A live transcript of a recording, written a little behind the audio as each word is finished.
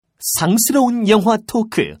상스러운 영화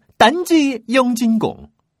토크 딴지 영진공.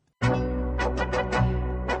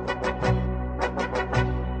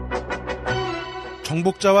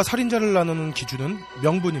 정복자와 살인자를 나누는 기준은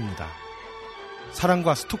명분입니다.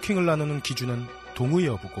 사랑과 스토킹을 나누는 기준은 동의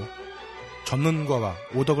여부고, 전문가와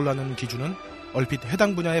오덕을 나누는 기준은 얼핏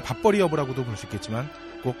해당 분야의 밥벌이 여부라고도 볼 수 있겠지만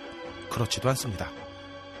꼭 그렇지도 않습니다.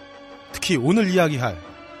 특히 오늘 이야기할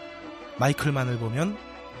마이클만을 보면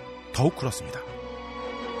더욱 그렇습니다.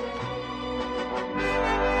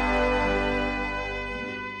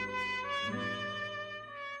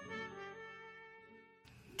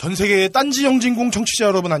 전 세계의 딴지 영진공 청취자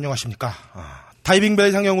여러분 안녕하십니까?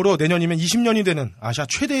 다이빙벨 상영으로 내년이면 20년이 되는 아시아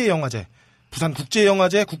최대의 영화제,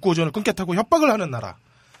 부산국제영화제 국고지원을 끊겠다고 협박을 하는 나라,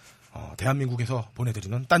 대한민국에서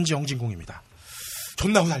보내드리는 딴지 영진공입니다.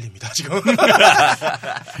 존나 후달립니다 지금.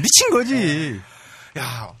 미친 거지.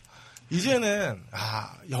 야, 이제는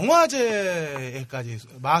영화제에까지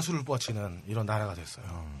마술을 뻗치는 이런 나라가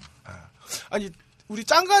됐어요. 아니, 우리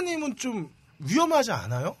짱가님은 좀 위험하지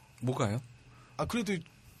않아요? 뭐가요? 그래도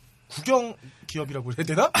국영 기업이라고 해야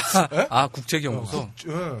되나? 네? 국제경무소?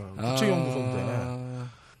 국제경무소인데.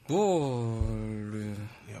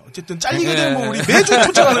 어쨌든 네. 잘리게 되면 우리 매주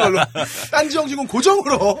초청하는 걸로. 딴지 영진공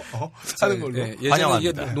고정으로 하는 걸로. 네, 예전에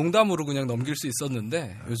이게 농담으로 그냥 넘길 수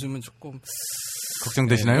있었는데 요즘은 조금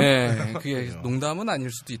걱정되시나요? 네, 그게 농담은 아닐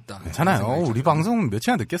수도 있다. 괜찮아요. 우리 방송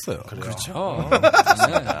며칠이나 늦겠어요. 그렇죠.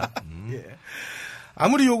 네. 예.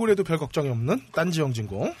 아무리 욕을 해도 별 걱정이 없는 딴지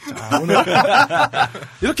영진공. 자, 오늘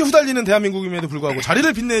이렇게 후달리는 대한민국임에도 불구하고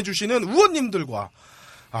자리를 빛내주시는 의원님들과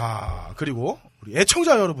그리고 우리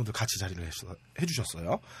애청자 여러분들 같이 자리를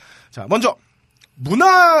해주셨어요. 자, 먼저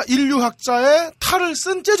문화인류학자의 탈을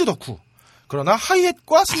쓴 재즈 덕후, 그러나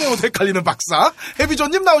하이햇과 스네어도 헷갈리는 박사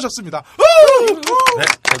해비존님 나오셨습니다. 네,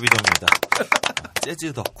 해비존입니다.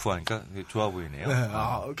 재즈 덕후 하니까 좋아 보이네요. 네,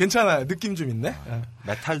 괜찮아요. 느낌 좀 있네.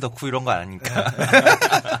 메탈 덕후 이런 거 아니니까.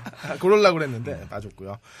 그러려고 그랬는데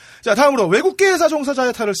봐줬고요. 자, 다음으로 외국계회사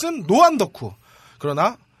종사자의 탈을 쓴 노안 덕후,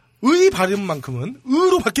 그러나 의 발음만큼은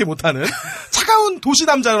의로밖에 못하는 차가운 도시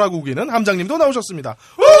남자라고 우기는 함장님도 나오셨습니다.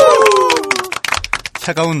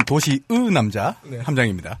 차가운 도시 남자 네.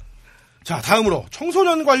 함장입니다. 자, 다음으로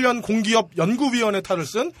청소년 관련 공기업 연구위원회 탈을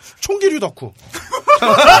쓴 총기류 덕후.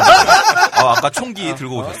 아까 총기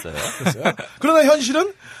들고 오셨어요. 그랬어요? 그러나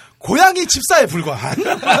현실은 고양이 집사에 불과한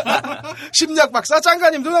심리학 박사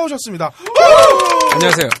짱가님도 나오셨습니다.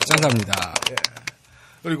 안녕하세요, 짱가입니다. 예.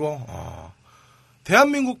 그리고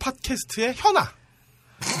대한민국 팟캐스트의 현아,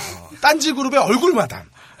 딴지그룹의 얼굴마담,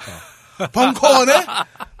 벙커원의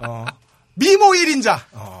미모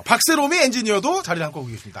 1인자 박세롬이 엔지니어도 자리를 안고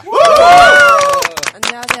계십니다.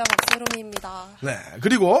 안녕하세요, 박세롬입니다. 네,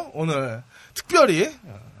 그리고 오늘 특별히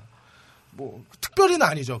특별히는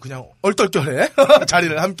아니죠, 그냥 얼떨결에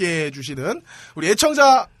자리를 함께 해주시는 우리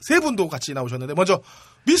애청자 세 분도 같이 나오셨는데, 먼저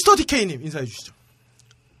미스터 DK님 인사해 주시죠.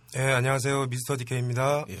 네, 안녕하세요, 미스터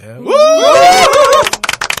DK입니다. 예.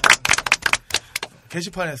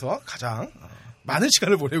 게시판에서 가장 많은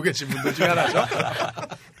시간을 보내고 계신 분들 중에 하나죠.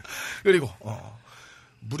 그리고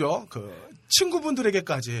무려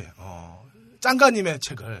친구분들에게까지 짱가님의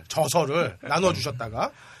책을, 저서를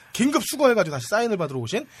나눠주셨다가 긴급 수거해가지고 다시 사인을 받으러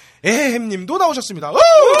오신 에헤햄님도 나오셨습니다.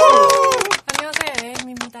 안녕하세요,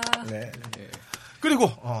 에엠입니다. 네.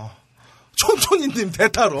 그리고 촌촌이님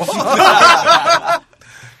대타로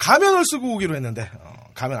가면을 쓰고 오기로 했는데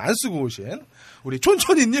가면 안 쓰고 오신 우리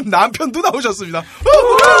촌촌이님 남편도 나오셨습니다.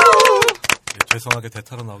 죄송하게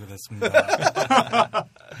대타로 나오게 됐습니다.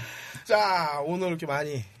 자, 오늘 이렇게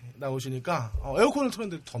많이 나오시니까 에어컨을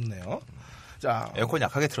틀었는데 덥네요. 자, 에어컨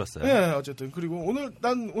약하게 틀었어요. 네, 어쨌든 그리고 오늘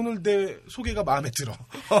내 소개가 마음에 들어.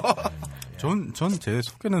 전 제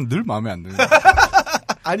소개는 늘 마음에 안 드는.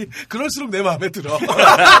 아니, 그럴수록 내 마음에 들어.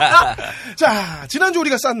 자, 지난주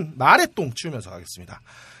우리가 싼 마레똥 치우면서 가겠습니다.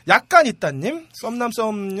 약간 있다님, 썸남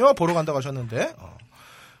썸녀 보러 간다고 하셨는데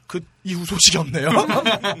그 이후 소식이 없네요.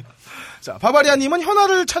 자, 바바리아님은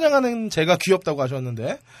현아를 찬양하는 제가 귀엽다고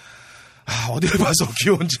하셨는데 어디를 봐서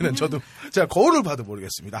귀여운지는 제가 거울을 봐도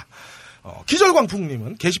모르겠습니다.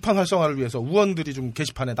 기절광풍님은 게시판 활성화를 위해서 우원들이 좀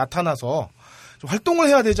게시판에 나타나서 좀 활동을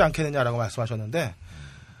해야 되지 않겠느냐라고 말씀하셨는데,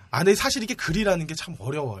 근데 사실 이게 글이라는 게 참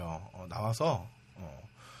어려워요. 나와서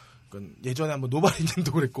예전에 한번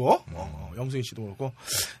노바리님도 그랬고 영승희 씨도 그렇고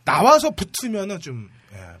나와서 붙으면은 좀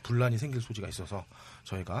분란이 생길 소지가 있어서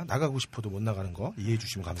저희가 나가고 싶어도 못 나가는 거 이해해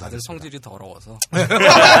주시면 감사하겠습니다. 다들 성질이 더러워서.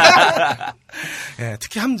 네,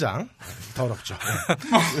 특히 함장 더럽죠.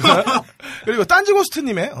 그리고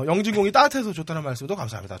딴지고스트님의 영진공이 따뜻해서 좋다는 말씀도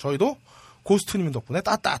감사합니다. 저희도 고스트님 덕분에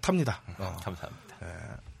따뜻합니다. 감사합니다.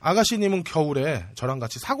 아가씨님은 겨울에 저랑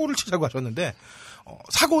같이 사고를 치자고 하셨는데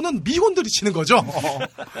사고는 미혼들이 치는 거죠.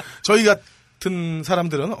 저희 같은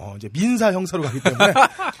사람들은 이제 민사 형사로 가기 때문에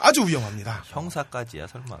아주 위험합니다. 형사까지야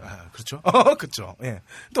설마. 그렇죠. 그렇죠. 예.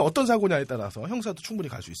 근데 어떤 사고냐에 따라서 형사도 충분히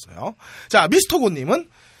갈 수 있어요. 자, 미스터고님은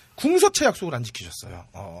궁서체 약속을 안 지키셨어요.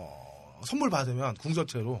 선물 받으면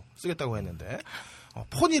궁서체로 쓰겠다고 했는데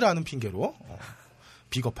폰이라는 핑계로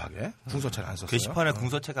비겁하게 궁서체를 안 썼어요. 게시판에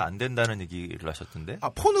궁서체가 안 된다는 얘기를 하셨던데?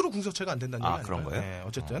 폰으로 궁서체가 안 된다는 얘기 그런 거예요? 네,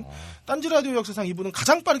 어쨌든 딴지 라디오 역사상 이분은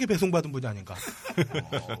가장 빠르게 배송받은 분이 아닌가.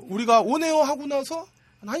 우리가 온에어 하고 나서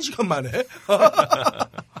한 1시간 만에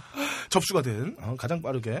접수가 된 가장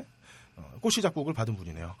빠르게 꽃시 작곡을 받은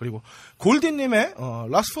분이네요. 그리고 골딘님의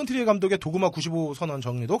라스 폰 트리에 감독의 도그마 95 선언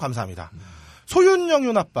정리도 감사합니다. 소윤영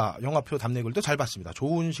윤아빠 영화표 답례글도 잘 봤습니다.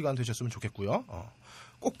 좋은 시간 되셨으면 좋겠고요.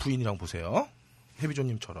 꼭 부인이랑 보세요.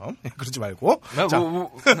 해비조님처럼 그러지 말고.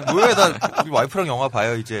 뭐야, 나 우리 와이프랑 영화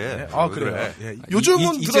봐요 이제. 네, 그래요. 예,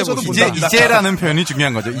 요즘은 들어서도 이제라는 표현이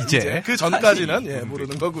중요한 거죠. 이제. 그 전까지는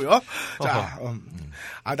모르는 거고요. 자,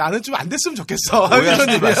 나는 좀 안 됐으면 좋겠어.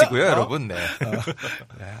 오해하지 마시고요, 여러분. 네.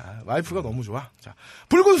 와이프가 너무 좋아. 자,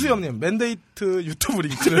 붉은 수염님 맨데이트 유튜브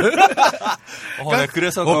링크를. 네,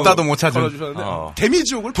 그래서 없다도 못 찾은.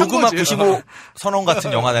 데미지옥을 도그마 95 선언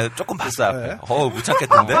같은 영화 내가 조금 봤어 앞에. 못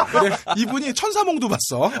찾겠던데. 네, 이분이 천사몽도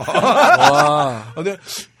봤어. 와. 네.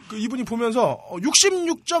 이분이 보면서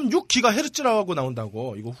 66.6GHz라고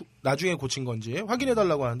나온다고 이거 나중에 고친 건지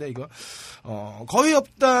확인해달라고 하는데 이거 거의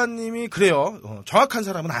없다님이 그래요. 정확한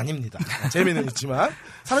사람은 아닙니다. 재미는 있지만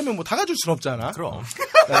사람이 뭐 다 가질 순 없잖아. 그럼.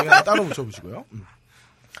 나중에 따로 붙여보시고요.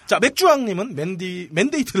 자, 맥주왕님은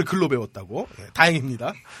맨데이트를 글로 배웠다고.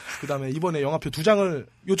 다행입니다. 그 다음에 이번에 영화표 2장을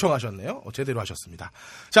요청하셨네요. 제대로 하셨습니다.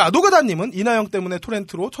 자, 노가다님은 이나영 때문에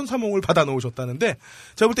토렌트로 천사몽을 받아놓으셨다는데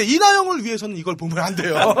제가 볼 때 이나영을 위해서는 이걸 보면 안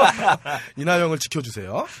돼요. 이나영을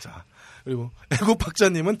지켜주세요. 자, 그리고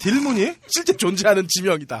에고박자님은 딜문이 실제 존재하는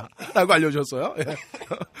지명이다 라고 알려주셨어요. 예.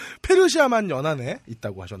 페르시아만 연안에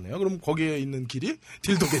있다고 하셨네요. 그럼 거기에 있는 길이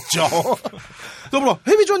딜도겠죠. 더불어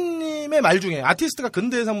해비존님의 말 중에 아티스트가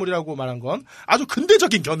근대의 산물이라고 말한 건 아주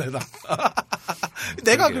근대적인 견해다.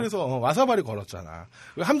 내가 그래서 와사바리 걸었잖아.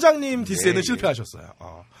 함장님 디스에는 실패하셨어요.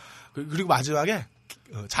 그리고 마지막에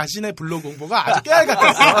자신의 블로그 공보가 아주 깨알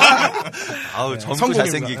같았어. 점도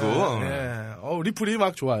잘생기고. 리플이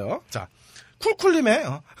막 좋아요. 자, 쿨쿨님의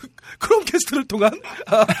크롬캐스트를 통한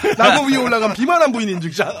나무 위에 올라간 비만한 부인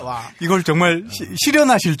인증샷. 와, 이걸 정말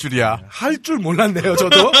실현하실 줄이야. 할 줄 몰랐네요,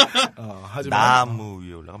 저도. 하지만 나무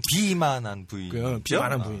위에 올라간 비만한 부인.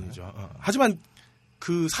 비만한 부인이죠. 하지만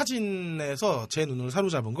그 사진에서 제 눈을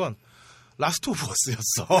사로잡은 건 라스트 오브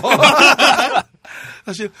어스였어.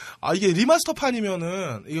 사실 이게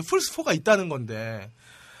리마스터판이면은 이게 풀스포가 있다는 건데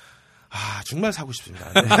정말 사고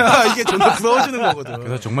싶습니다. 네. 이게 정말 부러워지는 거거든.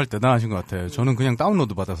 그래서 정말 대단하신 것 같아요. 저는 그냥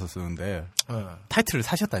다운로드 받아서 쓰는데 타이틀을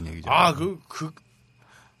사셨다는 얘기죠.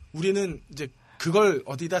 우리는 이제 그걸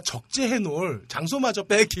어디다 적재해 놓을 장소마저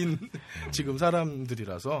뺏긴 지금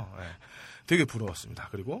사람들이라서 되게 부러웠습니다.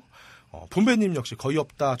 그리고 본배님 역시 거의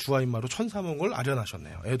없다 주화인마로 천사몽을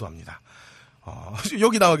아련하셨네요. 애도합니다.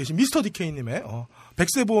 여기 나와 계신 미스터 디케이님의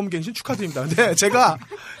백세보험갱신 축하드립니다. 근데 제가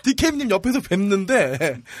디케이님 옆에서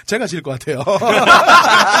뵙는데 제가 질 것 같아요.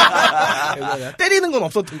 때리는 건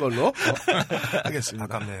없었던 걸로 하겠습니다.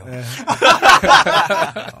 아깝네요.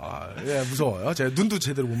 네. 무서워요. 제가 눈도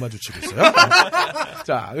제대로 못 마주치고 있어요.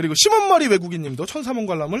 자, 그리고 심은머리 외국인님도 천사몽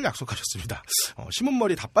관람을 약속하셨습니다.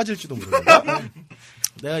 심은머리 다 빠질지도 모릅니다.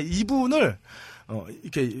 내가 이분을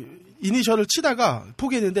이렇게 이니셜을 치다가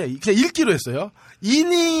포기했는데 그냥 읽기로 했어요.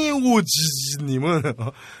 이니오지님은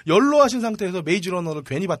연로하신 상태에서 메이즈러너를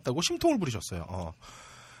괜히 봤다고 심통을 부리셨어요.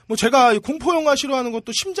 뭐 제가 공포 영화 싫어하는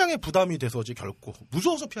것도 심장에 부담이 돼서지 결코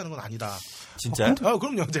무서워서 피하는 건 아니다. 진짜요?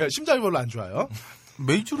 그럼요. 제가 심장이 별로 안 좋아요.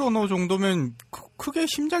 메이즈러너 정도면 크게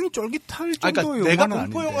심장이 쫄깃할 정도의 내가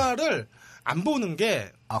영화는 공포 아닌데. 영화를 안 보는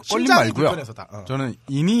게 걸림 심장이 말고요. 불편해서다. 저는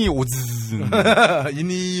이니오즈.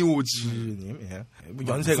 이니오지님. 뭐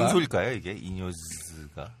연세가 무슨 소리일까요 이게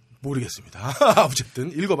이니오즈가? 모르겠습니다.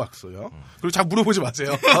 어쨌든 읽어봤어요. 그리고 잘 물어보지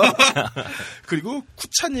마세요. 그리고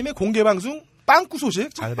쿠차님의 공개방송 빵꾸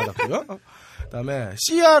소식 잘 받았고요. 그다음에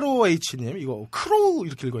CROH님 이거 크로우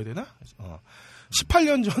이렇게 읽어야 되나?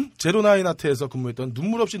 18년 전 제로나인아트에서 근무했던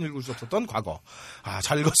눈물 없이 읽을 수 없었던 과거.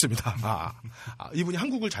 잘 읽었습니다. 이분이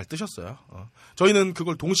한국을 잘 뜨셨어요. 저희는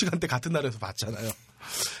그걸 동시간대 같은 날에서 봤잖아요.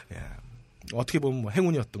 예. 어떻게 보면 뭐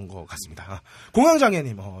행운이었던 것 같습니다.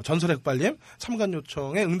 공황장애님, 전설핵발님 참관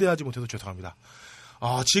요청에 응대하지 못해서 죄송합니다.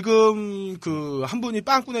 지금 한 분이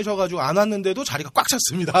빵꾸 내셔가지고 안 왔는데도 자리가 꽉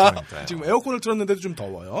찼습니다. 그러니까요. 지금 에어컨을 틀었는데도 좀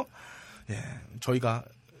더워요. 예, 저희가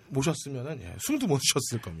모셨으면은 숨도 못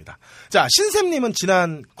쉬었을 겁니다. 자, 신샘님은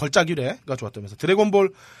지난 걸작 1회가 좋았다면서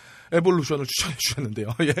드래곤볼 에볼루션을 추천해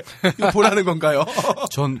주셨는데요. 예. 이거 보라는 건가요?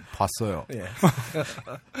 전 봤어요. 예.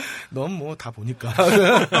 넌 뭐 다 보니까.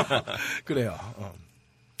 그래요.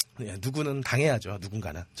 예, 누구는 당해야죠.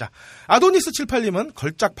 누군가는. 자, 아도니스 78님은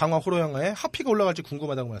걸작 방화 호러 영화에 하피가 올라갈지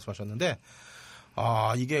궁금하다고 말씀하셨는데,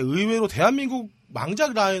 이게 의외로 대한민국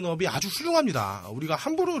망작 라인업이 아주 훌륭합니다. 우리가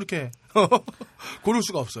함부로 이렇게 고를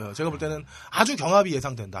수가 없어요. 제가 볼 때는 아주 경합이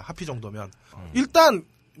예상된다. 하피 정도면. 일단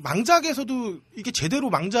망작에서도 이게 제대로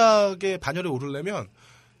망작의 반열에 오르려면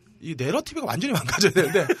이 내러티브가 완전히 망가져야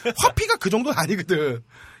되는데 화피가 그 정도는 아니거든.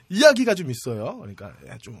 이야기가 좀 있어요. 그러니까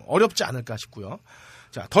좀 어렵지 않을까 싶고요.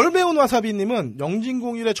 자, 덜 매운 와사비님은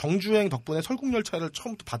영진공일의 정주행 덕분에 설국열차를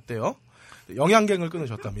처음부터 봤대요. 영양갱을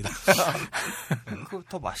끊으셨답니다. 그거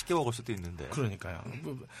더 맛있게 먹을 수도 있는데. 그러니까요.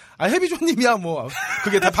 해비조님이야 뭐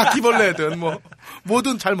그게 다 바퀴벌레든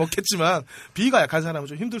뭐든 잘 먹겠지만 비위가 약한 사람은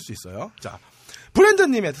좀 힘들 수 있어요. 자,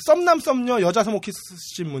 브랜드님의 썸남 썸녀 여자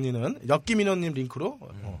사모키스신 문의는 엽기민호님 링크로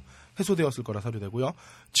해소되었을 거라 사료되고요.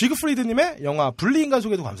 지그프리드님의 영화 분리인간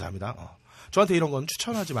소개도 감사합니다. 저한테 이런 건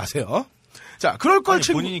추천하지 마세요. 자, 그럴 걸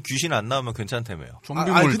친구. 본인이 귀신 안 나오면 괜찮다며요.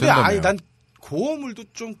 좀비물 된다며요. 난 고어물도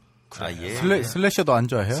좀 그래. 예. 슬래셔도 안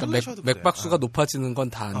좋아해요? 맥박수가 높아지는 건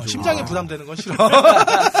다 안 좋아. 심장에 부담되는 건 싫어.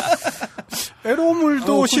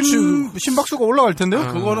 에로물도 심박수가 올라갈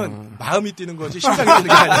텐데요? 그거는 마음이 뛰는 거지 심장이 뛰는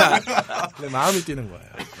게 아니라 마음이 뛰는 거예요.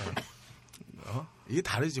 이게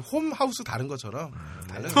다르지. 홈하우스 다른 것처럼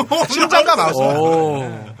다른 거예요. 심장과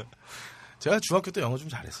마우스. 제가 중학교 때 영어 좀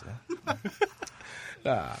잘했어요.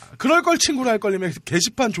 자, 그럴 걸 친구로 할 걸님의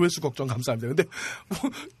게시판 조회수 걱정 감사합니다. 근데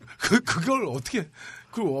그걸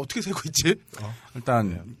어떻게 세고 있지?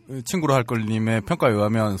 일단 친구로 할 걸님의 평가에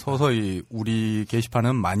의하면 서서히 우리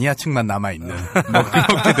게시판은 마니아층만 남아있는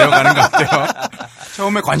그렇게 되어가는 것 같아요.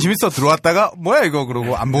 처음에 관심 있어 들어왔다가 뭐야 이거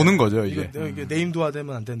그러고 안 보는 거죠 이게. 이게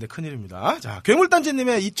네임도화되면 안 되는데 큰일입니다. 자,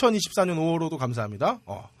 괴물단지님의 2024년 5월호도 감사합니다.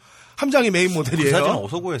 함장이 메인 모델이에요. 그 사진은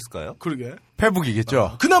어디서 구했을까요? 그러게.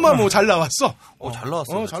 페북이겠죠. 그나마 뭐 잘 나왔어. 잘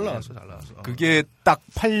나왔어. 잘 나왔어. 그게 딱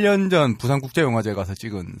 8년 전 부산국제영화제 가서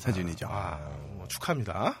찍은 사진이죠.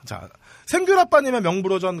 축하합니다. 자, 샘귤아빠님의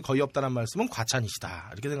명불허전 거의 없다는 말씀은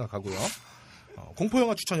과찬이시다. 이렇게 생각하고요.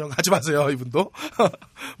 공포영화 추천 하지 마세요. 이분도.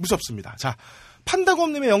 무섭습니다. 자,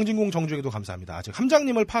 판다곰님의 영진공 정주행도 감사합니다. 아직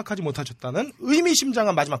함장님을 파악하지 못하셨다는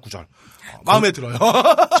의미심장한 마지막 구절. 마음에 들어요.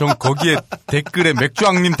 전 거기에 댓글에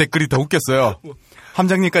맥주왕님 댓글이 더 웃겼어요.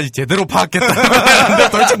 함장님까지 제대로 파악했다.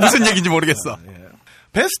 도대체 무슨 얘기인지 모르겠어.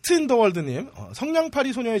 베스트 인 더 월드님,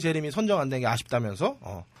 성냥팔이 소녀의 재림이 선정 안 된 게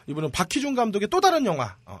아쉽다면서, 이분은 박희준 감독의 또 다른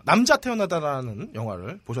영화, 남자 태어나다라는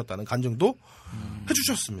영화를 보셨다는 간증도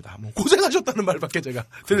해주셨습니다. 뭐 고생하셨다는 말밖에 제가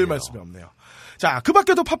드릴 말씀이 없네요. 자, 그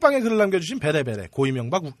밖에도 팟빵에 글을 남겨주신 베레베레,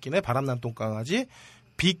 고이명박, 웃기네, 바람난 똥강아지,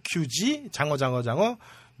 BQG, 장어,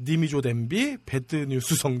 니미조 댐비,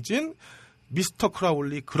 배드뉴스 성진, 미스터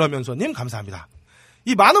크라울리, 그러면서님 감사합니다.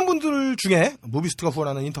 이 많은 분들 중에 무비스트가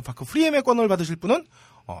후원하는 인터파크 프리엠의권을 받으실 분은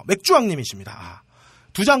맥주왕님이십니다.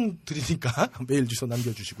 2장 드리니까 메일 주소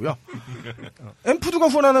남겨주시고요. 엠푸드가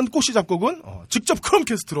후원하는 꼬시 잡곡은 직접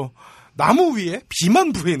크롬캐스트로 나무 위에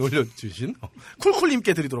비만 브레인 올려주신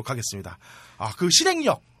쿨쿨님께 드리도록 하겠습니다. 그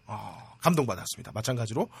실행력 감동받았습니다.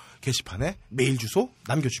 마찬가지로 게시판에 메일 주소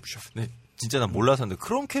남겨주십시오. 네, 진짜 난 몰라서인데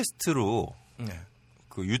크롬캐스트로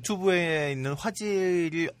그 유튜브에 있는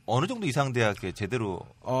화질이 어느 정도 이상 돼야 제대로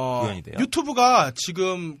구현이 돼요? 유튜브가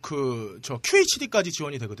지금 저 QHD까지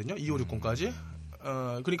지원이 되거든요. 2560까지.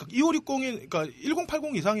 그러니까 2560이 그러니까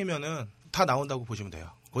 1080 이상이면은 다 나온다고 보시면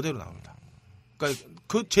돼요. 그대로 나옵니다. 그러니까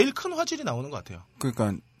그 제일 큰 화질이 나오는 것 같아요.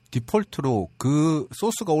 그러니까 디폴트로 그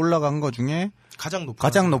소스가 올라간 것 중에 가장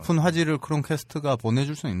높은 화질을 크롬캐스트가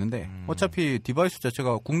보내줄 수는 있는데 어차피 디바이스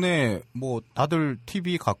자체가 국내에 뭐 다들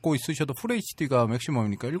TV 갖고 있으셔도 FHD가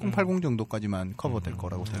맥시멈이니까 1080 정도까지만 커버될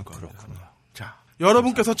거라고 생각합니다. 자,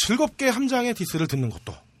 여러분께서 즐겁게 함장의 디스를 듣는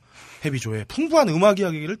것도, 해비조의 풍부한 음악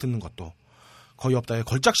이야기를 듣는 것도, 거의 없다의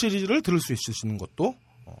걸작 시리즈를 들을 수 있으시는 것도,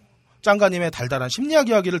 짱가님의 달달한 심리학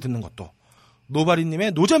이야기를 듣는 것도,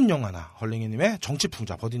 노바리님의 노잼 영화나 헐링이님의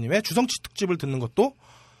정치풍자, 버디님의 주성치 특집을 듣는 것도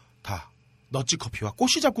다 너찌 커피와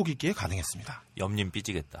꼬시 잡곡 있기에 가능했습니다. 염님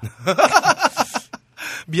삐지겠다.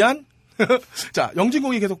 미안. 자,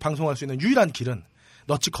 영진공이 계속 방송할 수 있는 유일한 길은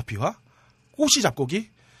너찌 커피와 꼬시 잡곡이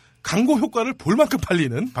광고 효과를 볼 만큼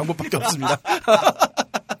팔리는 방법밖에 없습니다.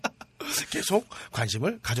 계속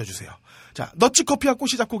관심을 가져주세요. 자, 너찌 커피와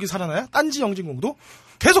꼬시 잡곡이 살아나야 딴지 영진공도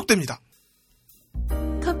계속됩니다.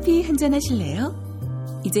 커피 한잔 하실래요?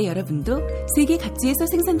 이제 여러분도 세계 각지에서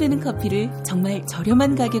생산되는 커피를 정말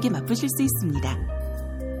저렴한 가격에 맛보실 수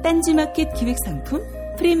있습니다. 딴지마켓 기획상품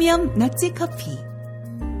프리미엄 너치 커피.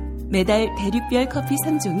 매달 대륙별 커피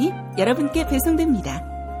 3종이 여러분께 배송됩니다.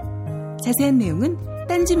 자세한 내용은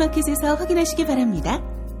딴지마켓에서 확인하시기 바랍니다.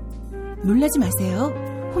 놀라지 마세요.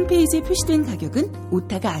 홈페이지에 표시된 가격은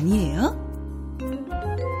오타가 아니에요.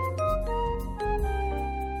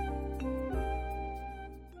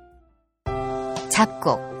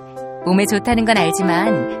 잡곡. 몸에 좋다는 건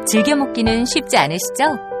알지만 즐겨 먹기는 쉽지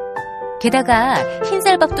않으시죠? 게다가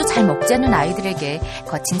흰쌀밥도 잘 먹지 않는 아이들에게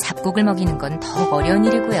거친 잡곡을 먹이는 건 더욱 어려운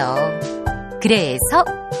일이고요. 그래서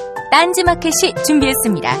딴지마켓이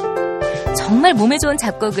준비했습니다. 정말 몸에 좋은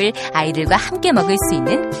잡곡을 아이들과 함께 먹을 수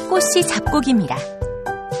있는 꽃씨 잡곡입니다.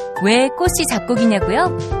 왜 꽃씨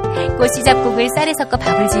잡곡이냐고요? 꽃씨 잡곡을 쌀에 섞어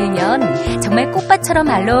밥을 지으면 정말 꽃밭처럼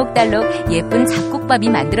알록달록 예쁜 잡곡밥이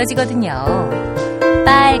만들어지거든요.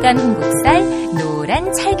 빨간 홍국살,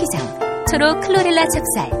 노란 찰기장, 초록 클로렐라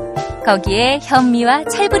찹쌀, 거기에 현미와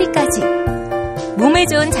찰부리까지. 몸에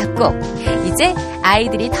좋은 잡곡, 이제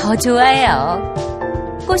아이들이 더 좋아해요.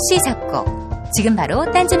 꽃씨 잡곡, 지금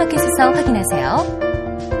바로 딴지마켓에서 확인하세요.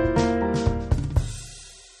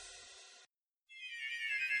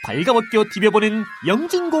 발가벗겨 디벼보는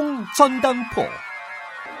영진공 전당포.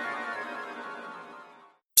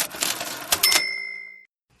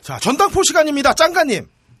 자, 전당포 시간입니다. 짱가님.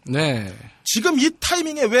 네. 지금 이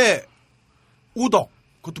타이밍에 왜 오덕,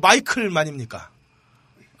 그것도 마이클만입니까?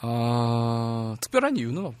 특별한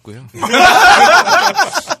이유는 없고요.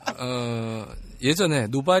 예전에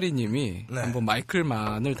노바리님이 네. 한번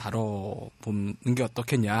마이클만을 다뤄보는 게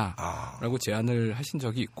어떻겠냐라고 제안을 하신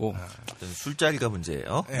적이 있고. 술자리가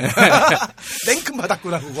문제예요. 랭큼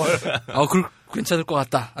받았구나 그걸. 괜찮을 것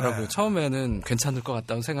같다라고 네. 처음에는 괜찮을 것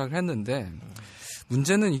같다고 생각을 했는데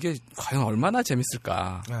문제는 이게 과연 얼마나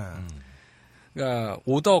재밌을까. 그러니까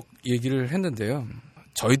오덕 얘기를 했는데요.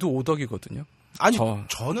 저희도 오덕이거든요. 아니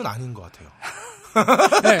저는 아닌 것 같아요.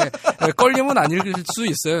 네, 껄림은 아닐 수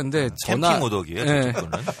있어요. 근데 캠핑 오덕이에요. 네,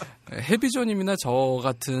 해비조님이나 저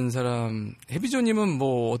같은 사람, 해비조님은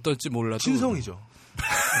뭐 어떨지 몰라도 진성이죠.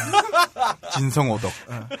 진성 오덕.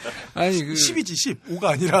 아니 10이지 10. 5가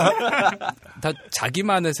아니라 다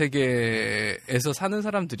자기만의 세계에서 사는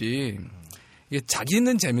사람들이 이게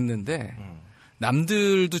자기는 재밌는데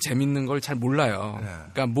남들도 재밌는 걸 잘 몰라요.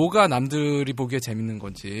 그러니까 뭐가 남들이 보기에 재밌는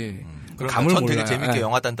건지 감을 전 몰라요. 되게 재밌게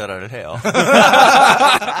영화 딴따라를 해요.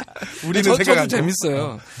 우리는 저도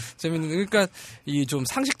재밌어요. 재밌는 그러니까 이 좀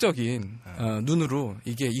상식적인 눈으로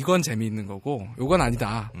이건 재미있는 거고 요건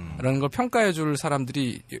아니다라는 걸 평가해 줄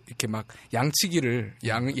사람들이 이렇게 막 양치기를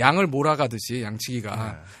양을 몰아가듯이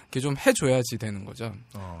양치기가 이렇게 좀 해줘야지 되는 거죠.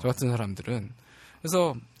 저 같은 사람들은.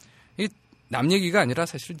 그래서 남 얘기가 아니라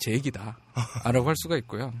사실 제 얘기다라고 할 수가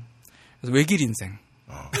있고요. 그래서 외길 인생.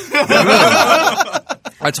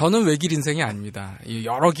 저는 외길 인생이 아닙니다.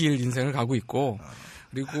 여러 길 인생을 가고 있고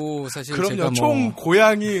그리고 사실 그럼요. 제가 총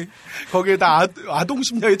고양이 거기에다 아동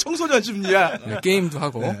심리야, 청소년 심리야. 네, 게임도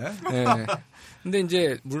하고. 네. 네. 근데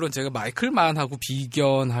이제 물론 제가 마이클만하고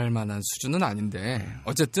비견할 만한 수준은 아닌데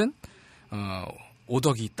어쨌든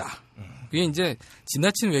오덕이 있다. 그게 이제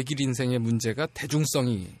지나친 외길 인생의 문제가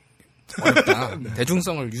대중성이 어렵다. 네.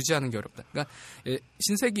 대중성을 유지하는 게 어렵다. 그러니까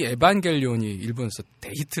신세기 에반겔리온이 일본에서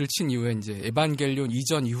대히트를 친 이후에 이제 에반겔리온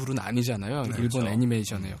이전 이후로는 아니잖아요. 그렇죠. 일본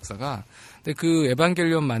애니메이션의 역사가. 근데 그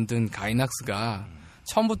에반겔리온 만든 가이낙스가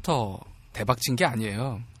처음부터 대박친 게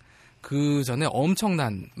아니에요. 그 전에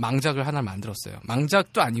엄청난 망작을 하나 만들었어요.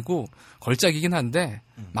 망작도 아니고 걸작이긴 한데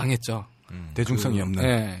망했죠. 대중성이 없는.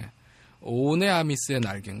 네. 오네아미스의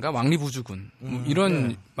날개인가 왕리부주군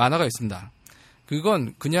이런 만화가 있습니다.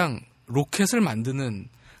 그건 그냥 로켓을 만드는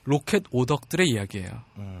로켓 오덕들의 이야기예요.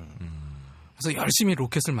 그래서 열심히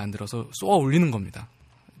로켓을 만들어서 쏘아 올리는 겁니다.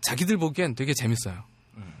 자기들 보기엔 되게 재밌어요.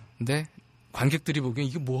 근데 관객들이 보기엔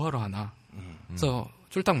이게 뭐하러 하나. 그래서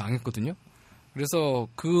쫄딱 망했거든요. 그래서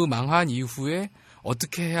그 망한 이후에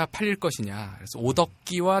어떻게 해야 팔릴 것이냐. 그래서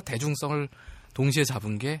오덕기와 대중성을 동시에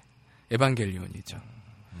잡은 게 에반겔리온이죠.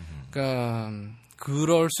 그러니까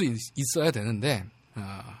그럴 수 있어야 되는데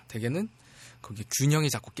대개는 거기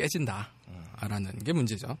균형이 자꾸 깨진다라는 게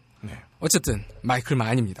문제죠. 네. 어쨌든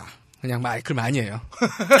마이클만입니다. 그냥 마이클만이에요.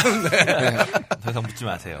 네. 더 이상 묻지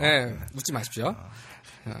마세요. 네, 묻지 마십시오.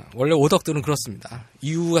 원래 오덕들은 그렇습니다.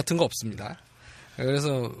 이유 같은 거 없습니다.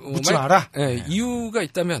 그래서 묻지 마라. 네, 이유가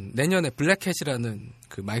있다면 내년에 블랙캣이라는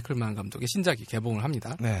그 마이클만 감독의 신작이 개봉을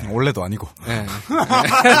합니다. 네. 원래도 아니고. 네.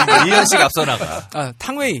 1년씩 앞서 나가.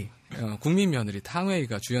 탕웨이. 국민 며느리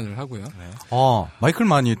탕웨이가 주연을 하고요. 네.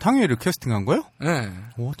 마이클만이 탕웨이를 캐스팅한 거예요? 네.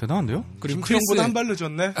 오, 대단한데요? 그리고 김태형보다 한 발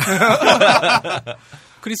늦었네.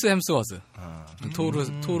 크리스 햄스워드.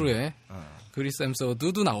 토르의 크리스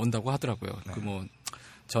햄스워드도 나온다고 하더라고요. 네.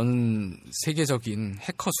 전 세계적인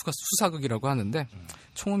해커 수사극이라고 하는데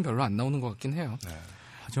총은 별로 안 나오는 것 같긴 해요. 네.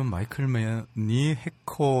 하지만 마이클만이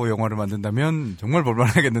해커 영화를 만든다면 정말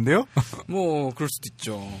볼만하겠는데요? 뭐 그럴 수도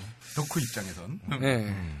있죠. 덕후 입장에선.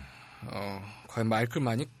 네. 과연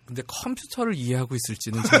마이클만이 근데 컴퓨터를 이해하고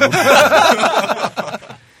있을지는 잘 모르겠어요.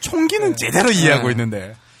 총기는 제대로 이해하고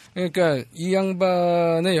있는데. 그러니까 이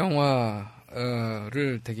양반의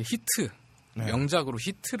영화를 되게 히트, 명작으로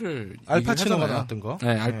히트를 알파치노가 나왔던 거.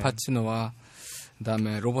 네, 알파치노와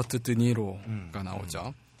그다음에 로버트 드니로가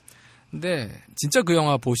나오죠. 근데 진짜 그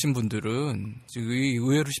영화 보신 분들은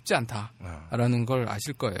의외로 쉽지 않다라는 걸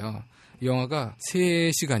아실 거예요. 이 영화가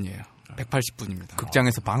 3시간이에요. 180분입니다.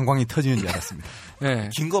 극장에서 방광이 터지는 줄 알았습니다. 네.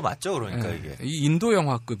 긴 거 맞죠, 그러니까 네. 이게. 이 인도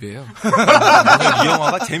영화급이에요. 이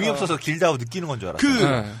영화가 재미없어서 길다고 느끼는 건 줄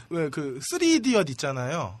알았어요. 왜 그 3D엇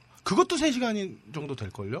있잖아요. 그것도 3시간 정도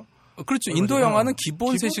될걸요? 그렇죠. 인도 영화는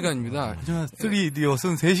기본 3시간입니다. 하지만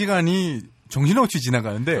 3D엇은 3시간이 정신없이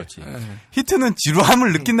지나가는데 네. 히트는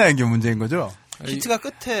지루함을 느낀다는 게 문제인 거죠. 히트가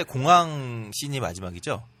끝에 공항 씬이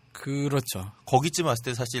마지막이죠? 그렇죠. 거기쯤 왔을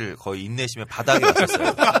때 사실 거의 인내심에 바닥에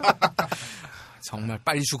왔었어요. 정말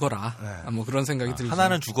빨리 죽어라. 네. 뭐 그런 생각이 들죠.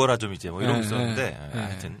 하나는 죽어라 좀 이제 뭐 이러고 있었는데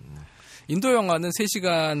하여튼 인도 영화는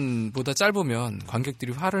 3시간보다 짧으면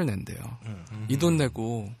관객들이 화를 낸대요. 이 돈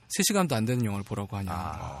내고 3시간도 안 되는 영화를 보라고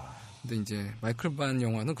하냐. 근데 이제 마이클만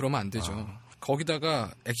영화는 그러면 안 되죠.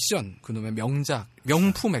 거기다가 액션, 그놈의 명작,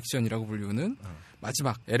 명품 액션이라고 불리우는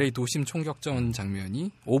마지막 LA 도심 총격전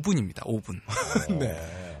장면이 5분입니다. 5분.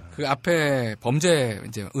 네. 그 앞에 범죄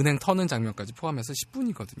이제 은행 터는 장면까지 포함해서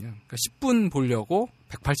 10분이거든요. 그러니까 10분 보려고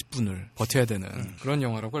 180분을 버텨야 되는 그런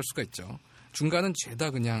영화라고 할 수가 있죠. 중간은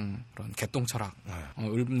죄다 그냥 그런 개똥철학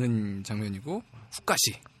읊는 장면이고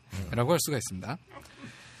훅가시라고 할 수가 있습니다.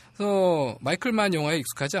 그래서 마이클만 영화에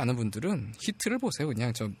익숙하지 않은 분들은 히트를 보세요.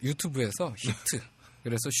 그냥 저 유튜브에서 히트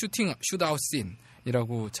그래서 슛아웃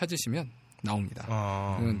씬이라고 찾으시면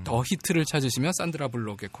나옵니다. 더 히트를 찾으시면 산드라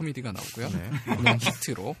블록의 코미디가 나오고요. 그냥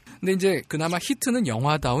히트로. 근데 이제 그나마 히트는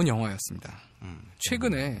영화다운 영화였습니다.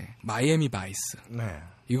 최근에 마이애미 바이스.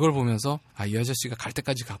 이걸 보면서 이 아저씨가 갈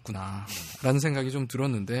때까지 갔구나 라는 생각이 좀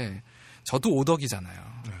들었는데 저도 오덕이잖아요.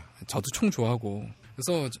 저도 총 좋아하고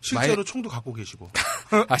그래서 실제로 총도 갖고 계시고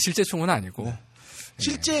실제 총은 아니고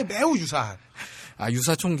실제 매우 유사한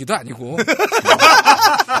유사 총기도 아니고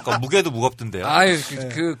무게도 무겁던데요.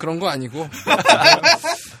 그런 거 아니고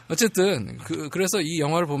어쨌든 그래서 이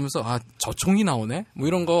영화를 보면서 저 총이 나오네 뭐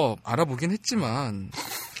이런 거 알아보긴 했지만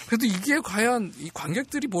그래도 이게 과연 이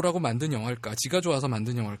관객들이 보라고 만든 영화일까? 지가 좋아서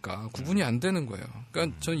만든 영화일까? 구분이 안 되는 거예요.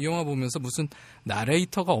 그러니까 전 이 영화 보면서 무슨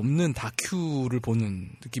나레이터가 없는 다큐를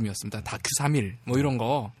보는 느낌이었습니다. 다큐 3일 뭐 이런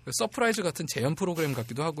거 서프라이즈 같은 재연 프로그램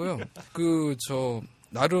같기도 하고요.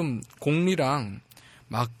 나름 공리랑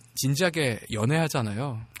막 진지하게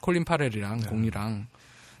연애하잖아요. 콜린 파렐이랑 공리랑.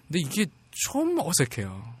 근데 이게 좀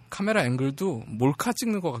어색해요. 카메라 앵글도 몰카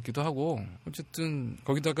찍는 것 같기도 하고 어쨌든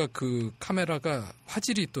거기다가 그 카메라가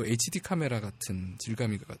화질이 또 HD 카메라 같은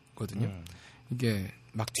질감이거든요. 이게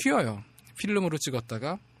막 튀어요. 필름으로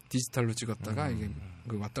찍었다가 디지털로 찍었다가 이게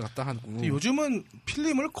왔다 갔다 하고. 요즘은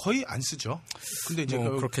필름을 거의 안 쓰죠. 근데 이제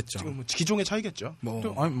그렇겠죠. 지금 기종의 차이겠죠.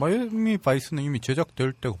 마이애미 바이스는 이미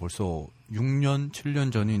제작될 때가 벌써 6년,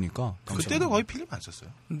 7년 전이니까. 그때도 거의 필름 안 썼어요.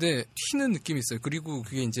 근데 튀는 느낌이 있어요. 그리고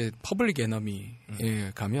그게 이제 퍼블릭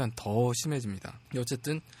에너미에 가면 더 심해집니다.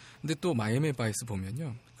 어쨌든 근데 또 마이애미 바이스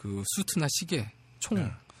보면요. 그 수트나 시계,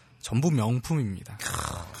 총 전부 명품입니다.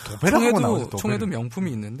 총에도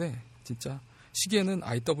명품이 있는데 진짜 시계는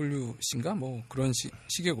IWC인가 뭐 그런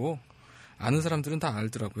시계고 아는 사람들은 다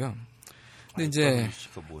알더라고요. 근데 이제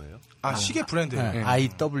IWC가 뭐예요? 시계 브랜드예요.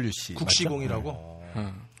 IWC 국시공이라고.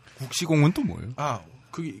 국시공은 또 뭐예요?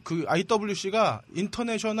 그 IWC가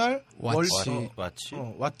인터내셔널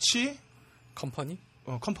와치 컴퍼니?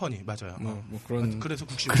 컴퍼니 맞아요. 그런 그래서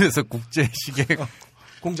국시공. 그래서 국제 시계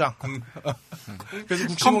공장. 그래서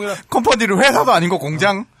국시공이라 컴퍼니를 회사도 아닌 거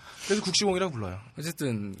공장. 그래서 국시공이라고 불러요.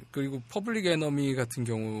 어쨌든 그리고 퍼블릭 에너미 같은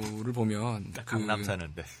경우를 보면 강남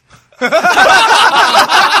사는데.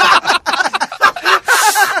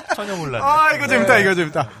 전혀 몰랐네. 이거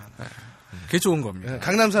재밌다. 그게 좋은 겁니다.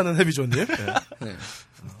 강남 사는 해비존님.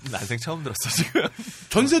 난생 처음 들었어 지금.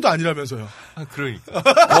 전세도 아니라면서요. 그러니까.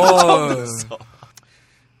 그래서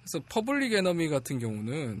퍼블릭 에너미 같은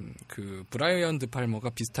경우는 그 브라이언 드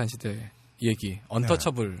팔머가 비슷한 시대 얘기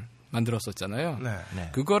언터처블 만들었었잖아요.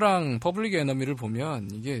 그거랑 퍼블릭 에너미를 보면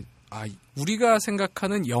이게 우리가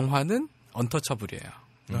생각하는 영화는 언터처블이에요.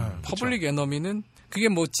 퍼블릭 에너미는 그게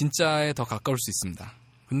뭐 진짜에 더 가까울 수 있습니다.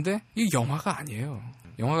 근데 이 영화가 아니에요.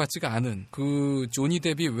 영화 같지가 않은 그 조니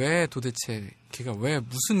뎁이 왜 도대체 걔가 왜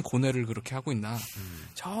무슨 고뇌를 그렇게 하고 있나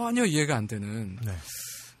전혀 이해가 안 되는 네.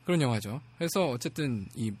 그런 영화죠. 그래서 어쨌든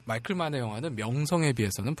이 마이클만의 영화는 명성에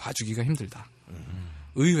비해서는 봐주기가 힘들다.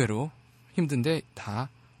 의외로 힘든데 다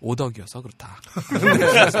오덕이어서 그렇다.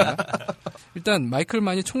 일단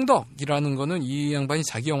마이클만이 총덕이라는 거는 이 양반이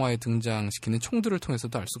자기 영화에 등장시키는 총들을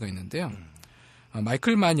통해서도 알 수가 있는데요.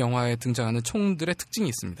 마이클만 영화에 등장하는 총들의 특징이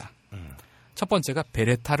있습니다. 첫 번째가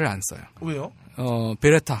베레타를 안 써요. 왜요?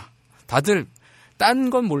 베레타. 다들 딴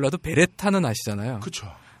건 몰라도 베레타는 아시잖아요.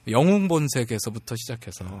 그렇죠. 영웅 본색에서부터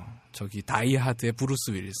시작해서 저기 다이하드의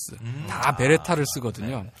브루스 윌리스 다 베레타를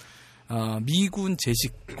쓰거든요. 미군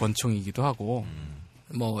제식 권총이기도 하고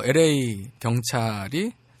뭐 LA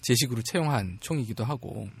경찰이 제식으로 채용한 총이기도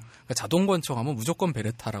하고 그러니까 자동 권총하면 무조건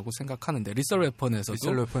베레타라고 생각하는데 리설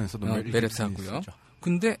웨폰에서도 베레타고요.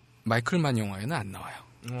 근데 마이클만 영화에는 안 나와요.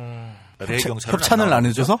 협찬을 안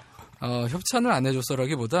해줘서? 협찬을 안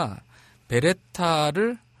해줘서라기보다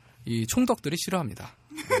베레타를 이 총덕들이 싫어합니다.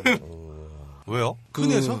 왜요?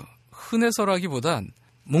 흔해서라기보단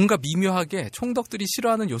뭔가 미묘하게 총덕들이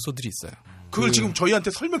싫어하는 요소들이 있어요. 그걸 지금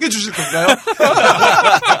저희한테 설명해 주실 건가요?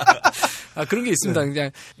 그런 게 있습니다. 네.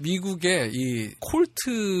 그냥 미국의 이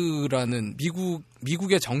콜트라는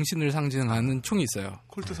미국의 정신을 상징하는 총이 있어요.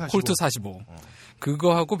 콜트 45.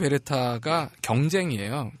 그거하고 베레타가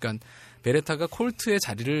경쟁이에요. 그러니까 베레타가 콜트의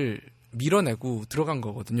자리를 밀어내고 들어간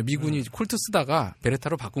거거든요. 미군이 콜트 쓰다가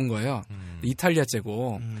베레타로 바꾼 거예요.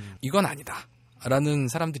 이탈리아제고 이건 아니다. 라는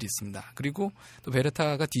사람들이 있습니다. 그리고 또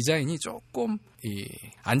베레타가 디자인이 조금 이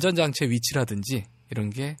안전장치의 위치라든지 이런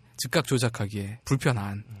게 즉각 조작하기에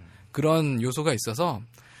불편한 그런 요소가 있어서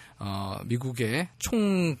미국의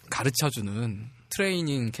총 가르쳐주는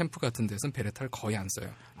트레이닝 캠프 같은 데서는 베레타를 거의 안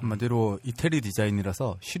써요. 한마디로 이태리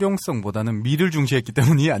디자인이라서 실용성보다는 미를 중시했기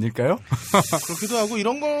때문이 아닐까요? 그렇기도 하고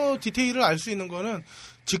이런 거 디테일을 알 수 있는 거는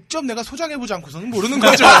직접 내가 소장해보지 않고서는 모르는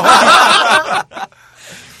거죠.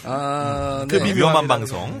 그 위험한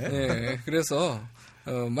방송. 네, 그래서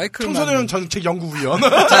마이클만 청소년 정책 연구위원.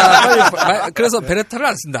 자, 그래서 베레타를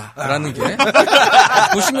안 쓴다라는 게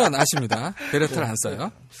보시면 아십니다. 베레타를 안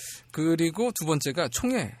써요. 그리고 두 번째가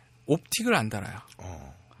총에 옵틱을 안 달아요.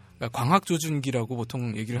 그러니까 광학 조준기라고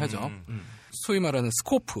보통 얘기를 하죠. 소위 말하는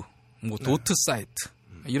스코프, 뭐 도트 사이트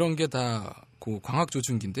이런 게 다 그 광학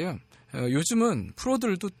조준기인데요. 요즘은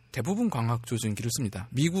프로들도 대부분 광학 조준기를 씁니다.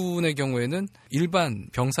 미군의 경우에는 일반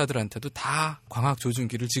병사들한테도 다 광학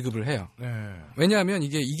조준기를 지급을 해요. 네. 왜냐하면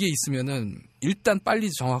이게 있으면은 일단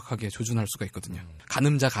빨리 정확하게 조준할 수가 있거든요.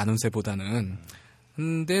 가늠자 가늠쇠보다는.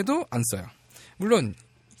 근데도 안 써요. 물론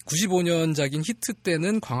 95년작인 히트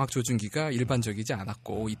때는 광학 조준기가 일반적이지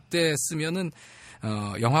않았고 이때 쓰면은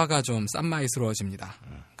영화가 좀 쌈마이스러워집니다.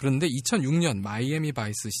 그런데 2006년 마이애미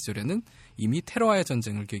바이스 시절에는 이미 테러와의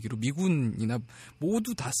전쟁을 계기로 미군이나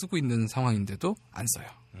모두 다 쓰고 있는 상황인데도 안 써요.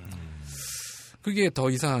 그게 더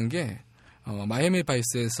이상한 게 마이애미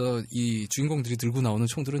바이스에서 이 주인공들이 들고 나오는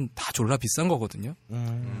총들은 다 졸라 비싼 거거든요.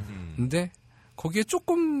 근데 거기에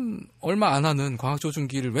조금 얼마 안 하는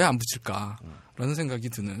광학조준기를 왜 안 붙일까라는 생각이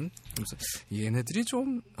드는 그래서 얘네들이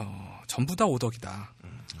좀 전부 다 오덕이다.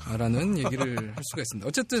 라는 얘기를 할 수가 있습니다.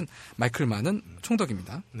 어쨌든 마이클만은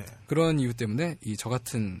총덕입니다. 네. 그런 이유 때문에 저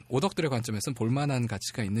같은 오덕들의 관점에서는 볼만한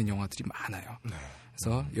가치가 있는 영화들이 많아요. 네.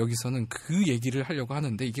 그래서 여기서는 그 얘기를 하려고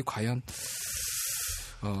하는데 이게 과연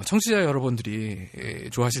청취자 여러분들이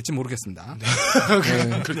좋아하실지 모르겠습니다.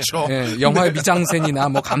 네. 그렇죠. 네, 영화의 미장센이나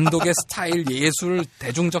뭐 감독의 스타일, 예술,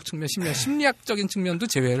 대중적 측면, 심리학적인 측면도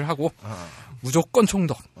제외를 하고 무조건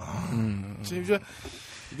총덕. 지금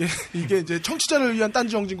이게 이제 청취자를 위한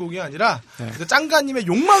딴지 정진곡이 아니라 짱가님의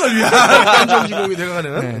욕망을 위한 딴지 정진곡이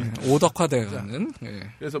되어가는 오덕화되어가는.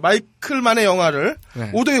 그래서 마이클만의 영화를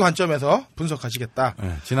오덕의 관점에서 분석하시겠다.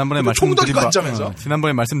 지난번에 총덕의 관점에서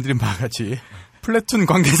지난번에 말씀드린 바와 같이 플래툰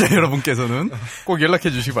관계자 여러분께서는 꼭 연락해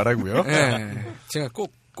주시기 바라고요. 네, 제가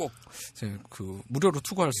꼭 제가 무료로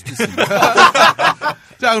투고할 수도 있습니다. 자,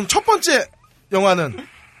 그럼 첫 번째 영화는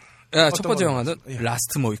첫 번째 영화는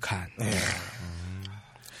라스트 모이칸.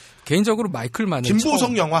 개인적으로 마이클만은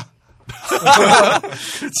김보성 영화.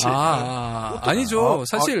 아니죠.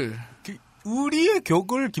 사실 의리의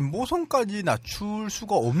격을 김보성까지 낮출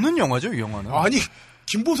수가 없는 영화죠, 이 영화는. 아니,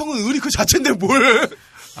 김보성은 의리 그 자체인데 뭘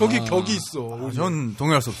거기 격이 있어. 전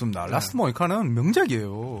동의할 수 없습니다. 라스트 모이칸은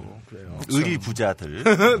명작이에요. 그래요. 의리 부자들.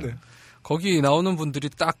 네. 거기 나오는 분들이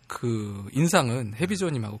딱 그 인상은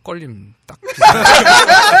해비조님하고 껄림 딱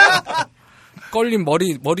껄림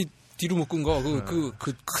머리 뒤로 묶은 거 그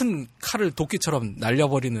큰 칼을 도끼처럼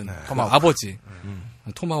날려버리는 아버지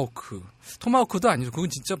토마호크도 아니죠. 그건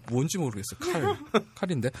진짜 뭔지 모르겠어요.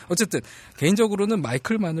 칼인데. 어쨌든 개인적으로는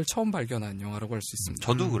마이클만을 처음 발견한 영화라고 할 수 있습니다.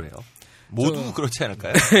 저도 그래요. 모두 그렇지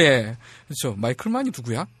않을까요? 예, 그렇죠. 마이클만이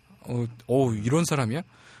누구야? 이런 사람이야?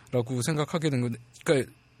 라고 생각하게 된 건데,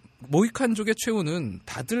 그러니까 모히칸족의 최후는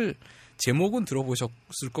다들 제목은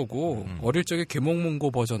들어보셨을 거고 어릴 적에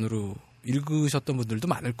계몽문고 버전으로 읽으셨던 분들도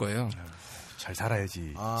많을 거예요. 잘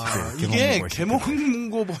살아야지. 이게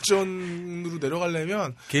계몽문고 버전으로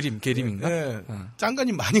내려가려면 계림인가? 네,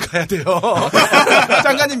 짱가님 많이 가야 돼요.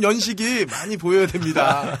 짱가님 연식이 많이 보여야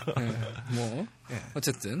됩니다.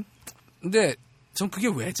 어쨌든 근데 전 그게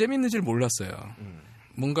왜 재밌는지를 몰랐어요.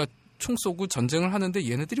 뭔가 총 쏘고 전쟁을 하는데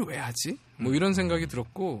얘네들이 왜 하지? 뭐 이런 생각이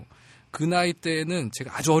들었고 그 나이 때는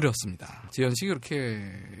제가 아주 어렸습니다. 제 연식이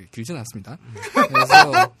그렇게 길진 않습니다.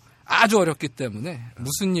 그래서 아주 어렸기 때문에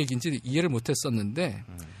무슨 얘기인지 이해를 못했었는데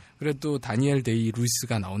그래도 다니엘 데이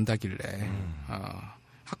루이스가 나온다길래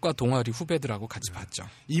학과 동아리 후배들하고 같이 봤죠.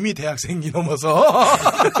 이미 대학생이 넘어서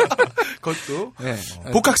그것도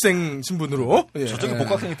복학생 신분으로. 저쪽에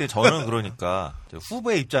복학생일 때 저는 그러니까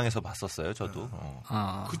후배 입장에서 봤었어요. 저도.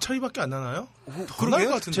 그 차이밖에 안 나나요? 그런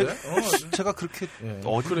것 같은데. 제가 그렇게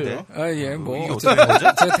어딘데?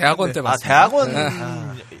 제가 대학원 때 봤어요. 대학원.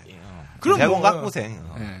 그럼 대학원 학부생.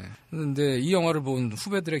 그런데 이 영화를 본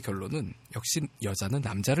후배들의 결론은 역시 여자는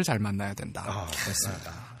남자를 잘 만나야 된다.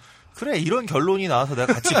 그랬습니다. 그래, 이런 결론이 나와서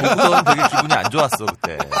내가 같이 보고서는 되게 기분이 안 좋았어,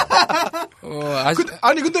 그때.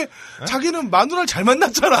 근데 자기는 마누라를 잘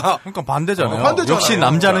만났잖아. 그러니까 반대잖아요. 반대잖아. 역시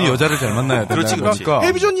남자는 여자를 잘 만나야 된다. 그렇지. 그러니까.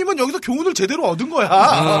 해비조님은 여기서 교훈을 제대로 얻은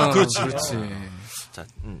거야. 그렇지. 자,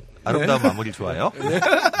 아름다운 마무리 좋아요.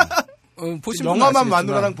 영화만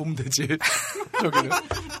마누라랑 보면 되지. 저기는.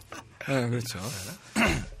 네, 그렇죠.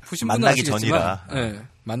 만나기 전이라. 네,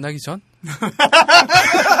 만나기 전?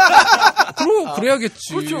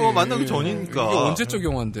 그래야겠지. 그렇죠. 만나기 전이니까. 이게 언제적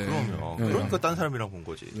영화인데. 그럼요. 그러니까 딴 사람이랑 본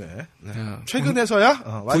거지.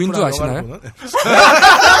 최근에서야 부인도 아시나요?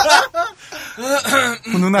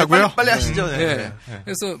 훈훈하고요. 빨리 하시죠. 네.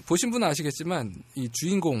 그래서 보신 분은 아시겠지만 이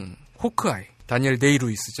주인공 호크아이 다니엘 데이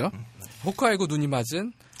루이스죠. 호크아이고 눈이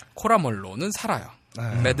맞은 코라멀로는 살아요.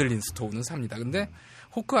 매들린 스토우는 삽니다. 근데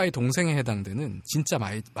호크아이 동생에 해당되는 진짜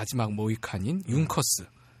마지막 모이칸인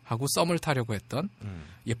융커스하고 썸을 타려고 했던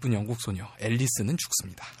예쁜 영국 소녀 앨리스는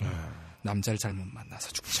죽습니다. 남자를 잘못 만나서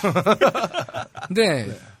죽죠.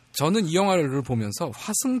 근데 저는 이 영화를 보면서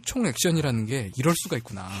화승총 액션이라는 게 이럴 수가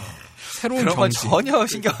있구나. 새로운 그런 건 경지. 전혀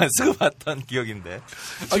신경 안 쓰고 봤던 기억인데.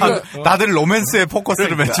 다들 로맨스에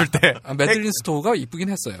포커스를 맞출 때. 매들린 스토우가 이쁘긴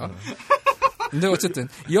했어요. 근데 어쨌든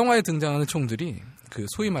이 영화에 등장하는 총들이 그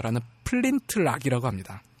소위 말하는 플린트 락이라고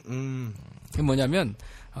합니다. 그게 뭐냐면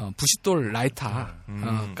부싯돌 라이터,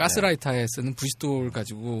 가스라이터에 쓰는 부싯돌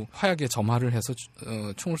가지고 화약에 점화를 해서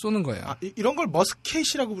총을 쏘는 거예요. 이런 걸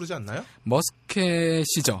머스켓이라고 부르지 않나요?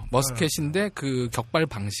 머스켓이죠. 머스켓인데 그 격발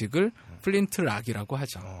방식을 플린트 락이라고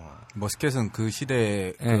하죠. 머스켓은 그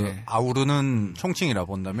시대에 아우르는 총칭이라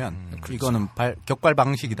본다면 이거는 격발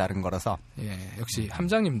방식이 다른 거라서. 역시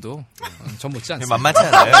함장님도 전 못지 않습니다. 만만치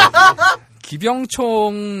않아요.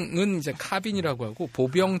 기병총은 이제 카빈이라고 하고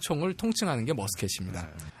보병총을 통칭하는 게 머스켓입니다.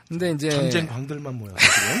 근데 이제 전쟁 광들만 모여.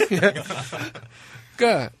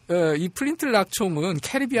 그러니까 이 플린트락 총은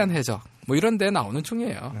캐리비안 해적 뭐 이런 데 나오는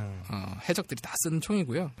총이에요. 해적들이 다 쓰는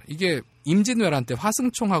총이고요. 이게 임진왜란 때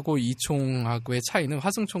화승총하고 이 총하고의 차이는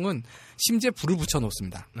화승총은 심지에 불을 붙여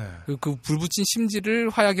놓습니다. 그 불 붙인 심지를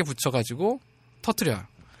화약에 붙여가지고 터뜨려요.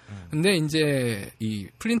 근데 이제 이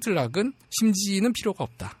플린트락은 심지는 필요가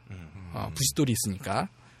없다. 부싯돌이 있으니까.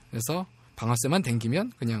 그래서 방아쇠만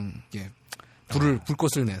당기면 그냥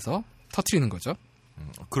불꽃을 내서 터뜨리는 거죠.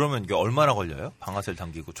 그러면 이게 얼마나 걸려요? 방아쇠를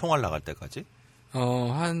당기고 총알 나갈 때까지?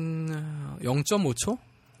 한 0.5초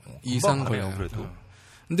이상 걸려요. 그래도.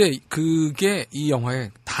 근데 그게 이 영화에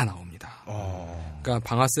다 나옵니다. 그러니까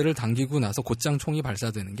방아쇠를 당기고 나서 곧장 총이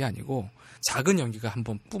발사되는 게 아니고 작은 연기가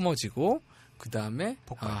한번 뿜어지고 그 다음에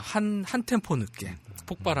한 템포 늦게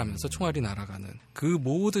폭발하면서 총알이 날아가는 그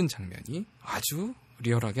모든 장면이 아주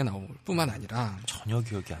리얼하게 나올 뿐만 아니라 전혀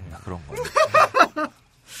기억이 안 나 그런 거.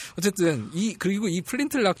 어쨌든 그리고 이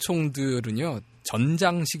플린트락 총들은요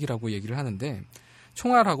전장식이라고 얘기를 하는데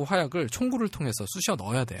총알하고 화약을 총구를 통해서 쑤셔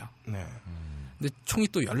넣어야 돼요. 근데 총이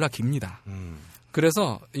또 열나 깁니다.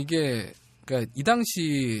 그래서 이게 그러니까 이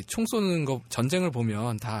당시 총 쏘는 거 전쟁을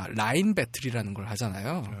보면 다 라인 배틀이라는 걸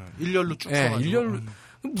하잖아요. 일렬로 쭉 쏘가지고. 일렬로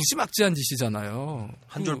무지막지한 짓이잖아요.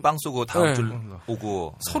 한 줄 빵 쏘고 다음 줄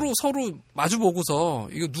오고 서로 마주 보고서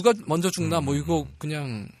이거 누가 먼저 죽나 뭐 이거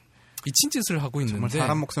그냥 미친 짓을 하고 있는데 정말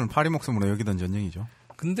사람 목숨을 파리 목숨으로 여기던 전쟁이죠.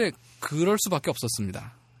 근데 그럴 수밖에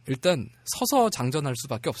없었습니다. 일단 서서 장전할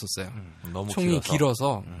수밖에 없었어요. 너무 총이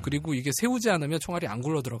길어서 그리고 이게 세우지 않으면 총알이 안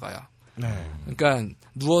굴러 들어가요. 그러니까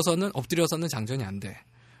누워서는 엎드려서는 장전이 안 돼.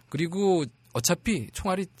 그리고 어차피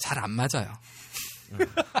총알이 잘 안 맞아요.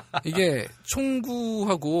 이게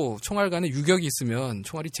총구하고 총알 간에 유격이 있으면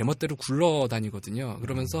총알이 제멋대로 굴러다니거든요.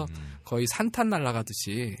 그러면서 거의 산탄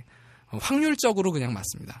날아가듯이 확률적으로 그냥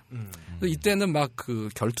맞습니다. 이때는 막 그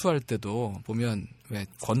결투할 때도 보면 왜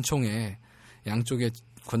권총에 양쪽에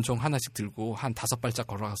권총 하나씩 들고 한 5발짝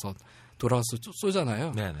걸어가서 돌아가서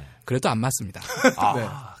쏘잖아요. 네네. 그래도 안 맞습니다.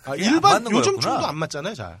 네. 일반 요즘 총도 안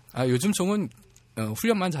맞잖아요, 잘. 요즘 총은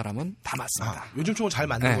훈련만 잘하면 다 맞습니다. 요즘 총은 잘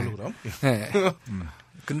맞는 걸로 그럼? 네.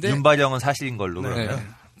 근데 윤발령은 사실인 걸로 그러면. 네.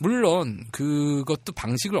 물론 그것도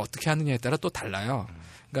방식을 어떻게 하느냐에 따라 또 달라요.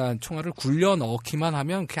 그러니까 총알을 굴려 넣기만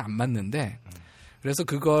하면 그게 안 맞는데 그래서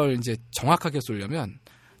그걸 이제 정확하게 쏘려면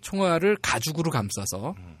총알을 가죽으로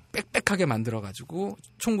감싸서 빽빽하게 만들어가지고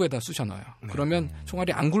총구에다 쑤셔 넣어요. 그러면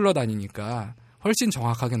총알이 안 굴러다니니까 훨씬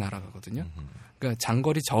정확하게 날아가거든요. 그러니까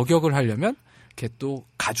장거리 저격을 하려면 이렇게 또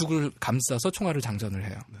가죽을 감싸서 총알을 장전을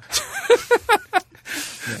해요.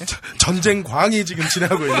 네. 전쟁광이 지금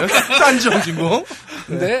지나고 있는 딴지영진공.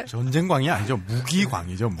 근데 전쟁광이 아니죠.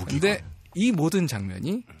 무기광이죠. 무기광. 근데 이 모든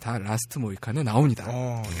장면이 다 라스트 모히칸에 나옵니다.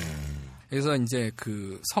 그래서 이제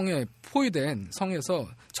그 성에 포위된 성에서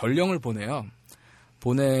전령을 보내요.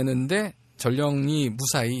 보내는데 전령이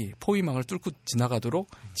무사히 포위망을 뚫고 지나가도록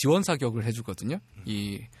지원 사격을 해주거든요.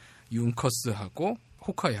 이 윤커스하고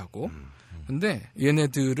호카이하고. 근데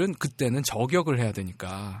얘네들은 그때는 저격을 해야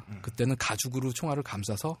되니까 그때는 가죽으로 총알을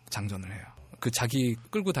감싸서 장전을 해요. 그 자기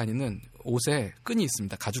끌고 다니는 옷에 끈이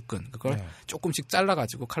있습니다. 가죽끈. 그걸 조금씩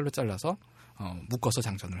잘라가지고 칼로 잘라서 묶어서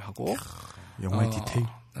장전을 하고. 영화의 디테일.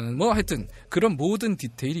 뭐 하여튼 그런 모든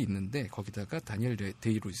디테일이 있는데 거기다가 다니엘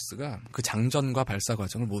데이루이스가 그 장전과 발사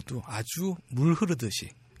과정을 모두 아주 물 흐르듯이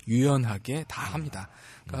유연하게 다 합니다.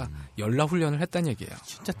 그러니까 연라 훈련을 했다는 얘기예요.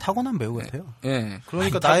 진짜 타고난 배우 같아요. 네.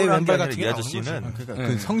 그러니까 나의 왼발 같은 이 아저씨는 그러니까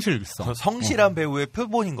그 성실성. 성실한 배우의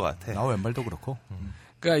표본인 것 같아. 나 왼발도 그렇고.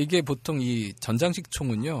 그러니까 이게 보통 이 전장식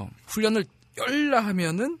총은요. 훈련을 열라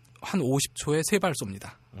하면은 한 50초에 3발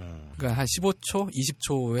쏩니다. 그러니까 한 15초,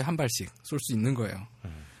 20초에 한 발씩 쏠 수 있는 거예요.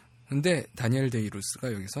 근데 다니엘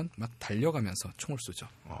데이루스가 여기선 막 달려가면서 총을 쏘죠.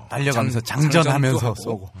 달려가면서 장전하면서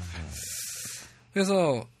쏘고.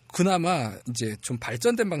 그래서 그나마 이제 좀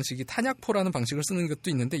발전된 방식이 탄약포라는 방식을 쓰는 것도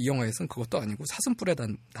있는데 이 영화에서는 그것도 아니고 사슴뿔에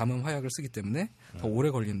담은 화약을 쓰기 때문에 더 오래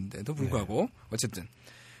걸리는데도 불구하고 어쨌든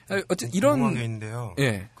이런 궁금한 게 있는데요.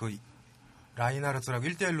 예. 그 라인하르트라고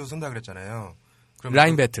 1대1로 쏜다 그랬잖아요.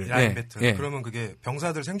 라인 배틀. 라인 배틀. 예. 그러면 그게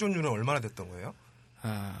병사들 생존율은 얼마나 됐던 거예요?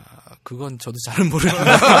 그건 저도 잘은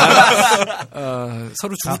모르겠는데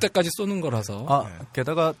서로 죽을 때까지 쏘는 거라서.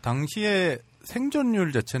 게다가 당시에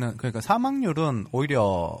생존율 자체는 그러니까 사망률은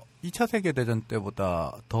오히려 2차 세계대전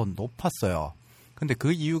때보다 더 높았어요. 근데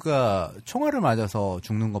그 이유가 총알을 맞아서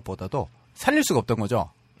죽는 것보다도 살릴 수가 없던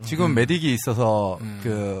거죠. 지금 메딕이 있어서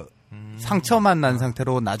그 상처만 난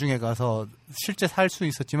상태로 나중에 가서 실제 살 수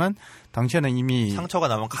있었지만 당시에는 이미 상처가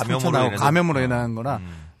나면 감염으로 인한 거라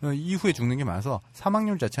이후에 죽는 게 많아서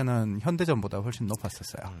사망률 자체는 현대전보다 훨씬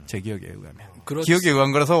높았었어요. 제 기억에 의하면. 기억에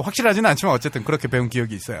의한 거라서 확실하지는 않지만 어쨌든 그렇게 배운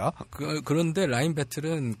기억이 있어요. 그런데 라인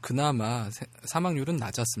배틀은 그나마 사망률은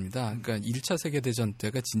낮았습니다. 그러니까 1차 세계대전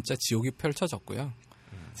때가 진짜 지옥이 펼쳐졌고요.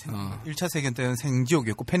 1차 세계대전 때는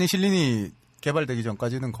생지옥이었고 페니실린이 개발되기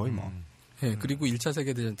전까지는 거의 뭐. 네, 그리고 1차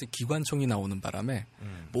세계대전 때 기관총이 나오는 바람에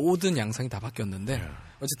모든 양상이 다 바뀌었는데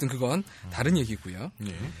어쨌든 그건 다른 얘기고요.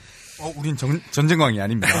 우린 전쟁광이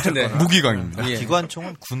아닙니다. 네. 무기광입니다.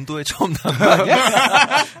 기관총은 군도에 처음 나온 거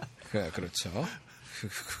아니야? 그렇죠.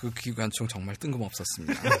 그 기관총 정말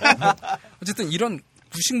뜬금없었습니다. 어쨌든 이런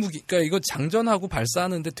구식 무기, 그러니까 이거 장전하고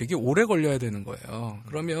발사하는데 되게 오래 걸려야 되는 거예요.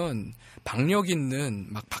 그러면 박력 있는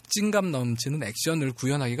막 박진감 넘치는 액션을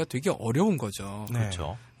구현하기가 되게 어려운 거죠. 네.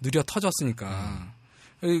 그렇죠. 느려 터졌으니까.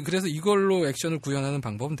 그래서 이걸로 액션을 구현하는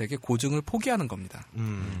방법은 되게 고증을 포기하는 겁니다.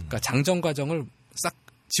 그러니까 장전 과정을 싹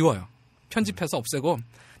지워요. 편집해서 없애고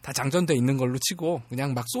다 장전돼 있는 걸로 치고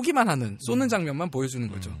그냥 막 쏘기만 하는 쏘는 장면만 보여주는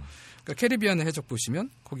거죠. 그러니까 캐리비안의 해적 보시면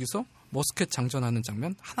거기서 머스켓 장전하는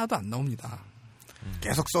장면 하나도 안 나옵니다.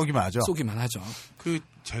 계속 쏘기만 하죠. 쏘기만 하죠. 그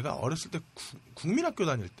제가 어렸을 때 국민학교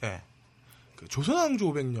다닐 때 그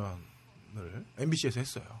조선왕조 500년을 MBC에서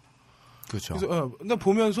했어요. 그렇죠. 그래서 나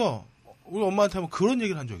보면서 우리 엄마한테 한번 그런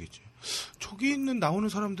얘기를 한 적이 있지. 저기 있는 나오는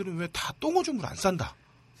사람들은 왜 다 똥오줌을 안 싼다.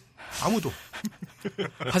 아무도.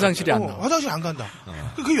 화장실이 안 나와. 화장실 안 간다.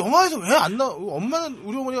 그 영화에서 왜 안 나와? 엄마는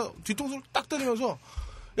우리 어머니가 뒤통수를 딱 때리면서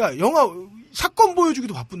야 영화 사건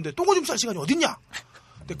보여주기도 바쁜데 똥오줌 쌀 시간이 어딨냐?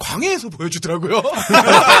 근데 광해에서 보여주더라고요.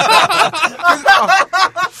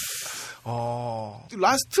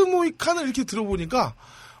 라스트 모히칸을 이렇게 들어보니까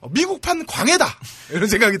미국판 광해다 이런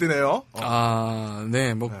생각이 드네요.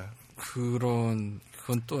 네, 뭐 그건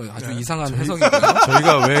또 아주 이상한 해석이고요.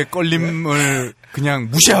 저희가 왜 껄림을 그냥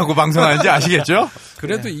무시하고 방송하는지 아시겠죠?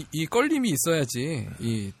 그래도 이 껄림이 있어야지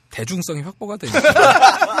이 대중성이 확보가 되니까.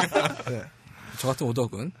 저 같은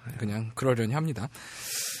오덕은 그냥 그러려니 합니다.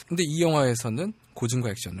 근데 이 영화에서는 고증과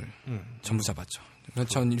액션을 전부 잡았죠.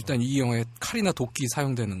 전 일단 이 영화에 칼이나 도끼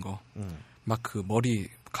사용되는 거, 막 그 머리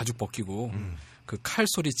가죽 벗기고 그 칼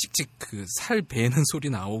소리 찍찍 그 살 베는 소리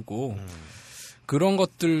나오고 그런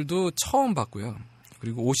것들도 처음 봤고요.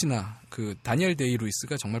 그리고 옷이나 그 다니엘 데이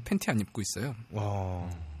루이스가 정말 팬티 안 입고 있어요.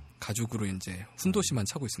 가죽으로 이제 훈도시만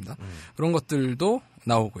차고 있습니다. 그런 것들도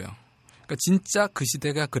나오고요. 그러니까 진짜 그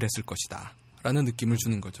시대가 그랬을 것이다 라는 느낌을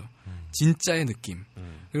주는 거죠. 진짜의 느낌.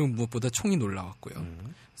 그리고 무엇보다 총이 놀라웠고요.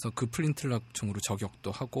 그래서 그 플린틀락 총으로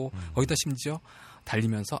저격도 하고 거기다 심지어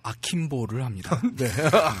달리면서 아킴보를 합니다. 네.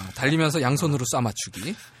 달리면서 양손으로 쏴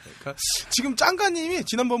맞추기. 그러니까 지금 짱가님이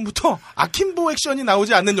지난번부터 아킴보 액션이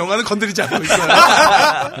나오지 않는 영화는 건드리지 않고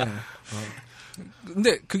있어요. 네.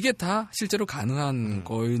 근데 그게 다 실제로 가능한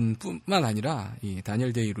거인 뿐만 아니라 이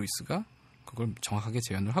다니엘 데이 루이스가 그걸 정확하게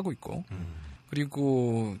재현을 하고 있고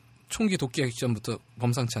그리고 총기 도끼 액션부터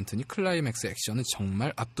범상치 않더니 클라이맥스 액션은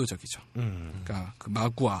정말 압도적이죠. 그러니까 그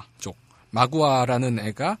마구아 쪽. 마구아라는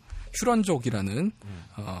애가 휴런족이라는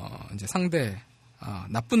이제 상대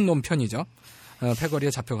나쁜 놈 편이죠.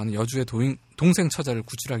 패거리에 잡혀가는 여주의 동생 처자를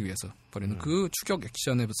구출하기 위해서 벌이는 그 추격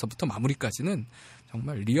액션에서부터 마무리까지는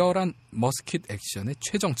정말 리얼한 머스킷 액션의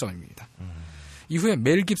최정점입니다. 이후에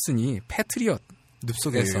멜 깁슨이 패트리엇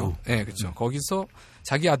늪속에서 그렇죠. 거기서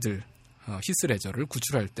자기 아들 히스 레저를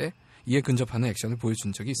구출할 때 이에 근접하는 액션을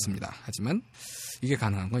보여준 적이 있습니다. 하지만 이게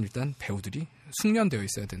가능한 건 일단 배우들이 숙련되어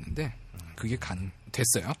있어야 되는데 그게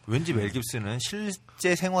가능됐어요. 왠지 멜 깁슨은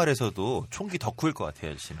실제 생활에서도 총기 덕후일 것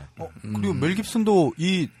같아요, 씨는. 그리고 멜 깁슨도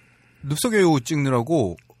이 늪속의 여우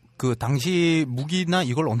찍느라고 그 당시 무기나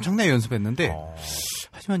이걸 엄청나게 연습했는데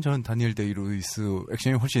하지만 저는 다니엘 데이 루이스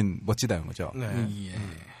액션이 훨씬 멋지다는 거죠. 네.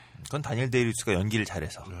 그건 다니엘 데이 루이스가 연기를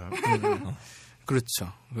잘해서.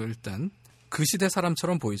 그렇죠. 일단 그 시대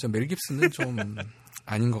사람처럼 보이죠. 멜 깁슨은 좀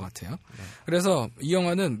아닌 것 같아요. 그래서 이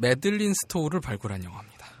영화는 매들린 스토우를 발굴한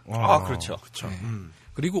영화입니다. 그렇죠. 네.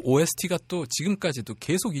 그리고 OST가 또 지금까지도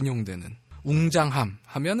계속 인용되는 웅장함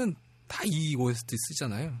하면은 다 이 OST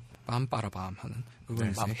쓰잖아요. 빰빠라밤 하는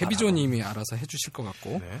그걸 해비조님이 알아서 해주실 것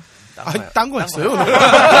같고. 네. 딴 거 했어요?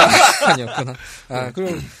 아니었구나.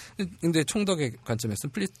 그럼 근데 총덕의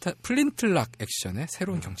관점에서는 플린틀락 액션의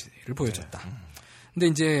새로운 경지를 보여줬다. 근데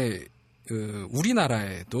이제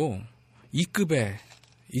우리나라에도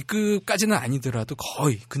 2급까지는 아니더라도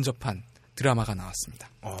거의 근접한 드라마가 나왔습니다.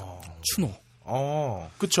 추노.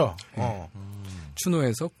 그쵸.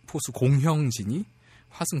 추노에서 포수 공형진이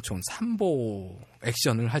화승총 3보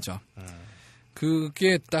액션을 하죠.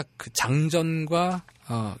 그게 딱 그 장전과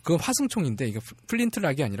그건 화승총인데 이게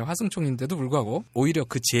플린트락이 아니라 화승총인데도 불구하고 오히려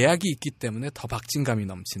그 제약이 있기 때문에 더 박진감이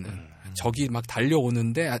넘치는 적이 막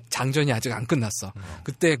달려오는데 장전이 아직 안 끝났어.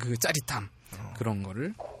 그때 그 짜릿함 그런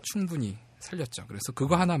거를 충분히 살렸죠. 그래서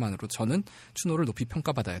그거 하나만으로 저는 추노를 높이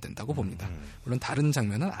평가받아야 된다고 봅니다. 물론 다른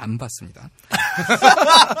장면은 안 봤습니다.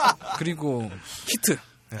 그리고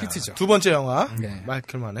히트죠. 두 번째 영화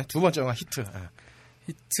마이클만의 두 번째 영화 히트.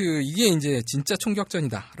 이게 이제 진짜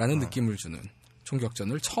총격전이다라는 느낌을 주는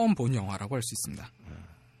총격전을 처음 본 영화라고 할 수 있습니다.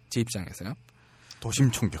 제 입장에서요.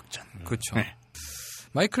 도심 총격전. 그렇죠.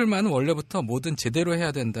 마이클만은 원래부터 뭐든 제대로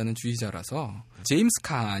해야 된다는 주의자라서 제임스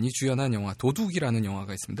칸이 주연한 영화 도둑이라는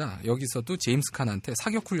영화가 있습니다. 여기서도 제임스 칸한테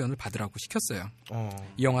사격 훈련을 받으라고 시켰어요.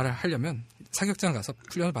 이 영화를 하려면 사격장 가서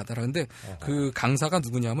훈련을 받아라. 근데 그 강사가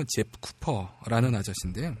누구냐면 제프 쿠퍼라는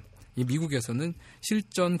아저씨인데요. 이 미국에서는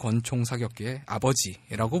실전 권총 사격계의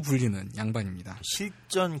아버지라고 불리는 양반입니다.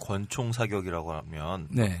 실전 권총 사격이라고 하면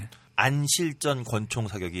네. 안 실전 권총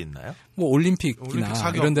사격이 있나요? 뭐 올림픽이나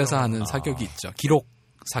이런 데서 하는 사격이 있죠. 기록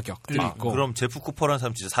사격들이 있고. 그럼 제프 쿠퍼라는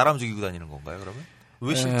사람 진짜 사람 죽이고 다니는 건가요, 그러면?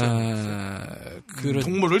 왜 실전?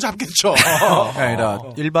 동물을 잡겠죠. 아니라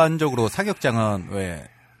일반적으로 사격장은 왜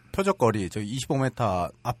표적거리,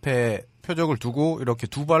 25m 앞에 표적을 두고 이렇게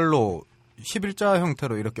두 발로 11자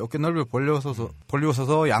형태로 이렇게 어깨 넓이를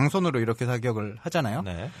벌려서서 양손으로 이렇게 사격을 하잖아요.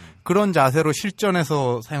 네. 그런 자세로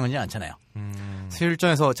실전에서 사용하지 않잖아요.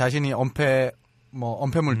 실전에서 자신이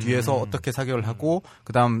엄폐물 뒤에서 어떻게 사격을 하고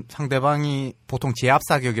그다음 상대방이 보통 제압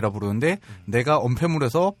사격이라 부르는데 내가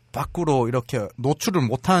엄폐물에서 밖으로 이렇게 노출을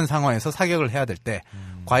못하는 상황에서 사격을 해야 될 때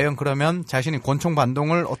과연 그러면 자신이 권총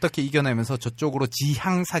반동을 어떻게 이겨내면서 저쪽으로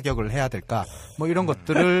지향 사격을 해야 될까? 뭐 이런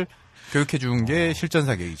것들을 교육해 준 게 실전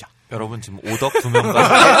사격이죠. 여러분 지금 오덕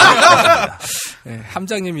 2명과 네,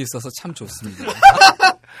 함장님이 있어서 참 좋습니다.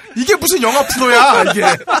 이게 무슨 영화 프로야 이게.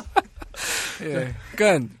 예,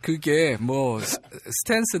 그러니까 그게 뭐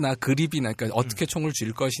스탠스나 그립이나 그러니까 어떻게 총을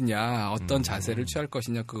쥘 것이냐, 어떤 자세를 취할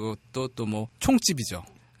것이냐, 그것도 또 뭐 총집이죠.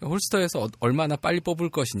 홀스터에서 얼마나 빨리 뽑을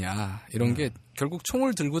것이냐 이런 게 결국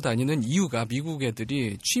총을 들고 다니는 이유가 미국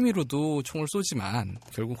애들이 취미로도 총을 쏘지만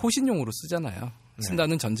결국 호신용으로 쓰잖아요.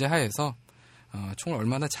 쓴다는 전제하에서 총을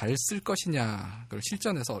얼마나 잘 쓸 것이냐, 그걸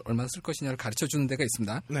실전에서 얼마나 쓸 것이냐를 가르쳐 주는 데가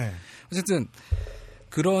있습니다. 네. 어쨌든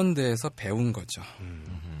그런 데에서 배운 거죠.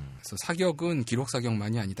 그래서 사격은 기록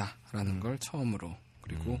사격만이 아니다라는 걸 처음으로,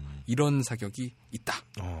 그리고 이런 사격이 있다.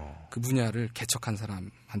 그 분야를 개척한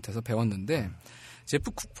사람한테서 배웠는데,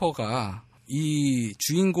 제프 쿠퍼가 이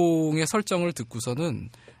주인공의 설정을 듣고서는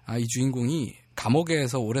이 주인공이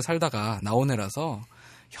감옥에서 오래 살다가 나온 애라서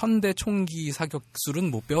현대 총기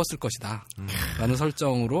사격술은 못 배웠을 것이다 라는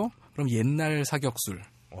설정으로, 그럼 옛날 사격술을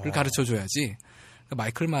가르쳐줘야지.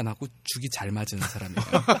 마이클만하고 죽이 잘 맞은 사람이에요.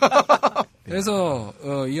 그래서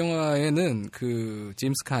이 영화에는 그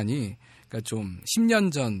제임스 칸이 그러니까 좀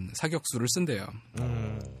 10년 전 사격술을 쓴대요.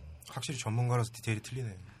 확실히 전문가라서 디테일이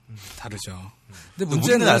틀리네요. 다르죠. 근데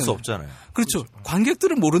문제는 알 수 없잖아요. 그렇죠.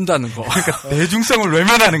 관객들은 모른다는 거. 그러니까 대중성을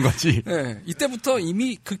외면하는 거지. 네, 이때부터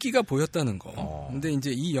이미 극기가 보였다는 거. 근데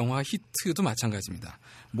이제 이 영화 히트도 마찬가지입니다.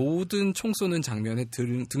 모든 총 쏘는 장면에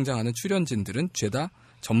등장하는 출연진들은 죄다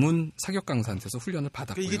전문 사격 강사한테서 훈련을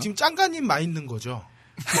받았고요. 이게 지금 짱가님 마 있는 거죠.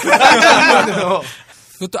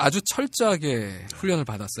 그것도 아주 철저하게 훈련을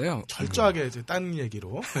받았어요. 철저하게 이제 딴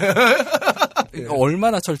얘기로.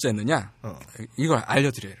 얼마나 철저했느냐? 이걸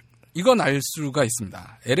알려드려요. 이건 알 수가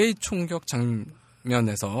있습니다. LA 총격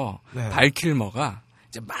장면에서 네. 발킬머가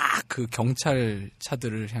이제 막 그 경찰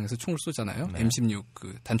차들을 향해서 총을 쏘잖아요. 네. M16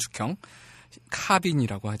 그 단축형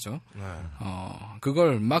카빈이라고 하죠. 네.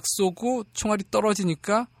 그걸 막 쏘고 총알이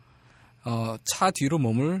떨어지니까 차 뒤로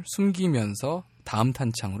몸을 숨기면서 다음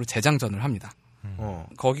탄창으로 재장전을 합니다.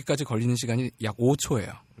 거기까지 걸리는 시간이 약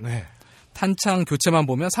 5초예요. 네. 탄창 교체만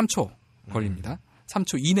보면 3초 걸립니다.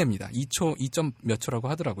 3초 이내입니다. 2초, 2점 몇 초라고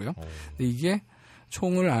하더라고요. 근데 이게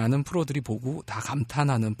총을 아는 프로들이 보고 다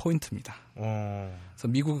감탄하는 포인트입니다. 그래서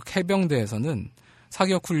미국 해병대에서는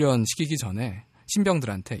사격 훈련 시키기 전에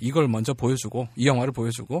신병들한테 이걸 먼저 보여주고, 이 영화를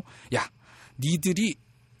보여주고, 야, 니들이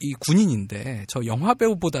이 군인인데 저 영화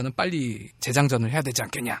배우보다는 빨리 재장전을 해야 되지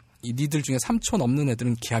않겠냐. 이 니들 중에 3초 넘는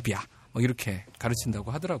애들은 기합이야. 뭐 이렇게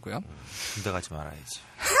가르친다고 하더라고요. 군대 가지 말아야지.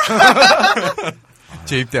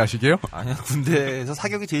 재입대 하시게요? 아니요, 군대에서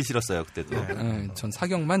사격이 제일 싫었어요, 그때도. 네, 전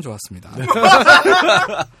사격만 좋았습니다.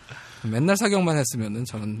 맨날 사격만 했으면은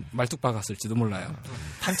저는 말뚝 박았을지도 몰라요.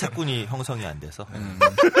 탄착군이 형성이 안 돼서.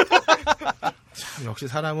 참, 역시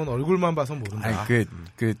사람은 얼굴만 봐서 모른다. 아니,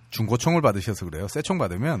 그 중고총을 받으셔서 그래요. 새 총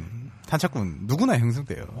받으면 탄착군 누구나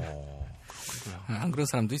형성돼요. 안 그런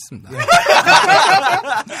사람도 있습니다. 네.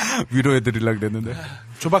 위로해드리려고 그랬는데.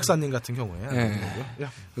 조 박사님 같은 경우에. 네.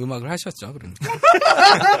 음악을 하셨죠, 그러니까.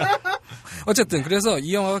 어쨌든 그래서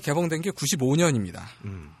이 영화가 개봉된 게 95년입니다.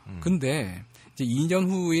 근데 이제 2년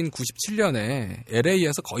후인 97년에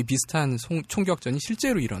LA에서 거의 비슷한 총격전이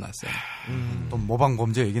실제로 일어났어요. 또 모방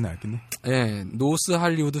범죄 얘기는 알겠네. 네, 노스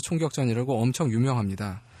할리우드 총격전이라고 엄청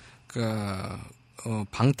유명합니다.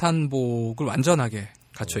 방탄복을 완전하게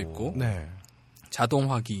갖춰 입고, 네.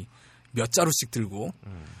 자동화기 몇 자루씩 들고,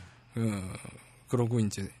 그러고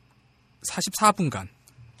이제 44분간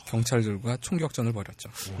경찰들과 총격전을 벌였죠.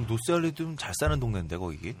 노스 할리우드는 잘 사는 동네인데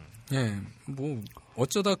거기. 예, 뭐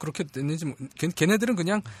어쩌다 그렇게 됐는지 걔네들은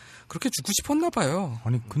그냥 그렇게 죽고 싶었나 봐요.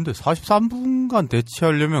 아니 근데 43분간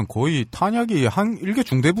대치하려면 거의 탄약이 한 1개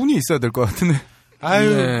중대분이 있어야 될 것 같은데.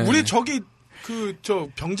 아유, 네. 우리 저기 저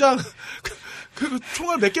병장 그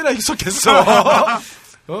총알 몇 개나 있었겠어.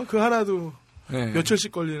 그 하나도 네.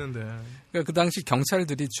 며칠씩 걸리는데. 그러니까 그 당시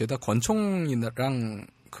경찰들이 죄다 권총이랑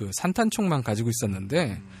그 산탄총만 가지고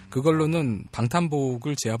있었는데 그걸로는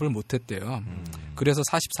방탄복을 제압을 못했대요. 그래서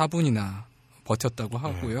 44분이나 버텼다고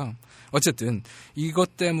하고요. 어쨌든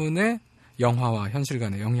이것 때문에 영화와 현실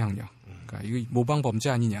간의 영향력, 그러니까 이거 모방 범죄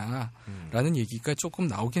아니냐라는 얘기가 조금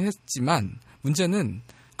나오긴 했지만 문제는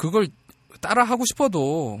그걸 따라 하고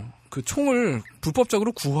싶어도 그 총을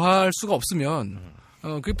불법적으로 구할 수가 없으면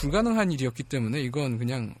그게 불가능한 일이었기 때문에 이건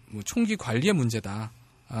그냥 뭐 총기 관리의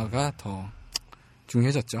문제다가 더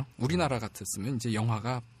중요해졌죠. 우리나라 같았으면 이제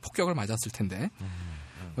영화가 폭격을 맞았을 텐데.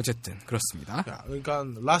 어쨌든 그렇습니다. 그러니까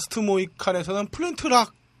라스트 모이칸에서는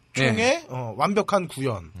플린트락 총의 네. 완벽한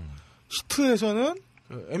구현. 히트에서는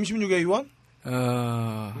M16A1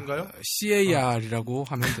 인가요? CAR이라고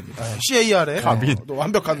하면 됩니다. CAR에 가빈. 또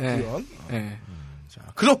완벽한 표현. 네. 자,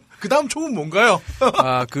 그럼 그 다음 총은 뭔가요?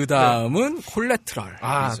 그 다음은 콜레트럴.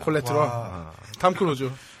 콜레트럴. 탐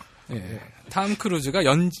크루즈. 네. 탐 크루즈가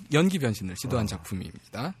연기 변신을 시도한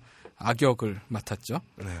작품입니다. 악역을 맡았죠.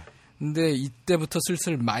 네. 근데 이때부터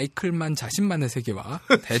슬슬 마이클만 자신만의 세계와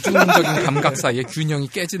대중적인 감각 사이의 균형이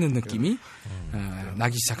깨지는 느낌이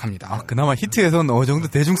나기 시작합니다. 그나마 히트에서는 어느 정도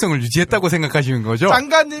대중성을 유지했다고 생각하시는 거죠?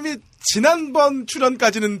 장관님이 지난번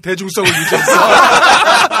출연까지는 대중성을 유지했어.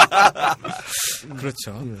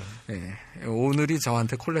 그렇죠. 네. 오늘이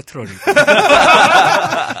저한테 콜레트럴이고.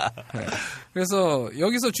 네. 그래서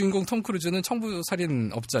여기서 주인공 톰 크루즈는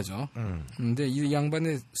청부살인업자죠. 근데 이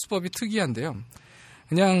양반의 수법이 특이한데요.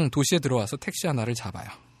 그냥 도시에 들어와서 택시 하나를 잡아요.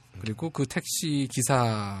 그리고 그 택시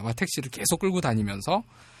기사와 택시를 계속 끌고 다니면서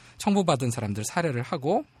청부받은 사람들 살해를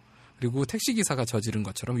하고 그리고 택시 기사가 저지른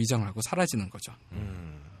것처럼 위장을 하고 사라지는 거죠.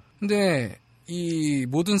 근데 이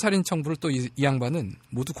모든 살인 청부를 또 이 양반은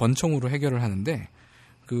모두 권총으로 해결을 하는데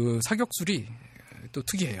그 사격술이 또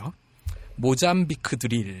특이해요. 모잠비크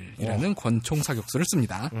드릴이라는 권총 사격술을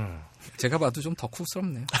씁니다. 제가 봐도 좀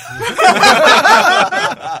덕후스럽네요.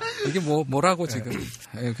 이게 뭐라고 지금.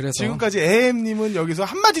 네, 그래서 지금까지 AM님은 여기서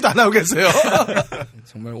한마디도 안 하고 계세요.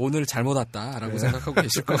 정말 오늘 잘못 왔다라고 생각하고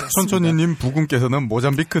계실 것 같습니다. 천천히님 부군께서는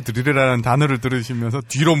모잠비크 드릴이라는 단어를 들으시면서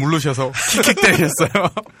뒤로 물르셔서 킥킥 때리셨어요.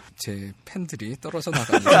 제 팬들이 떨어져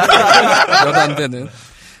나갑니다. 몇 안 되는.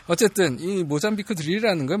 어쨌든 이 모잠비크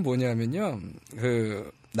드릴이라는 건 뭐냐면요.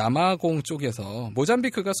 그 남아공 쪽에서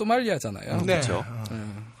모잠비크가 소말리아잖아요. 네. 그렇죠.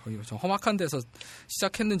 거의 좀 험악한 데서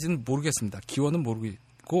시작했는지는 모르겠습니다. 기원은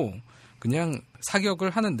모르겠고 그냥 사격을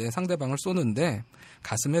하는데 상대방을 쏘는데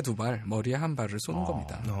가슴에 2발, 머리에 1발을 쏘는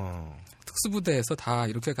겁니다. 특수부대에서 다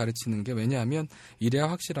이렇게 가르치는 게 왜냐하면 이래야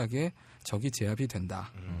확실하게 적이 제압이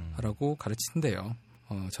된다라고 가르치는데요.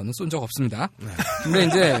 저는 쏜 적 없습니다. 근데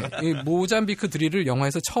이제 이 모잠비크 드릴을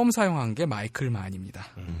영화에서 처음 사용한 게 마이클만입니다.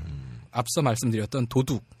 앞서 말씀드렸던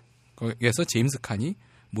도둑에서 제임스 칸이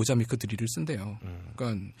모잠비크 드릴을 쓴대요.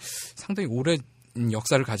 그러니까 상당히 오랜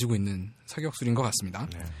역사를 가지고 있는 사격술인 것 같습니다.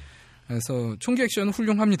 그래서 총기 액션은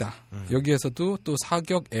훌륭합니다. 여기에서도 또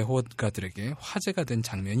사격 애호가들에게 화제가 된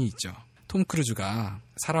장면이 있죠. 톰 크루즈가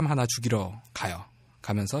사람 하나 죽이러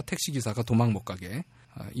가면서 택시기사가 도망 못 가게.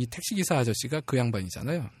 이 택시기사 아저씨가 그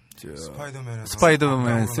양반이잖아요. 스파이더맨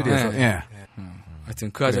 3에서. 예.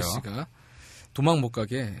 하여튼 그 아저씨가 도망 못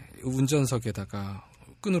가게 운전석에다가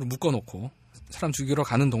끈으로 묶어놓고 사람 죽이러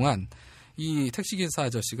가는 동안 이 택시기사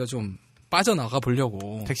아저씨가 좀 빠져나가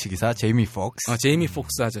보려고 택시기사 제이미 폭스. 제이미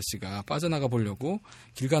폭스 아저씨가 빠져나가 보려고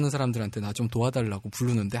길 가는 사람들한테 나 좀 도와달라고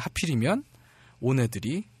부르는데 하필이면 온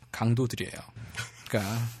애들이 강도들이에요.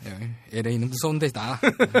 그러니까 LA는 무서운 데다.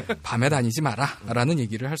 밤에 다니지 마라 라는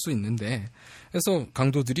얘기를 할 수 있는데 그래서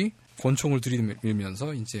강도들이 권총을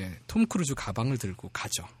들이밀면서 이제 톰 크루즈 가방을 들고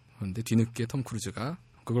가죠. 그런데 뒤늦게 톰 크루즈가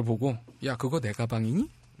그걸 보고 야 그거 내 가방이니?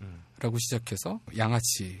 라고 시작해서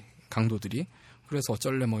양아치 강도들이 그래서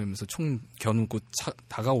어쩔래 뭐 이러면서 총 겨누고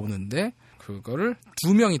다가오는데 그거를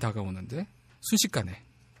 2명이 다가오는데 순식간에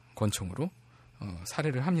권총으로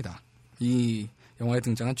살해를 합니다. 이 영화에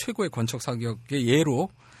등장한 최고의 권총 사격의 예로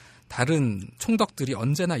다른 총덕들이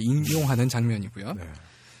언제나 인용하는 장면이고요.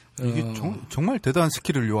 이게 정말 대단한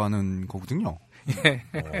스킬을 요하는 거거든요. 예.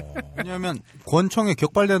 왜냐하면 권총에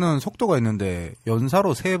격발되는 속도가 있는데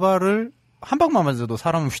연사로 3발을 한 방만 맞아도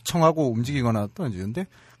사람을 휘청하고 움직이거나 떨어지는데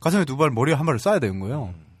가슴에 2발, 머리에 1발을 쏴야 되는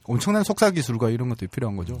거예요. 엄청난 속사 기술과 이런 것들이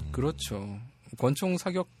필요한 거죠. 그렇죠. 권총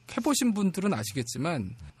사격 해보신 분들은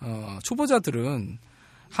아시겠지만 초보자들은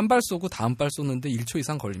한 발 쏘고 다음 발 쏘는데 1초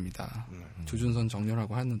이상 걸립니다. 조준선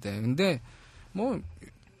정렬하고 하는데 근데 뭐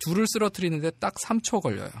둘을 쓰러뜨리는데 딱 3초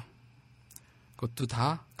걸려요. 그것도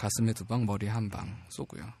다 가슴에 2방, 머리에 1방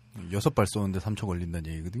쏘고요. 6발 쏘는데 3초 걸린다는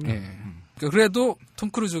얘기거든요. 네. 그래도 톰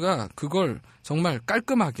크루즈가 그걸 정말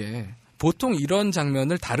깔끔하게 보통 이런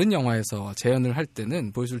장면을 다른 영화에서 재현을 할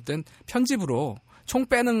때는 보여줄 땐 편집으로 총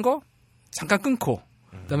빼는 거 잠깐 끊고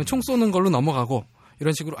그다음에 총 쏘는 걸로 넘어가고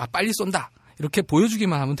이런 식으로 빨리 쏜다 이렇게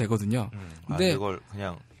보여주기만 하면 되거든요. 근데 이걸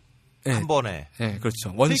그냥 한 번에 네,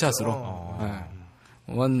 그렇죠. 원샷으로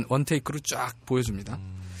원 테이크로 쫙 보여줍니다.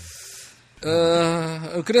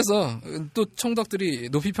 그래서 또 총덕들이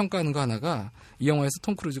높이 평가하는 거 하나가 이 영화에서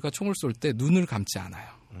톰 크루즈가 총을 쏠 때 눈을 감지 않아요.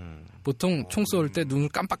 보통 총 쏠 때 눈을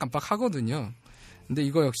깜빡깜빡 하거든요. 근데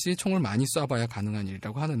이거 역시 총을 많이 쏴봐야 가능한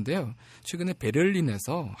일이라고 하는데요. 최근에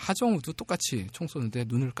베를린에서 하정우도 똑같이 총 쏘는데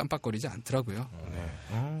눈을 깜빡거리지 않더라고요.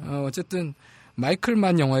 어쨌든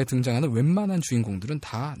마이클만 영화에 등장하는 웬만한 주인공들은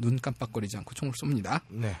다 눈 깜빡거리지 않고 총을 쏩니다.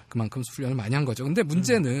 그만큼 훈련을 많이 한 거죠. 근데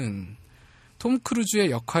문제는 톰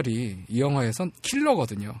크루즈의 역할이 이 영화에선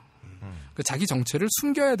킬러거든요. 그러니까 자기 정체를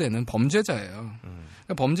숨겨야 되는 범죄자예요.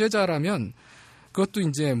 그러니까 범죄자라면 그것도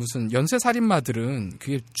이제 무슨 연쇄살인마들은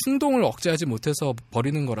그게 충동을 억제하지 못해서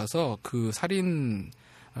벌이는 거라서 그 살인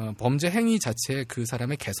범죄 행위 자체에 그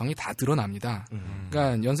사람의 개성이 다 드러납니다.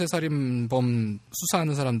 그러니까 연쇄살인범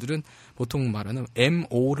수사하는 사람들은 보통 말하는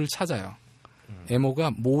MO를 찾아요.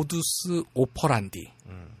 MO가 모두스 오퍼란디.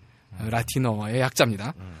 라틴어의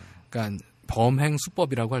약자입니다. 그러니까 범행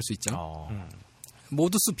수법이라고 할 수 있죠.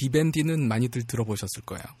 모두스 비벤디는 많이들 들어보셨을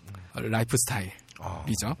거예요. 라이프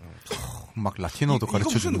스타일이죠. 막 라틴어도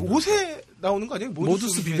가르쳐주는. 이거 무슨 옷에 나오는 거 아니에요?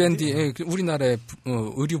 모두스 비벤디, 우리나라의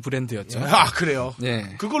의류 브랜드였죠. 아, 그래요?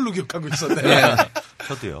 네. 그걸로 기억하고 있었네. 네.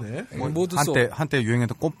 저도요. 네. 한때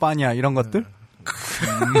유행했던 꽃바냐 이런 것들?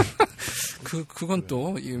 그건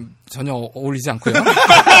또 전혀 어울리지 않고요.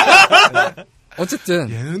 어쨌든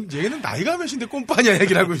얘는 나이가 몇인데 꼼빠냐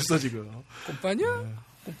얘기를 하고 있어 지금. 꼼빠냐?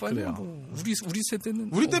 꼼빠냐? 뭐 우리 세대는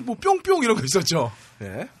우리 때 뭐 뿅뿅 이런 거 있었죠.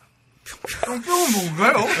 네. 뿅뿅은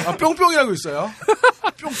뭔가요? 아, 뿅뿅이라고 있어요.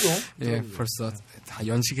 뿅뿅. 예, 벌써 다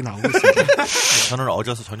연식이 나오고 있습니다. 저는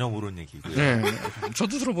어져서 전혀 모르는 얘기고요. 네,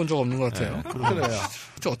 저도 들어본 적 없는 것 같아요. 그래요.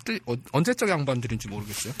 저 언제적 양반들인지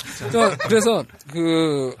모르겠어요. 그래서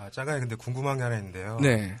잠깐 근데 궁금한 게 하나 있는데요.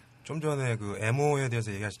 네. 좀 전에 그 MO에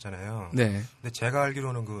대해서 얘기하셨잖아요. 네. 근데 제가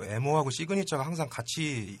알기로는 그 MO하고 시그니처가 항상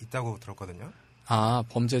같이 있다고 들었거든요. 아,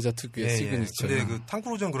 범죄자 특유의 시그니처. 근데 그 탐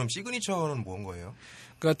크루즈는 그럼 시그니처는 뭔 거예요?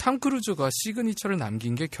 그러니까 탐 크루즈가 시그니처를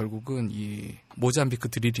남긴 게 결국은 이 모잠비크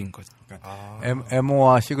드릴인 거죠.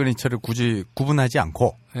 MO와 시그니처를 굳이 구분하지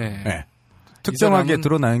않고 네. 특정하게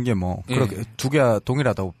드러나는 게 뭐 그렇게 두 개가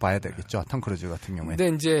동일하다고 봐야 되겠죠. 탐 크루즈 같은 경우에.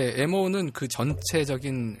 근데 이제 MO는 그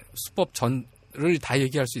전체적인 수법 전을 다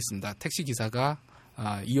얘기할 수 있습니다. 택시 기사가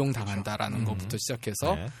이용당한다라는 것부터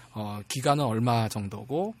시작해서 기간은 얼마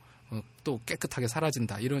정도고 또 깨끗하게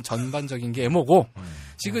사라진다. 이런 전반적인 게 MO고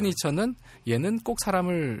시그니처는 얘는 꼭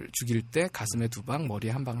사람을 죽일 때 가슴에 2방,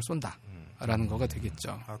 머리에 1방을 쏜다라는 거가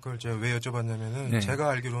되겠죠. 그걸 제가 왜 여쭤봤냐면은 제가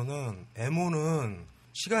알기로는 MO는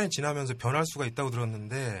시간이 지나면서 변할 수가 있다고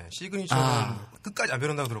들었는데 시그니처는 끝까지 안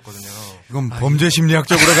변한다고 들었거든요. 이건 범죄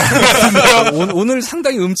심리학적으로 가는 오늘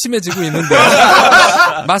상당히 음침해지고 있는데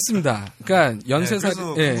맞습니다. 그러니까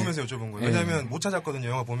연쇄살인. 그래서 궁금해서 여쭤본 거예요. 왜냐하면 못 찾았거든요.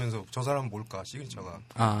 영화 보면서 저 사람은 뭘까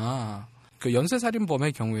시그니처가. 그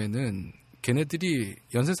연쇄살인범의 경우에는 걔네들이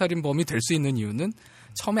연쇄살인범이 될 수 있는 이유는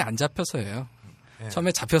처음에 안 잡혀서예요.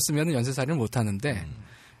 처음에 잡혔으면 연쇄살인을 못 하는데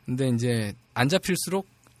근데 이제 안 잡힐수록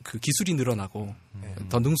그 기술이 늘어나고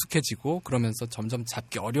더 능숙해지고 그러면서 점점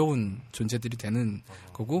잡기 어려운 존재들이 되는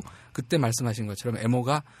거고 그때 말씀하신 것처럼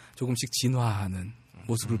MO가 조금씩 진화하는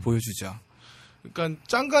모습을 보여주죠. 그러니까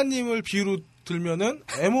짱가님을 비유로 들면은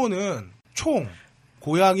MO는 총,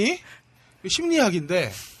 고양이,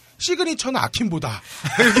 심리학인데 시그니처는 아킴보다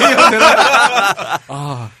이렇게 해야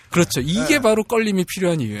되나요? 그렇죠. 이게 바로 껄림이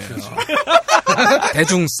필요한 이유예요. 그렇죠.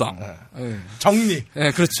 대중성, 정리.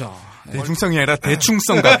 네, 그렇죠. 대중성이 아니라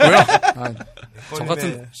대충성 같고요. 저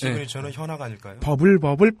같은 시그니처는 현악 아닐까요? 버블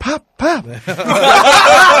팝.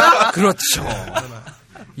 그렇죠.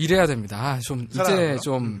 이래야 됩니다. 좀 이제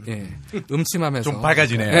좀 음침하면서 좀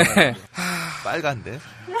밝아지네요. 빨간데.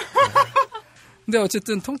 근데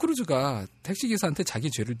어쨌든 톰 크루즈가 택시기사한테 자기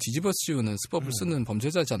죄를 뒤집어 씌우는 수법을 쓰는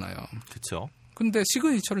범죄자잖아요. 그렇죠. 근데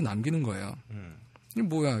시그니처를 남기는 거예요. 이게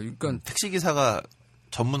뭐야? 그러니까 택시기사가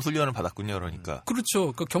전문 훈련을 받았군요, 그러니까.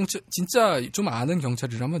 그렇죠. 그 진짜 좀 아는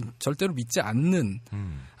경찰이라면 절대로 믿지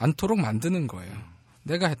않도록 만드는 거예요.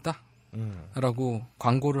 내가 했다라고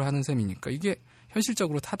광고를 하는 셈이니까 이게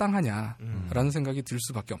현실적으로 타당하냐라는 생각이 들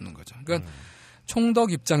수밖에 없는 거죠. 그러니까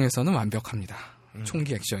총덕 입장에서는 완벽합니다.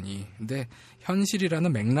 총기 액션이. 근데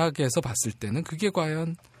현실이라는 맥락에서 봤을 때는 그게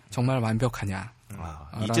과연 정말 완벽하냐.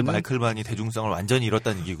 이제 마이클만이 대중성을 완전히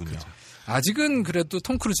잃었다는 얘기군요. 그렇죠. 아직은 그래도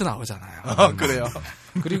톰 크루즈 나오잖아요. 그래요.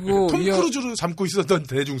 그리고 톰 크루즈로 잡고 있었던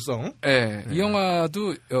대중성. 네, 이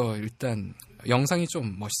영화도 일단 영상이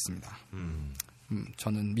좀 멋있습니다.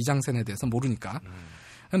 저는 미장센에 대해서 모르니까.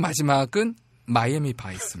 마지막은 마이애미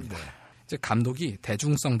바이스입니다. 이제 감독이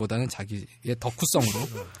대중성보다는 자기의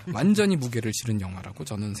덕후성으로 완전히 무게를 실은 영화라고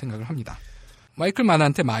저는 생각을 합니다.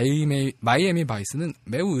 마이클만한테 마이애미 바이스는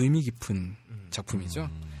매우 의미 깊은 작품이죠.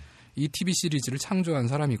 이 TV 시리즈를 창조한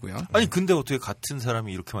사람이고요. 아니 근데 어떻게 같은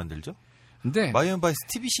사람이 이렇게 만들죠? 근데 마이애미 바이스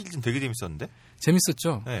TV 시리즈는 되게 재밌었는데?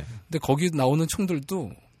 재밌었죠. 네. 근데 거기 나오는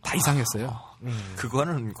총들도 다 이상했어요.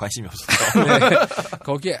 그거는 관심이 없었어요. 네.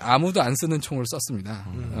 거기에 아무도 안 쓰는 총을 썼습니다.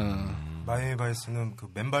 마이애미 바이스는 그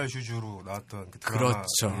맨발 슈즈로 나왔던 그 드라마.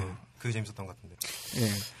 그렇죠. 그게 재밌었던 것 같은데. 예.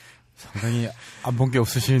 상당히 안 본 게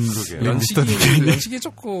없으신 연식이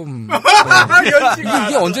조금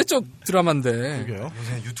이게 언제적 드라마인데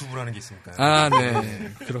요새 유튜브라는 게 있으니까요. 아,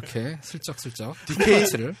 네. 그렇게 슬쩍슬쩍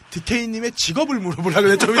DK님의 직업을 물어보려고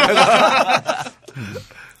했죠.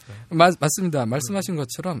 맞습니다. 말씀하신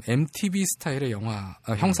것처럼 MTV 스타일의 영화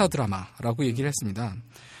형사 드라마라고 얘기를 했습니다.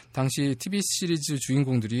 당시 TV 시리즈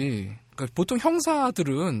주인공들이 그러니까 보통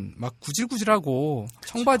형사들은 막 구질구질하고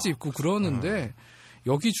청바지 입고 그러는데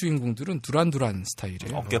여기 주인공들은 두란두란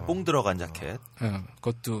스타일이에요. 어깨 뽕 들어간 자켓.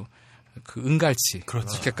 그것도 그 은갈치 그렇죠.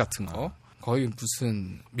 자켓 같은 거. 거의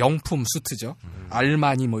무슨 명품 수트죠.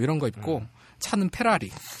 알마니 뭐 이런 거 입고 차는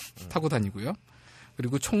페라리 타고 다니고요.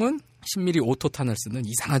 그리고 총은 10mm 오토탄을 쓰는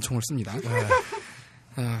이상한 총을 씁니다.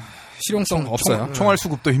 실용성 없어요. 총알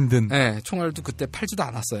수급도 힘든. 네, 총알도 그때 팔지도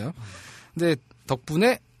않았어요. 근데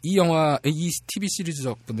덕분에 이 TV 시리즈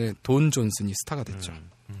덕분에 돈 존슨이 스타가 됐죠.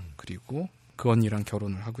 그리고 그 언니랑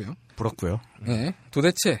결혼을 하고요. 부럽고요. 네,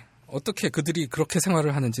 도대체 어떻게 그들이 그렇게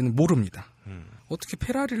생활을 하는지는 모릅니다. 어떻게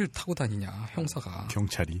페라리를 타고 다니냐, 형사가.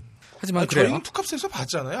 경찰이. 하지만 그래요. 저희는 투캅스에서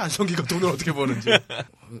봤잖아요. 안성기가 돈을 어떻게 버는지.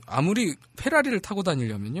 아무리 페라리를 타고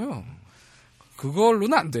다니려면요.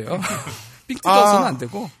 그걸로는 안 돼요. 삑 뜯어서는 안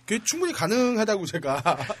되고. 그게 충분히 가능하다고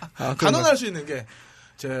제가 간언할 수 있는 게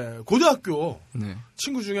제 고등학교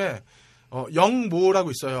친구 중에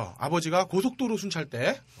영모라고 있어요. 아버지가 고속도로 순찰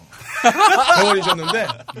때 병원이셨는데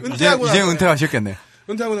은퇴하고 이제 은퇴하셨겠네.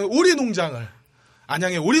 은퇴하고는 오리농장을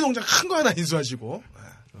안양에 오리농장 큰 거 하나 인수하시고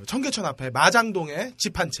청계천 앞에 마장동에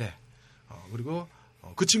집 한 채 그리고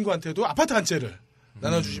그 친구한테도 아파트 한 채를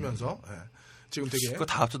나눠주시면서 지금 되게 그거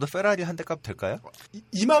다 합쳐도 페라리 한 대 값 될까요?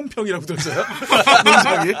 2만 평이라고 들었어요.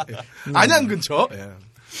 농장이 안양 근처.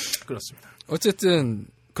 그렇습니다. 어쨌든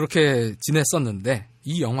그렇게 지냈었는데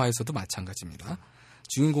이 영화에서도 마찬가지입니다.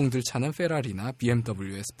 주인공들 차는 페라리나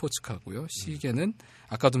BMW의 스포츠카고요. 시계는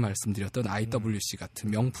아까도 말씀드렸던 IWC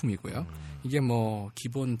같은 명품이고요. 이게 뭐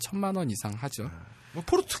기본 1,000만 원 이상 하죠. 뭐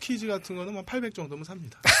포르투기즈 같은 거는 뭐 800 정도면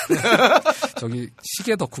삽니다. 저기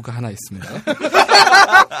시계 덕후가 하나 있습니다.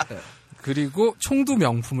 그리고 총도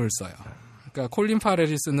명품을 써요. 그러니까 콜린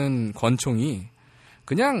파렐이 쓰는 권총이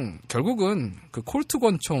그냥 결국은 그 콜트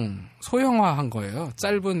권총 소형화한 거예요.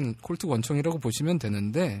 짧은 콜트 권총이라고 보시면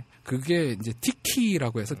되는데 그게 이제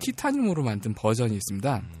티키라고 해서 티타늄으로 만든 버전이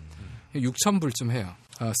있습니다. 6,000불쯤 해요.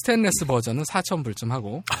 스테인레스 버전은 4,000불쯤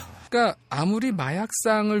하고. 그러니까 아무리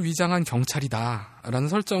마약상을 위장한 경찰이다라는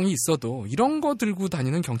설정이 있어도 이런 거 들고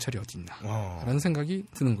다니는 경찰이 어디 있나라는 생각이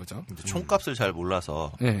드는 거죠. 근데 총값을 잘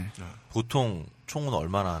몰라서 보통 총은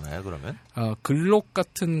얼마나 하나요, 그러면? 글록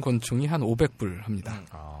같은 권총이 한 500불 합니다.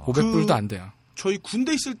 500불도 안 돼요. 저희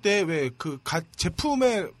군대 있을 때 왜 그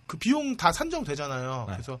제품의 그 비용 다 산정되잖아요.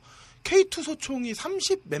 그래서 K2 소총이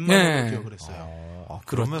 30 몇만 원을 기억을 했어요.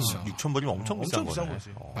 그러면 그렇죠. 6,000불이면 엄청 비싼 거지.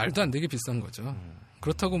 말도 안 되게 비싼 거죠.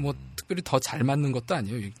 그렇다고 뭐 특별히 더 잘 맞는 것도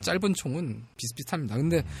아니에요. 짧은 총은 비슷비슷합니다.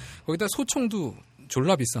 근데 거기다 소총도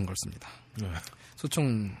졸라 비싼 걸 씁니다.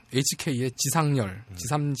 소총 HK의 지상열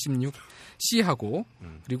G36C하고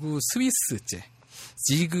그리고 스위스제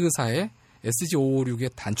지그사의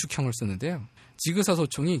SG556의 단축형을 쓰는데요. 지그사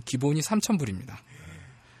소총이 기본이 3,000불입니다.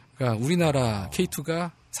 그러니까 우리나라 K2가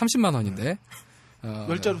 30만 원인데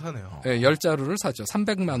 10자루 사네요. 네, 10자루를 사죠.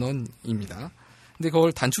 300만 원입니다. 근데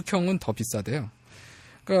그걸 단축형은 더 비싸대요.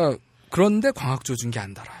 그러니까 그런데 광학 조준기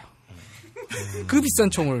안 달아요. 그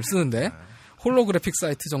비싼 총을 쓰는데 홀로그래픽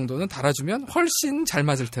사이트 정도는 달아주면 훨씬 잘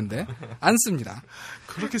맞을 텐데 안 씁니다.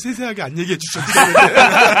 그렇게 세세하게 안 얘기해 주셨는데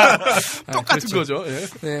똑같은 그렇죠. 거죠. 예.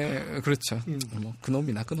 네, 그렇죠. 뭐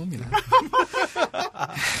그놈이나.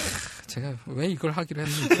 제가 왜 이걸 하기로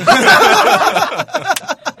했는지.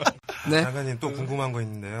 네. 장관님 또 궁금한 거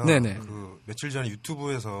있는데요. 네네. 그 며칠 전에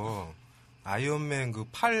유튜브에서 아이언맨 그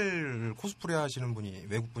팔 코스프레 하시는 분이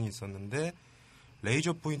외국 분이 있었는데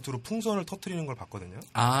레이저 포인트로 풍선을 터뜨리는 걸 봤거든요.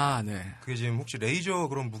 아, 네. 그게 지금 혹시 레이저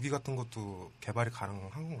그런 무기 같은 것도 개발이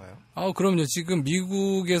가능한 건가요? 그럼요. 지금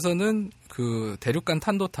미국에서는 그 대륙간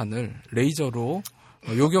탄도탄을 레이저로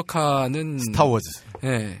요격하는 스타워즈.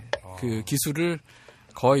 네. 그 기술을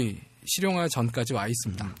거의 실용화 전까지 와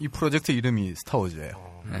있습니다. 이 프로젝트 이름이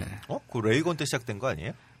스타워즈예요. 네. 그 레이건 때 시작된 거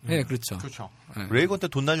아니에요? 네, 그렇죠. 네. 레이건 때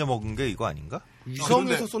돈 날려 먹은 게 이거 아닌가?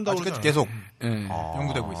 위성에서 쏜다고 그러잖아요. 계속 네.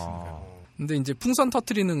 연구되고 있으니까. 근데 이제 풍선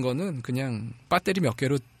터뜨리는 거는 그냥 배터리 몇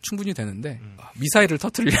개로 충분히 되는데 미사일을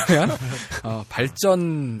터뜨리려면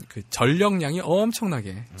발전 그 전력량이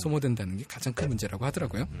엄청나게 소모된다는 게 가장 큰 문제라고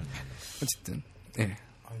하더라고요. 어쨌든 네.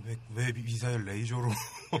 왜 미사일 레이저로?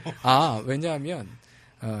 왜냐하면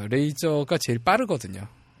레이저가 제일 빠르거든요.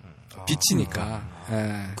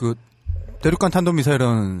 빛이니까. 그 대륙간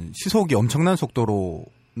탄도미사일은 시속이 엄청난 속도로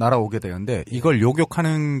날아오게 되는데 이걸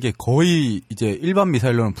요격하는 게 거의 이제 일반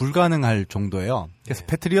미사일로는 불가능할 정도예요. 그래서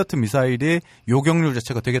패트리어트 미사일의 요격률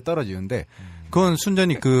자체가 되게 떨어지는데 그건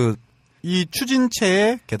순전히 이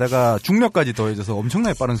추진체에 게다가 중력까지 더해져서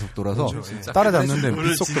엄청나게 빠른 속도라서 그렇죠. 따라잡는데 오늘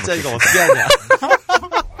빛속도 진짜 이거 어떻게 하냐.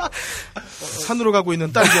 산으로 가고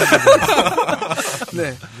있는 딸기.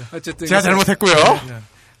 네. 어쨌든 제가 잘못했고요.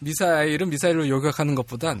 미사일은 미사일로 요격하는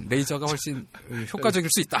것보단 레이저가 훨씬 효과적일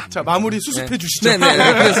수 있다. 자, 마무리 수습해 주시죠.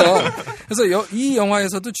 네네. 그래서 이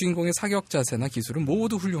영화에서도 주인공의 사격 자세나 기술은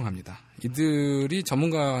모두 훌륭합니다. 이들이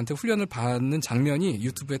전문가한테 훈련을 받는 장면이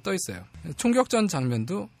유튜브에 떠 있어요. 총격전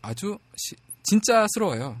장면도 아주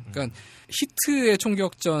진짜스러워요. 그러니까 히트의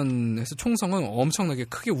총격전에서 총성은 엄청나게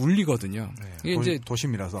크게 울리거든요. 이게 이제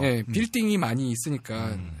도심이라서 빌딩이 많이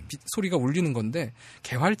있으니까 소리가 울리는 건데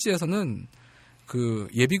개활지에서는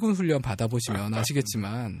예비군 훈련 받아보시면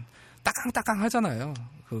아시겠지만 따깡따깡 하잖아요.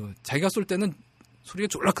 자기가 쏠 때는 소리가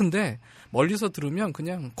졸라 큰데 멀리서 들으면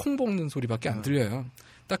그냥 콩 볶는 소리밖에 안 들려요.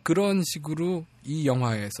 딱 그런 식으로 이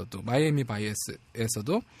영화에서도 마이애미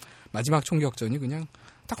바이애스에서도 마지막 총격전이 그냥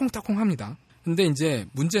따콩따콩합니다. 근데 이제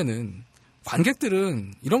문제는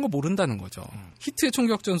관객들은 이런 거 모른다는 거죠. 히트의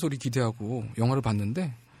총격전 소리 기대하고 영화를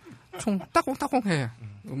봤는데 총 따콩따콩해.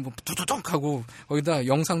 뭐 두두둑 하고 거기다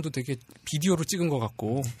영상도 되게 비디오로 찍은 것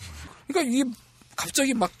같고. 그러니까 이게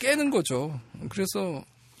갑자기 막 깨는 거죠. 그래서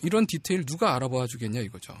이런 디테일 누가 알아봐 주겠냐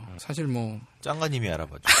이거죠. 사실 뭐 짱가님이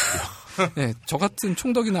알아봐 주죠. 네, 저 같은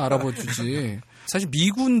총덕이나 알아봐 주지. 사실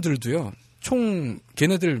미군들도요. 총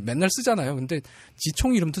걔네들 맨날 쓰잖아요. 근데 지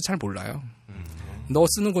총 이름도 잘 몰라요. 너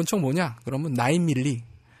쓰는 권총 뭐냐? 그러면 9mm.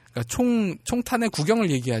 그러니까 총탄의 구경을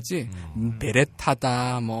얘기하지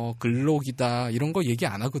베레타다, 뭐 글록이다 이런 거 얘기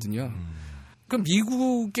안 하거든요. 그럼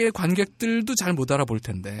미국의 관객들도 잘 못 알아볼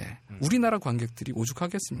텐데 우리나라 관객들이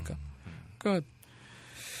오죽하겠습니까? 그러니까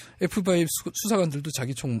FBI 수사관들도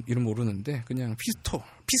자기 총 이름 모르는데 그냥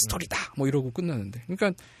피스톨이다 뭐 이러고 끝나는데.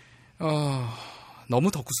 그러니까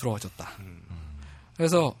너무 덕후스러워졌다.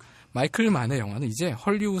 그래서 마이클만의 영화는 이제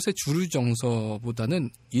헐리우드의 주류 정서보다는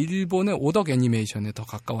일본의 오덕 애니메이션에 더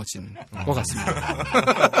가까워진 것 같습니다.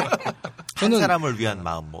 한 사람을 위한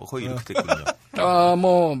마음 뭐 거의 이렇게 됐군요.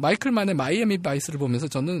 뭐 마이클만의 마이애미 바이스를 보면서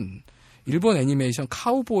저는 일본 애니메이션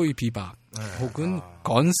카우보이 비밥 혹은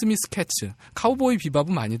건스미스 캐츠. 카우보이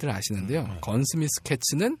비밥은 많이들 아시는데요. 건스미스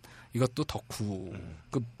캐츠는 이것도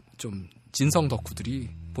덕후급 좀 진성 덕후들이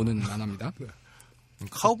보는 만화입니다.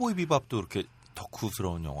 카우보이 비밥도 이렇게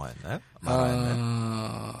덕후스러운 영화였나요?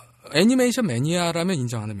 애니메이션 매니아라면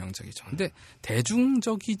인정하는 명작이죠. 근데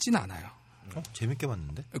대중적이진 않아요. 재밌게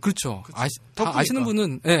봤는데? 그렇죠. 다 아시는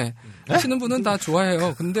분은, 네. 아시는 분은 다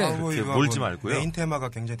좋아해요. 근데 몰지 말고요. 메인 테마가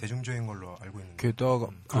굉장히 대중적인 걸로 알고 있는데. 게다가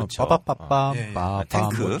그렇죠. 빠바빠빠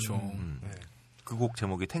탱크. 그렇죠. 그 곡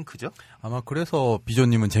제목이 탱크죠? 아마 그래서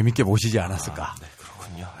비조님은 재밌게 보시지 않았을까. 네,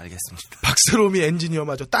 그렇군요. 알겠습니다. 박세롬이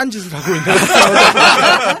엔지니어마저 딴짓을 하고 있는.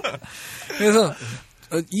 그래서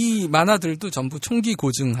이 만화들도 전부 총기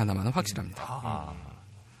고증 하나만은 확실합니다.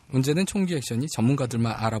 문제는 총기 액션이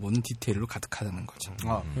전문가들만 알아보는 디테일로 가득하다는 거죠.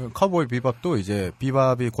 카우보이 비밥도 이제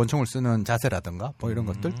비밥이 권총을 쓰는 자세라든가 뭐 이런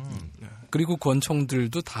것들. 그리고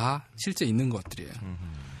권총들도 다 실제 있는 것들이에요.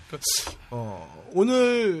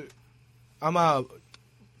 오늘 아마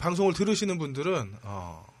방송을 들으시는 분들은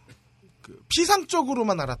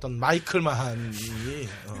피상적으로만 알았던 마이클만이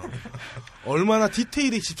얼마나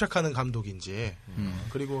디테일에 집착하는 감독인지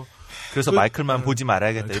그리고 그래서 마이클만 보지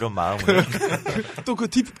말아야겠다 이런 마음을 또 그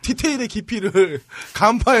디테일의 깊이를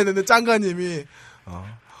간파해내는 짱가님이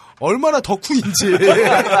얼마나 덕후인지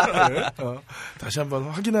다시 한번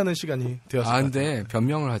확인하는 시간이 되었습니다. 근데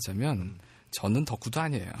변명을 하자면 저는 덕후도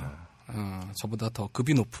아니에요. 저보다 더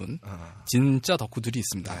급이 높은 진짜 덕후들이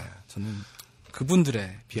있습니다. 저는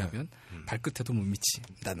그분들에 비하면 발끝에도 못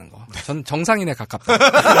미친다는 거. 전 정상인에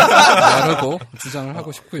가깝다라고 주장을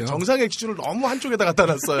하고 싶고요. 정상의 기준을 너무 한쪽에다 갖다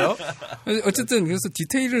놨어요. 어쨌든 그래서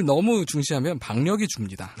디테일을 너무 중시하면 박력이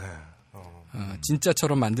줍니다.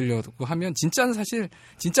 진짜처럼 만들려고 하면 진짜는 사실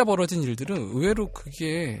진짜 벌어진 일들은 의외로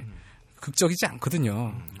그게 극적이지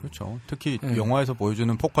않거든요. 그렇죠. 특히 영화에서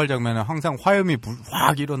보여주는 폭발 장면은 항상 화염이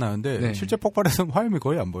확 일어나는데 실제 폭발에서는 화염이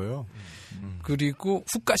거의 안 보여요. 그리고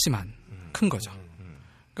훅가시만 큰 거죠.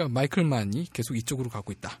 그러니까 마이클만이 계속 이쪽으로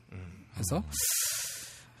가고 있다. 그래서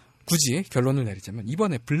굳이 결론을 내리자면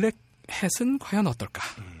이번에 블랙햇은 과연 어떨까?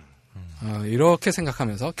 이렇게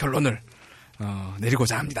생각하면서 결론을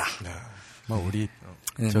내리고자 합니다. 우리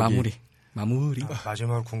마무리.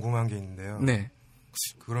 마지막으로 궁금한 게 있는데요. 네.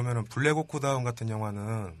 그러면은 블랙호크다운 같은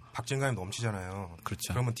영화는 박진감이 넘치잖아요.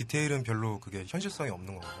 그렇죠. 그러면 디테일은 별로 그게 현실성이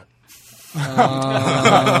없는 건가요?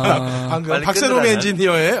 방금 박세롬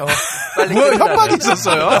엔지니어의 뭐 협박이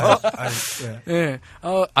있었어요? 네.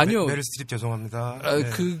 아니요. 메릴 스트립 죄송합니다.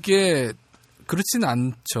 그게 그렇진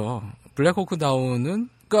않죠. 블랙호크 다운은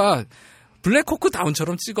그러니까 블랙호크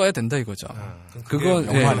다운처럼 찍어야 된다 이거죠. 그건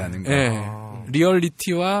영화라는 거. 예.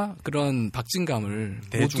 리얼리티와 그런 박진감을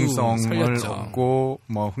대중성을 얻고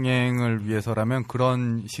뭐 흥행을 위해서라면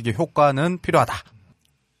그런 식의 효과는 필요하다.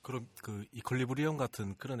 그럼 그 이퀄리브리엄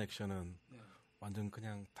같은 그런 액션은 완전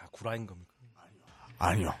그냥 다 구라인 겁니까?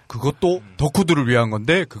 아니요. 그것도 덕후들을 위한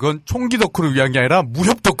건데 그건 총기 덕후를 위한 게 아니라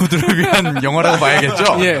무협 덕후들을 위한 영화라고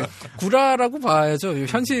봐야겠죠. 예, 구라라고 봐야죠.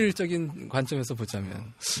 현실적인 관점에서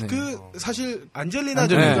보자면. 네. 사실 안젤리나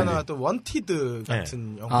졸리가 나왔던 원티드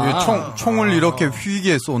같은 영화. 총을 이렇게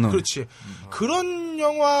휘게 쏘는. 그렇지. 그런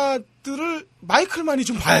영화들을 마이클만이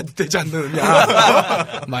좀 봐야 되지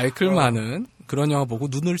않느냐. 마이클만은 그런 영화 보고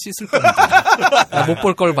눈을 씻을 겁니다. 못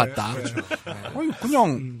볼 걸 봤다. 그렇죠. 아니,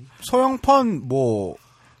 그냥 서양판 뭐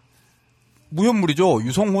무협물이죠.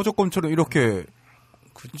 유성호적검처럼 이렇게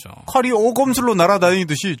그렇죠. 칼이 오검슬로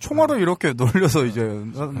날아다니듯이 총알을 이렇게 놀려서 이제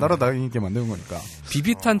날아다니게 만드는 거니까.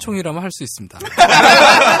 비비탄 총이라면 할 수 있습니다.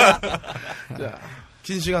 자,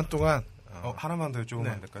 긴 시간 동안 하나만 더 여쭤보면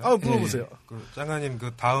안 될까요? 물어보세요. 그 짱가님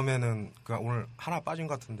그 다음에는 그 오늘 하나 빠진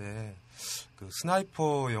것 같은데 그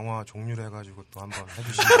스나이퍼 영화 종류를 해가지고 또 한번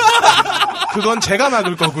해주시면 그건 제가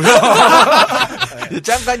막을 거고요.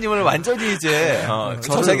 짱가님을 완전히 이제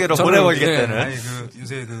저 세계로 보내버리겠다는. 아니 그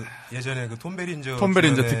요새 그 예전에 그 톰 베린저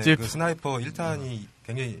특집 그 스나이퍼 1탄이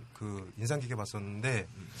굉장히 그 인상 깊게 봤었는데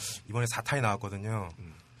이번에 4탄이 나왔거든요.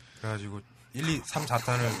 그래가지고 1, 2, 3,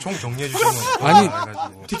 4탄을 총 정리해 주시면 아니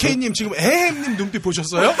DK님 지금 님 눈빛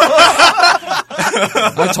보셨어요?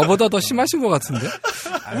 저보다 더 심하신 것 같은데.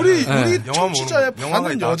 우리 청취자의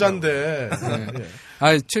반은 여잔데.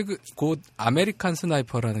 최근 곧 아메리칸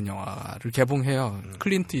스나이퍼라는 영화를 개봉해요.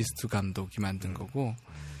 클린트 이스트 감독이 만든 거고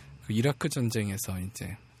그 이라크 전쟁에서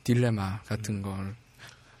이제 딜레마 같은 걸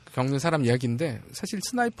겪는 사람 이야기인데 사실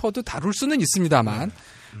스나이퍼도 다룰 수는 있습니다만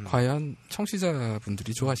과연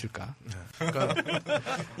청취자분들이 좋아하실까? 그러니까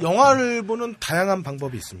영화를 보는 다양한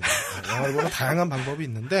방법이 있습니다. 영화를 보는 다양한 방법이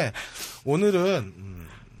있는데 오늘은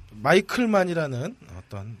마이클만이라는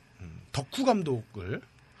어떤 덕후 감독을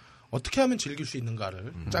어떻게 하면 즐길 수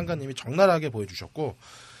있는가를 짱가님이 적나라하게 보여주셨고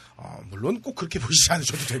물론 꼭 그렇게 보시지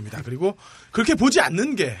않으셔도 됩니다. 그리고 그렇게 보지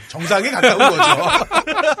않는 게 정상에 가까운 거죠.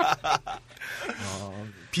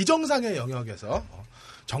 비정상의 영역에서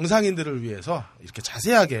정상인들을 위해서 이렇게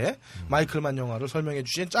자세하게 마이클만 영화를 설명해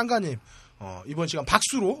주신 짱가님 이번 시간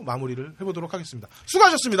박수로 마무리를 해보도록 하겠습니다.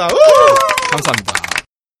 수고하셨습니다. 감사합니다.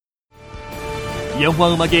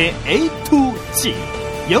 영화 음악의 A to G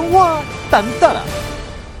영화 딴따라.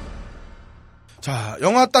 자,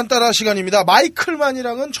 영화 딴따라 시간입니다.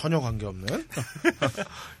 마이클만이랑은 전혀 관계없는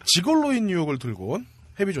지골로인 뉴욕을 들고 온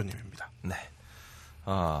해비조님입니다. 네.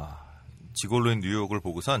 지골로인 뉴욕을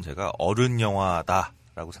보고선 제가 어른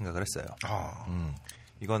영화다라고 생각을 했어요.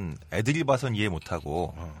 이건 애들이 봐선 이해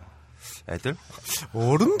못하고 애들?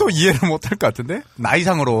 어른도 이해를 못할 것 같은데?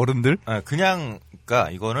 나이상으로 어른들? 그러니까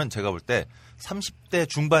이거는 제가 볼 때 30대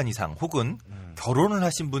중반 이상 혹은 결혼을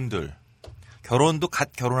하신 분들, 결혼도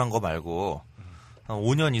갓 결혼한 거 말고 한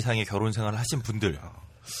 5년 이상의 결혼 생활을 하신 분들.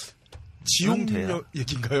 지옥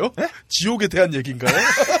얘기인가요? 네? 지옥에 대한 얘기인가요?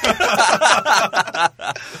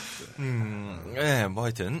 뭐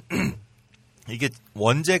하여튼 이게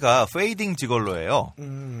원제가 페이딩 지걸로예요.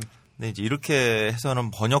 근데 이제 이렇게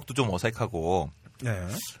해서는 번역도 좀 어색하고. 네.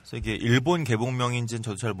 그래서 이게 일본 개봉명인지는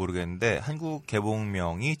저도 잘 모르겠는데 한국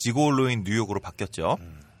개봉명이 지골로인 뉴욕으로 바뀌었죠.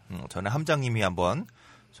 전에 함장님이 한번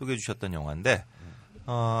소개해 주셨던 영화인데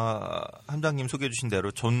함장님 소개해 주신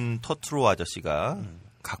대로 존 터트로 아저씨가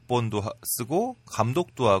각본도 쓰고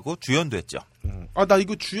감독도 하고 주연도 했죠. 나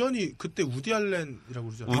이거 주연이 그때 우디 알렌이라고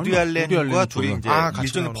그러잖아요. 우디 알렌과 둘이 이제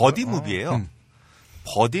일종의 버디 무비예요.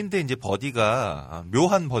 버디인데 이제 버디가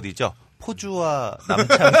묘한 버디죠. 포주와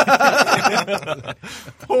남창.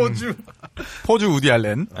 포주 우디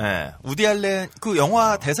알렌. 네, 우디 알렌 그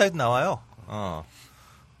영화 대사에도 나와요.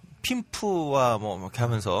 핀프와 뭐 이렇게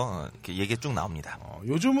하면서 이렇게 얘기 쭉 나옵니다.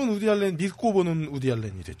 요즘은 우디 알렌 믿고 보는 우디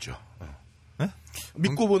알렌이 됐죠. 네?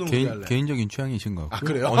 믿고 보는 우디 알렌. 개인적인 취향이신 것 같고.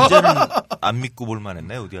 그래요? 언제는 안 믿고 볼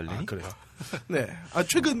만했나요, 우디 알렌이? 그래요. 네.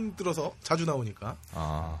 최근 들어서 자주 나오니까.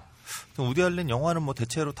 우디 알렌 영화는 뭐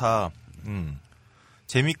대체로 다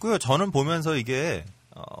재밌고요. 저는 보면서 이게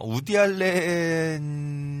우디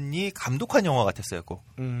알렌이 감독한 영화 같았어요, 꼭.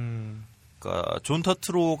 그러니까 존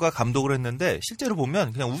터트로가 감독을 했는데 실제로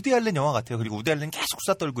보면 그냥 우디 알렌 영화 같아요. 그리고 우디 알렌 계속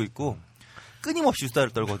수다 떨고 있고 끊임없이 수다를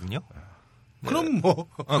떨거든요. 네. 그럼 뭐.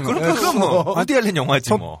 그럼 뭐 우디 알렌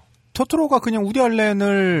영화지 뭐. 터트로가 그냥 우디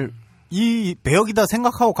알렌을 이 배역이다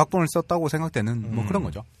생각하고 각본을 썼다고 생각되는 뭐 그런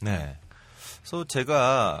거죠. 네. 그래서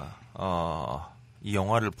제가 이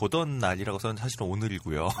영화를 보던 날이라고서는 사실은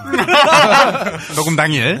오늘이고요. 녹음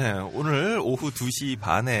당일. 네, 오늘 오후 2시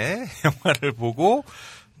반에 영화를 보고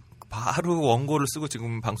바로 원고를 쓰고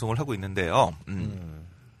지금 방송을 하고 있는데요.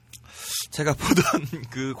 제가 보던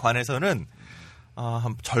그 관에서는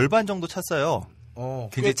한 절반 정도 찼어요.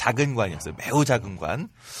 굉장히 작은 관이었어요. 매우 작은 관.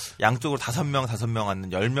 양쪽으로 5명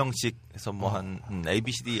앉는 10명씩 해서 뭐 한 A,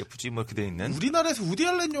 B, C, D, F, G 뭐 이렇게 돼 있는. 우리나라에서 우디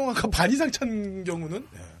알렌 영화가 반 이상 찬 경우는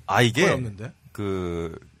이게 없는데.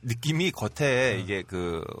 그 느낌이 겉에 이게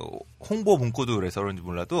그 홍보 문구도 그래서 그런지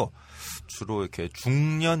몰라도 주로 이렇게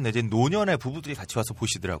중년 내지 노년의 부부들이 같이 와서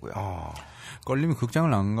보시더라고요. 걸림이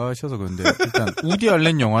극장을 안 가셔서 그런데 일단 우디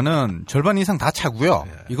알렌 영화는 절반 이상 다 차고요.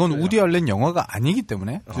 이건 우디 알렌 영화가 아니기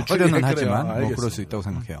때문에 출연은 하지만 뭐 그럴 수 있다고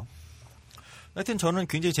생각해요. 하여튼 저는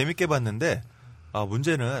굉장히 재밌게 봤는데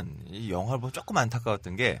문제는 이 영화를 보면 조금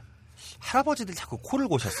안타까웠던 게 할아버지들 자꾸 코를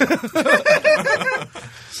고셨어요.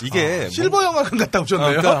 이게 실버 영화관 갔다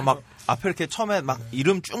오셨나요? 그러니까 막 앞에 이렇게 처음에 막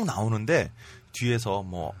이름 쭉 나오는데 뒤에서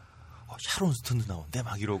뭐 샤론 스톤도 나온대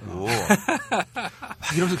막 이러고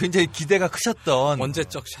막 이러면서 굉장히 기대가 크셨던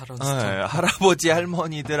언제적 샤론 스톤. 네, 할아버지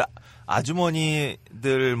할머니들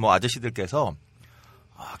아주머니들 뭐 아저씨들께서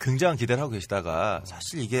굉장한 기대를 하고 계시다가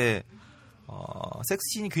사실 이게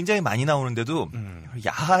섹스씬이 굉장히 많이 나오는데도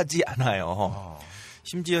야하지 않아요.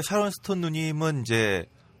 심지어 샤론 스톤 누님은 이제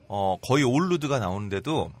거의 올루드가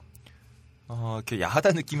나오는데도 이렇게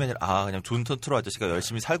야하다는 느낌이 아니라 그냥 존 터트로 아저씨가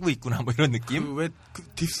열심히 살고 있구나 뭐 이런 느낌. 왜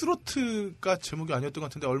딥스로트가 제목이 아니었던 것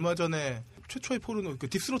같은데 얼마 전에 최초의 포르노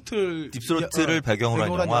딥스로트를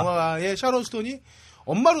배경으로 한 영화에 샤론 스톤이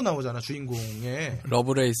엄마로 나오잖아 주인공의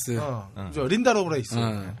러브레이스. 린다 러브레이스.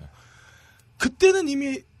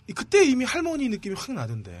 그때 이미 할머니 느낌이 확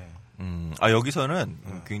나던데.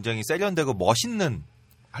 여기서는 굉장히 세련되고 멋있는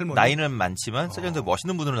할머니? 나이는 많지만 세련되고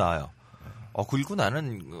멋있는 분으로 나와요. 그리고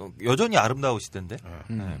나는 여전히 아름다우시던데.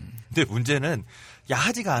 근데 문제는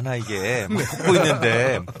야하지가 않아 이게. 막 걷고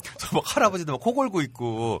있는데 막 할아버지도 막 코 골고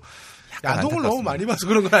있고. 야동을 너무 많이 봐서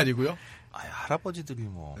그런 건 아니고요. 할아버지들이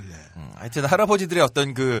뭐. 하여튼 할아버지들의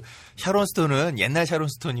어떤 그 샤론 스톤은 옛날 샤론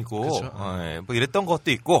스톤이고 뭐 이랬던 것도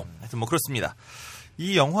있고. 하여튼 뭐 그렇습니다.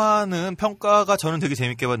 이 영화는 평가가 저는 되게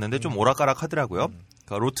재밌게 봤는데 좀 오락가락 하더라고요.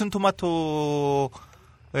 그러니까 로튼 토마토에서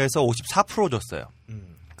 54% 줬어요.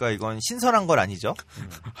 그러니까 이건 신선한 건 아니죠.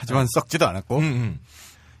 하지만 썩지도 않았고.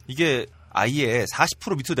 이게 아예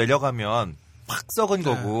 40% 밑으로 내려가면 팍 썩은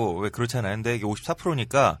거고 왜 그렇잖아요. 근데 이게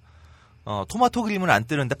 54%니까 토마토 그림은 안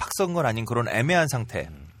뜨는데 팍 썩은 건 아닌 그런 애매한 상태.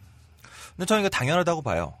 근데 저는 이거 당연하다고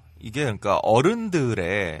봐요. 이게 그러니까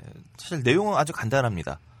어른들의 사실 내용은 아주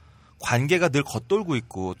간단합니다. 관계가 늘 겉돌고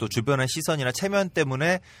있고 또 주변의 시선이나 체면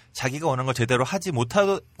때문에 자기가 원하는 걸 제대로 하지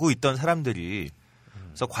못하고 있던 사람들이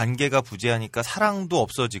그래서 관계가 부재하니까 사랑도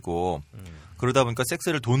없어지고 그러다 보니까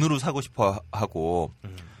섹스를 돈으로 사고 싶어 하고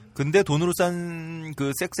근데 돈으로 산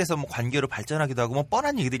그 섹스에서 뭐 관계로 발전하기도 하고 뭐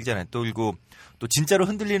뻔한 얘기들이잖아요. 또 그리고 또 진짜로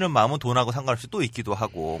흔들리는 마음은 돈하고 상관없이 또 있기도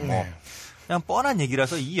하고 뭐 그냥 뻔한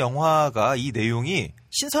얘기라서 이 영화가 이 내용이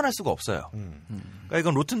신선할 수가 없어요. 그러니까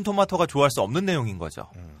이건 로튼 토마토가 좋아할 수 없는 내용인 거죠.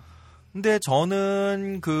 근데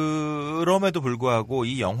저는 그럼에도 불구하고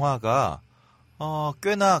이 영화가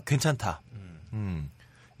꽤나 괜찮다.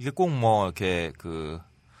 이게 꼭 뭐 이렇게 그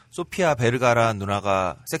소피아 베르가라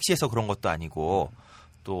누나가 섹시해서 그런 것도 아니고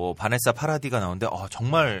또 바네사 파라디가 나오는데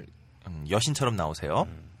정말 여신처럼 나오세요.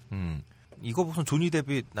 이거 보면 조니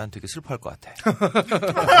데뷔 난 되게 슬퍼할 것 같아.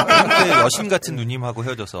 근데 여신 같은 누님하고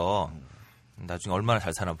헤어져서 나중에 얼마나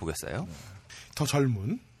잘 사나 보겠어요. 더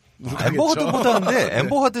젊은. 엠버 하드보다는데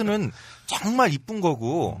엠버 하드는 정말 이쁜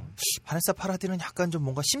거고 바네사 파라디는 약간 좀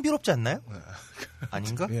뭔가 신비롭지 않나요?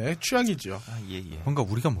 아닌가? 예, 취향이죠. 예. 뭔가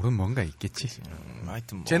우리가 모르는 뭔가 있겠지.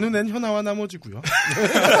 하여튼 뭐. 제 눈엔 현아와 나머지고요.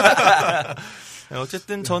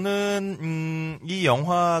 어쨌든 저는 이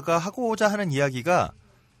영화가 하고자 하는 이야기가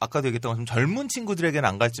아까도 얘기했던 것처럼 젊은 친구들에게는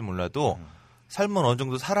안 갈지 몰라도 삶을 어느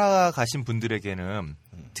정도 살아가신 분들에게는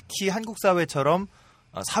특히 한국 사회처럼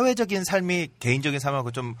사회적인 삶이 개인적인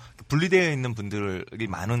삶하고 좀 분리되어 있는 분들이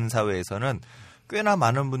많은 사회에서는 꽤나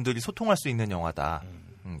많은 분들이 소통할 수 있는 영화다.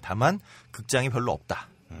 다만 극장이 별로 없다.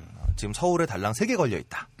 지금 서울에 달랑 3개 걸려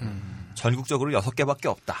있다. 전국적으로 6개밖에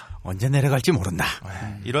없다. 언제 내려갈지 모른다.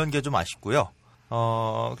 이런 게 좀 아쉽고요.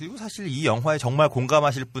 그리고 사실 이 영화에 정말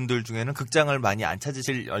공감하실 분들 중에는 극장을 많이 안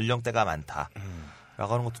찾으실 연령대가 많다.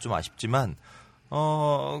 라고 하는 것도 좀 아쉽지만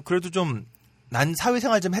그래도 좀 난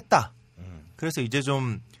사회생활 좀 했다. 그래서 이제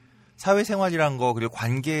좀 사회생활이란 거 그리고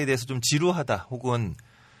관계에 대해서 좀 지루하다 혹은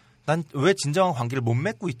난 왜 진정한 관계를 못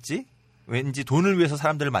맺고 있지? 왠지 돈을 위해서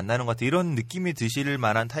사람들을 만나는 것 같은 이런 느낌이 드실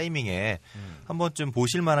만한 타이밍에 한 번쯤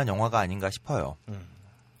보실 만한 영화가 아닌가 싶어요.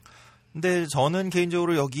 근데 저는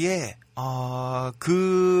개인적으로 여기에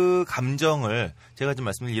그 감정을 제가 좀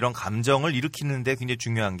말씀드린 이런 감정을 일으키는데 굉장히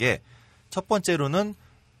중요한 게 첫 번째로는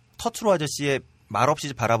터트로 아저씨의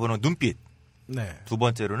말없이 바라보는 눈빛. 네. 두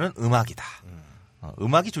번째로는 음악이다.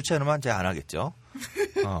 음악이 좋지 않으면 제가 안 하겠죠.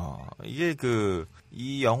 이게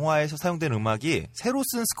이 영화에서 사용된 음악이 새로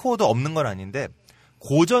쓴 스코어도 없는 건 아닌데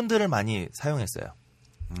고전들을 많이 사용했어요.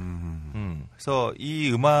 그래서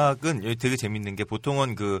이 음악은 여기 되게 재밌는 게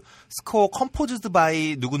보통은 스코어 컴포즈드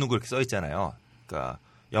바이 누구누구 이렇게 써 있잖아요. 그러니까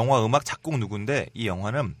영화 음악 작곡 누구인데 이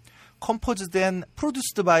영화는 컴포즈드 앤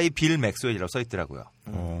프로듀스드 바이 빌 맥스웰이라고 써 있더라고요.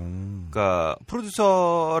 그러니까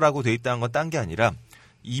프로듀서라고 돼 있다는 건 딴 게 아니라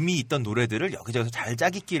이미 있던 노래들을 여기저기서 잘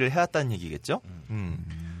짜깁기를 해왔다는 얘기겠죠.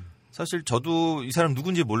 사실 저도 이 사람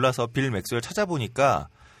누군지 몰라서 빌 맥스웰 찾아보니까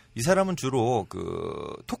이 사람은 주로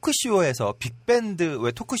토크쇼에서 빅밴드,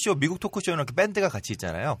 왜 토크쇼, 미국 토크쇼는 이렇게 밴드가 같이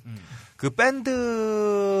있잖아요. 그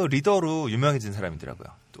밴드 리더로 유명해진 사람이더라고요.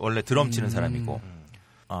 원래 드럼 치는 사람이고.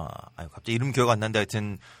 갑자기 이름 기억 안 나는데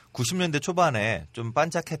하여튼 90년대 초반에 좀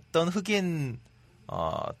반짝했던 흑인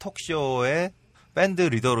톡쇼의 밴드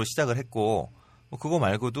리더로 시작을 했고, 그거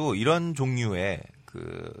말고도 이런 종류의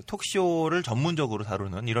톡쇼를 전문적으로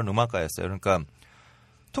다루는 이런 음악가였어요. 그러니까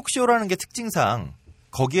톡쇼라는 게 특징상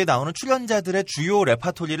거기에 나오는 출연자들의 주요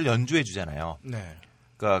레파토리를 연주해 주잖아요. 네.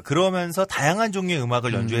 그러니까 그러면서 다양한 종류의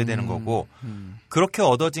음악을 연주해야 되는 거고 그렇게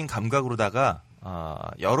얻어진 감각으로다가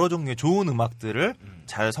여러 종류의 좋은 음악들을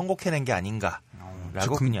잘 선곡해낸 게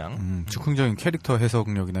아닌가라고 그냥 즉흥적인 캐릭터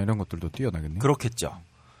해석력이나 이런 것들도 뛰어나겠네요. 그렇겠죠.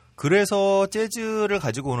 그래서 재즈를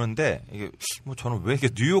가지고 오는데 이게 저는 왜 이게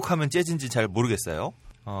뉴욕 하면 재즈인지 잘 모르겠어요.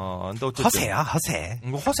 근데 어쨌든 허세야, 허세.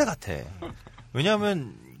 허세 같아.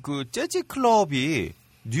 왜냐하면 재즈 클럽이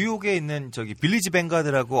뉴욕에 있는 빌리지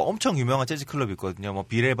뱅가드라고 엄청 유명한 재즈 클럽이 있거든요. 뭐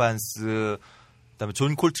빌 에반스, 그다음에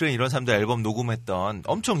존 콜트레인 이런 사람들 앨범 녹음했던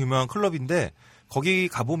엄청 유명한 클럽인데 거기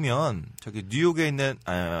가보면 뉴욕에 있는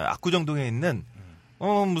압구정동에 있는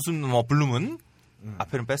무슨 블루문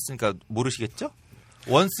앞에는 뺐으니까 모르시겠죠?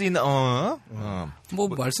 원스 인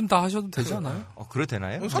말씀 다 하셔도 되지 않아요? 그래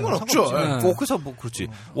되나요? 상관없죠. 그래서 그렇지.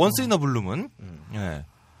 원스 인 블루문. 예.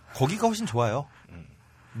 거기가 훨씬 좋아요.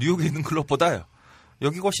 뉴욕에 있는 클럽보다요.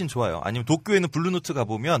 여기가 훨씬 좋아요. 아니면 도쿄에 있는 블루노트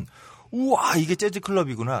가보면 우와 이게 재즈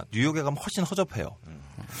클럽이구나. 뉴욕에 가면 훨씬 허접해요.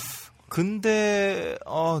 근데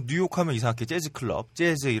뉴욕 하면 이상하게 재즈 클럽,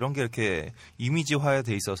 재즈 이런 게 이렇게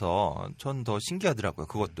이미지화돼 있어서 전 더 신기하더라고요.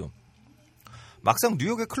 그것도. 막상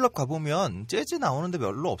뉴욕의 클럽 가보면 재즈 나오는데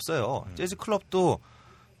별로 없어요. 재즈 클럽도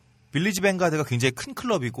빌리지 뱅가드가 굉장히 큰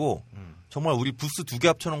클럽이고 정말 우리 부스 2개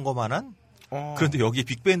합쳐놓은 것만한 그런데 여기에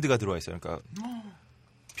빅밴드가 들어와 있어요. 그러니까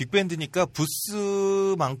빅밴드니까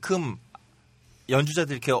부스만큼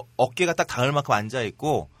연주자들 이렇게 어깨가 딱 닿을 만큼 앉아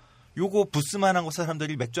있고 요거 부스만한 곳에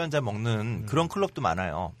사람들이 맥주 한잔 먹는 그런 클럽도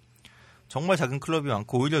많아요. 정말 작은 클럽이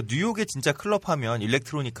많고 오히려 뉴욕의 진짜 클럽 하면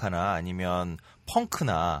일렉트로니카나 아니면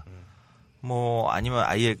펑크나 아니면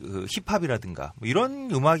아예 힙합이라든가 이런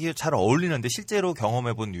음악이 잘 어울리는데 실제로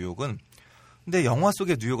경험해본 뉴욕은 근데 영화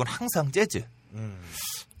속의 뉴욕은 항상 재즈.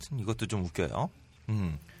 이것도 좀 웃겨요.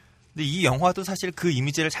 근데 이 영화도 사실 그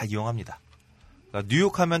이미지를 잘 이용합니다. 그러니까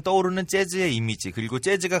뉴욕 하면 떠오르는 재즈의 이미지 그리고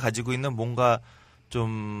재즈가 가지고 있는 뭔가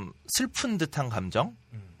좀 슬픈 듯한 감정,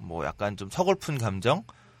 약간 좀 서글픈 감정,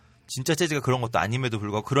 진짜 재즈가 그런 것도 아님에도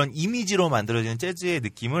불구하고 그런 이미지로 만들어지는 재즈의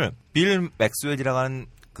느낌을 빌 맥스웰이라고 하는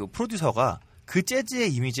그 프로듀서가 그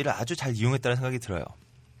재즈의 이미지를 아주 잘 이용했다는 생각이 들어요.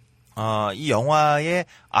 이 영화의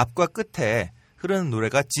앞과 끝에 흐르는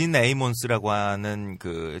노래가 진 에이몬스라고 하는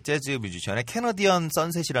그 재즈 뮤지션의 캐너디언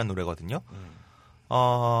선셋이라는 노래거든요.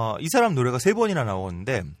 이 사람 노래가 3번이나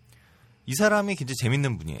나오는데 이 사람이 굉장히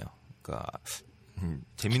재밌는 분이에요. 그러니까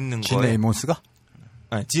재밌는 진 거에 에이몬스가?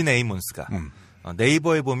 진 에이몬스가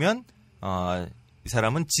네이버에 보면 이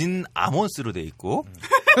사람은 진 아몬스로 돼 있고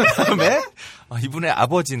그다음에 이분의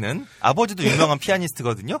아버지도 유명한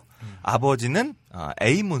피아니스트거든요. 아버지는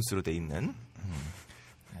에이몬스로 돼 있는.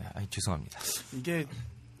 죄송합니다. 이게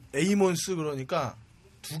에이몬스 그러니까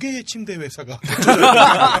 2개의 침대 회사가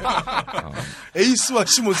에이스와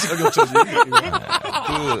시몬스가 겹쳐지.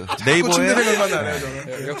 네이버에 침대 생각만 나네요.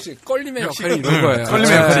 저는. 역시 껄림의 역할이 이런 거예요.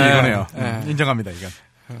 껄림의 역할이 이거네요. 인정합니다. 이건.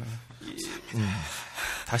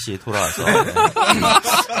 다시 돌아와서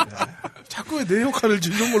자꾸 왜 내 역할을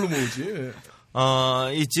이런 걸로 모으지?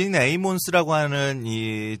 이 진 에이몬스라고 하는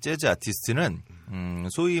이 재즈 아티스트는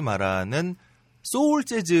소위 말하는 소울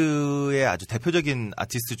재즈의 아주 대표적인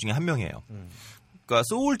아티스트 중에 한 명이에요. 그러니까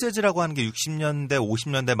소울 재즈라고 하는 게 60년대,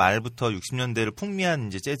 50년대 말부터 60년대를 풍미한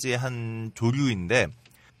이제 재즈의 한 조류인데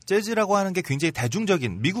재즈라고 하는 게 굉장히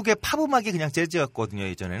대중적인 미국의 팝 음악이 그냥 재즈였거든요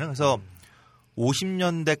예전에는. 그래서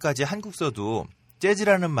 50년대까지 한국서도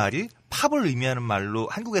재즈라는 말이 팝을 의미하는 말로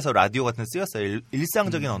한국에서 라디오 같은 데 쓰였어요.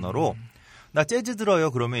 일상적인 언어로. 나 재즈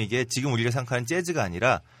들어요. 그러면 이게 지금 우리가 생각하는 재즈가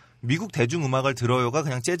아니라 미국 대중음악을 들어요가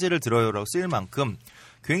그냥 재즈를 들어요라고 쓰일 만큼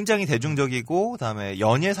굉장히 대중적이고 그다음에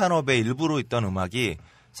연예 산업의 일부로 있던 음악이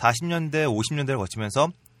 40년대, 50년대를 거치면서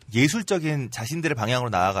예술적인 자신들의 방향으로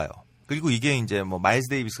나아가요. 그리고 이게 이제 뭐 마일스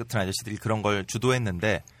데이비스 같은 아저씨들이 그런 걸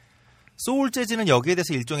주도했는데 소울 재즈는 여기에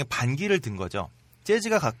대해서 일종의 반기를 든 거죠.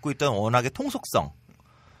 재즈가 갖고 있던 워낙의 통속성,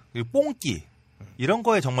 그리고 뽕기 이런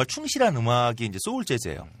거에 정말 충실한 음악이 이제 소울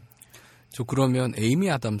재즈예요. 저 그러면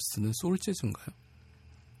에이미 아담스는 소울 재즈인가요?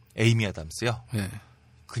 에이미 아담스요? 네.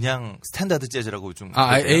 그냥 스탠다드 재즈라고 좀.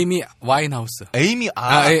 에이미 와인하우스.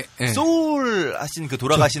 소울 하신 그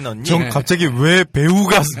돌아가신 언니. 전 갑자기 왜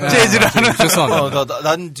배우가 재즈를 하는. 죄송합니다.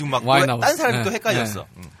 난 지금 막 딴 사람이 또 헷갈렸어.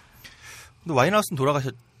 근데 와인하우스는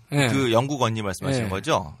돌아가셨. 그 영국 언니 말씀하시는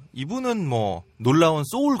거죠? 이분은 뭐 놀라운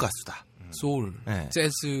소울 가수다. 소울.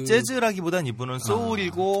 재즈. 재즈라기보단 이분은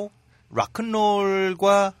소울이고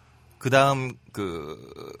락큰롤과 그다음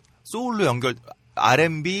그 소울로 연결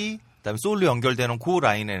R&B 그다음에 소울로 연결되는 그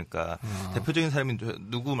라인에 그러니까 대표적인 사람이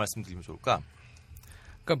누구 말씀드리면 좋을까?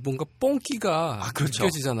 그러니까 뭔가 뽕기가 그렇죠.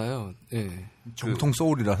 느껴지잖아요. 예. 정통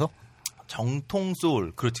소울이라서? 정통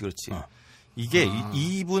소울. 그렇지. 이게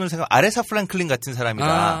이분을 아레사 프랭클린 같은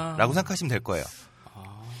사람이다라고 생각하시면 될 거예요.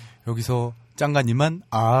 여기서 짱가님만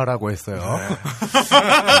라고 했어요.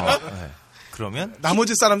 네. 그러면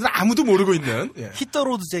나머지 사람들은 아무도 모르고 있는 Hit the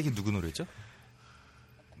Road Jack이 누구 노래죠?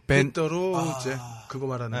 Hit the Road Jack 그거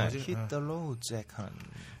말하는 거지. Hit the Road Jack 하는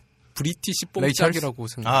브리티시 뽕짝이라고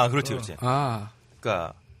생각. 그렇지.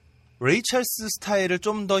 그러니까 레이 찰스 스타일을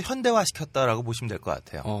좀 더 현대화시켰다라고 보시면 될 것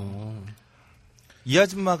같아요. 이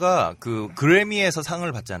아줌마가 그 그래미에서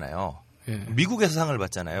상을 받잖아요. 미국에서 상을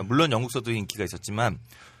받잖아요. 물론 영국서도 인기가 있었지만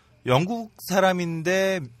영국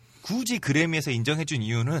사람인데 굳이 그래미에서 인정해준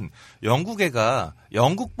이유는 영국애가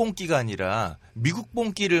영국 뽕기가 아니라 미국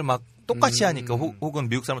뽕기를 막 똑같이 하니까 혹은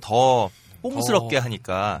미국 사람을 더 뽕스럽게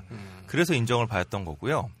하니까 그래서 인정을 받았던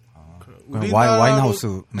거고요.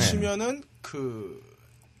 와인하우스 치면은 그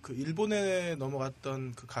일본에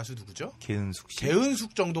넘어갔던 그 가수 누구죠?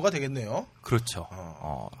 개은숙 정도가 되겠네요. 그렇죠.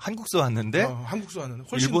 한국서 왔는데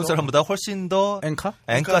일본 사람보다 훨씬 더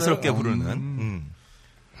앵카스럽게 부르는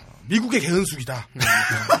미국의 개은숙이다.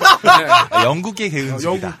 영국의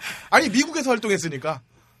개은숙이다. 아니 미국에서 활동했으니까.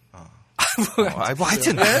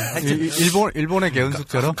 하여튼 일본의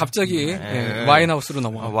개은숙처럼 갑자기 와인하우스로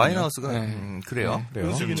넘어가. 와인하우스가 그래요.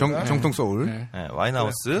 정통 소울.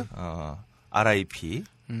 와인하우스 R.I.P.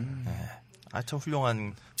 참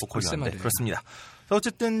훌륭한 보컬이었는데 그렇습니다.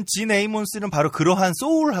 어쨌든 진 에이몬스는 바로 그러한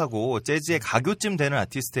소울하고 재즈의 가교쯤 되는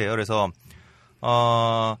아티스트예요. 그래서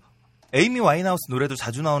에이미 와인하우스 노래도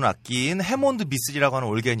자주 나오는 악기인 해몬드 비슬이라고 하는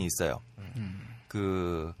올겐이 있어요.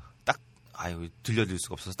 들려드릴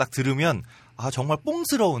수가 없어서 딱 들으면 정말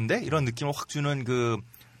뽕스러운데 이런 느낌을 확 주는 그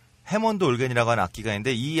해몬드 올겐이라고 하는 악기가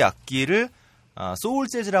있는데 이 악기를 소울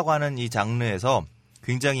재즈라고 하는 이 장르에서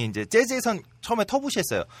굉장히 이제 재즈에선 처음에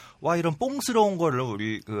터부시했어요. 와 이런 뽕스러운 거를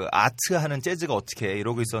우리 그 아트하는 재즈가 어떻게 해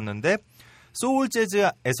이러고 있었는데 소울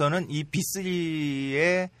재즈에서는 이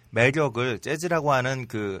비슬리의 매력을 재즈라고 하는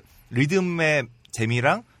그 리듬의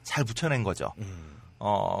재미랑 잘 붙여낸 거죠.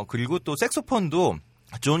 그리고 또 색소폰도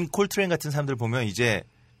존 콜트레인 같은 사람들 보면 이제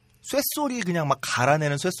쇳소리 그냥 막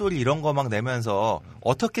갈아내는 쇳소리 이런 거 막 내면서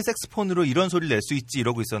어떻게 색소폰으로 이런 소리를 낼 수 있지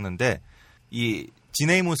이러고 있었는데 이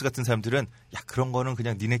지네이몬스 같은 사람들은 야 그런 거는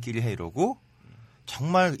그냥 니네끼리 해 이러고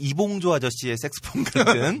정말 이봉조 아저씨의 색소폰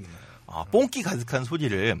같은 뽕기 가득한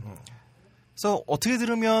소리를 그래서 어떻게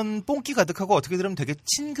들으면 뽕기 가득하고 어떻게 들으면 되게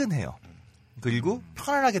친근해요. 그리고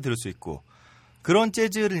편안하게 들을 수 있고 그런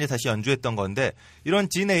재즈를 이제 다시 연주했던 건데 이런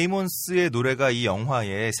진 에이몬스의 노래가 이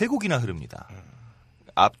영화에 3곡이나 흐릅니다.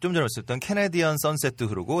 좀 전에 말씀드렸던 캐네디언 선셋도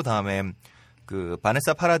흐르고 다음에 그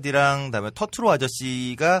바네사 파라디랑 그다음에 터트로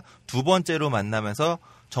아저씨가 두 번째로 만나면서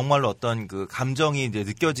정말로 어떤 그 감정이 이제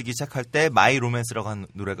느껴지기 시작할 때 마이 로맨스라고 하는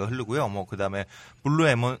노래가 흐르고요. 뭐 그다음에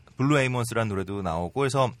블루 에이몬스라는 노래도 나오고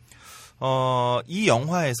그래서 이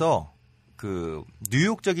영화에서 그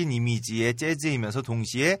뉴욕적인 이미지의 재즈이면서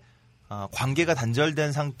동시에 관계가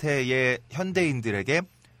단절된 상태의 현대인들에게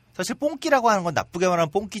사실 뽕기라고 하는 건 나쁘게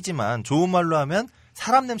말하면 뽕기지만 좋은 말로 하면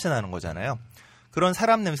사람 냄새 나는 거잖아요. 그런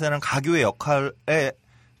사람 냄새 나는 가교의 역할의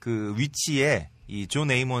그 위치에 이 진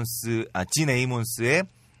에이몬스의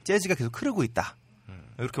재즈가 계속 흐르고 있다.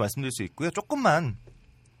 이렇게 말씀드릴 수 있고요. 조금만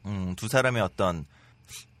두 사람의 어떤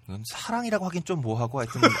사랑이라고 하긴 좀 뭐하고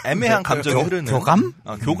하여튼 애매한 감정이 흐르는 교감?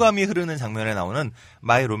 교감이 흐르는 장면에 나오는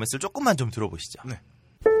마이 로맨스를 조금만 좀 들어보시죠. 네.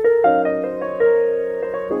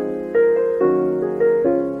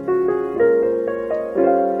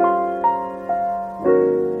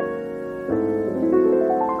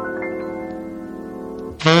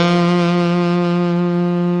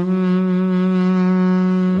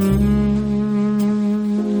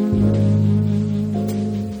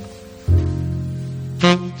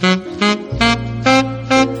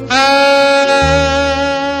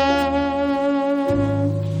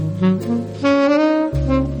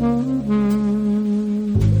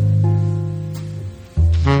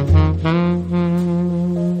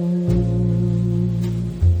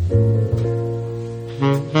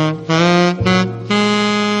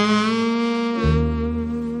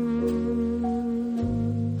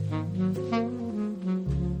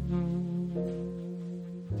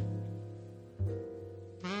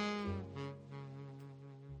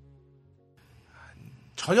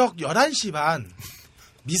 저녁 11시 반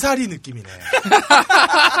미사리 느낌이네.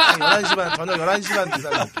 11시 반, 저녁 11시 반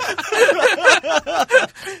미사리 느낌.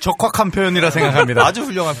 적확한 표현이라 생각합니다. 아주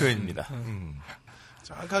훌륭한 표현입니다.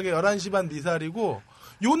 정확하게 11시 반 미사리고,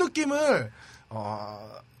 요 느낌을,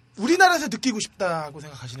 우리나라에서 느끼고 싶다고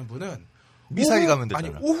생각하시는 분은, 미사리 가면 되잖아.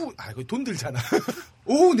 아니, 오후, 이거 돈 들잖아.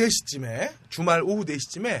 오후 4시쯤에, 주말 오후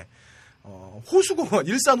 4시쯤에, 호수공원,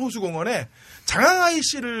 일산 호수공원에 장항아이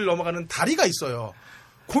씨를 넘어가는 다리가 있어요.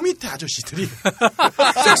 그 밑에 아저씨들이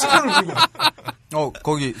색소폰을 불고.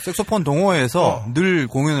 거기 색소폰 동호회에서 늘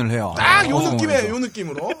공연을 해요. 딱 요 느낌에, 요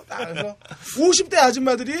느낌으로. 딱 그래서 50대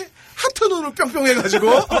아줌마들이 하트 눈을 뿅뿅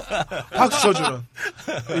해가지고 박수 쳐주는.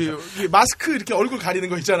 이 마스크 이렇게 얼굴 가리는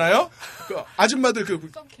거 있잖아요. 그 아줌마들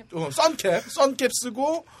선캡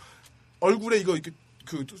쓰고 얼굴에 이거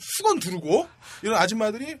그 수건 두르고 이런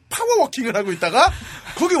아줌마들이 파워워킹을 하고 있다가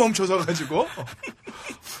거기 멈춰서가지고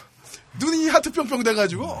눈이 하트 뿅뿅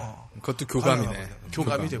돼가지고 그것도 교감이네.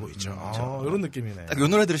 교감이 되고 있죠. 이런 느낌이네. 딱 이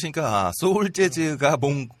노래 들으시니까 소울 재즈가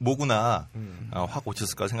뭐구나 확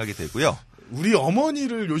오셨을 까 생각이 되고요. 우리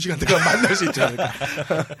어머니를 요 시간대가 만날 수 있지 않을까.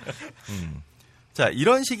 자,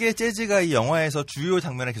 이런 식의 재즈가 이 영화에서 주요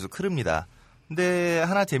장면에 계속 흐릅니다. 근데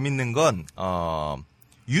하나 재밌는 건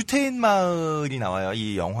유태인 마을이 나와요,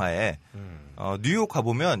 이 영화에. 뉴욕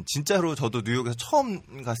가보면 진짜로 저도 뉴욕에서 처음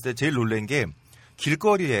갔을 때 제일 놀란 게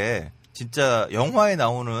길거리에 진짜 영화에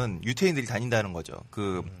나오는 유태인들이 다닌다는 거죠.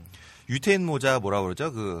 그 유태인 모자 뭐라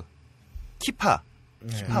그러죠? 그 키파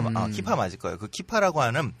맞을 거예요. 그 키파라고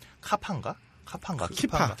하는 카파인가?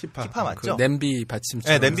 키파 맞죠? 그 냄비 받침.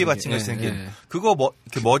 네, 냄비 받침같이 생긴. 그거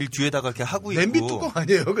이렇게 머리 뒤에다가 이렇게 하고 있고. 냄비 뚜껑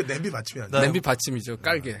아니에요? 그 냄비 받침이 아니에요? 냄비 받침이죠.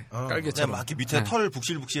 깔개처럼. 막 이렇게 밑에 털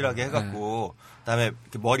북실북실하게 해갖고, 그다음에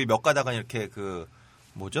이렇게 머리 몇 가닥은 이렇게 그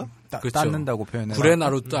뭐죠? 닦는다고 표현해요.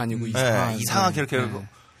 구레나룻도 아니고 이상하게 이렇게.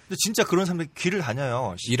 근데 진짜 그런 사람들이 길을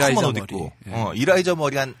다녀요. 시커먼 옷 입고, 이라이저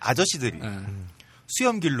머리한 아저씨들이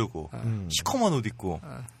수염 기르고 시커먼 옷 입고.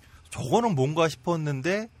 저거는 뭔가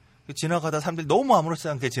싶었는데. 지나가다 사람들이 너무 아무렇지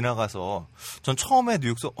않게 지나가서 전 처음에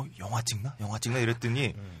뉴욕에서 영화 찍나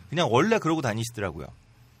이랬더니 그냥 원래 그러고 다니시더라고요.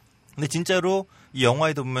 근데 진짜로 이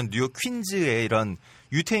영화에도 보면 뉴욕 퀸즈에 이런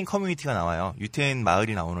유태인 커뮤니티가 나와요. 유태인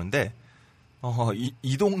마을이 나오는데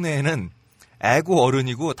이 동네에는 애고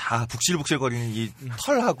어른이고 다 북실북실거리는 이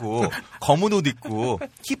털하고 검은 옷 입고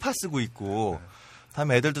키파 쓰고 있고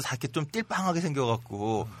다음에 애들도 다 이렇게 좀 띨빵하게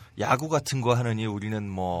생겨갖고 야구 같은 거 하느니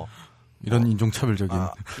우리는 이런 인종차별적인.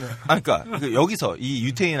 그러니까 여기서 이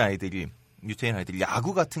유태인 아이들이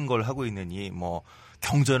야구 같은 걸 하고 있느니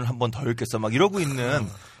경전을 한 번 더 읽겠어 막 이러고 있는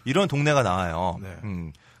이런 동네가 나와요. 네.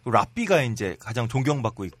 랍비가 이제 가장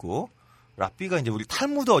존경받고 있고 랍비가 이제 우리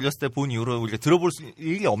탈무드 어렸을 때 본 이후로 우리가 들어볼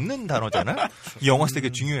일이 없는 단어잖아요. 이 영화에서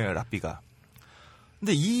되게 중요해요, 랍비가.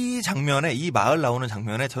 근데 이 장면에 이 마을 나오는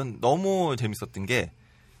장면에 전 너무 재밌었던 게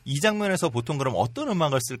이 장면에서 보통 그럼 어떤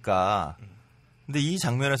음악을 쓸까? 근데 이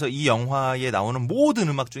장면에서 이 영화에 나오는 모든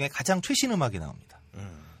음악 중에 가장 최신 음악이 나옵니다.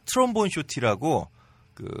 트롬본 쇼티라고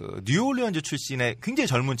그 뉴올리언즈 출신의 굉장히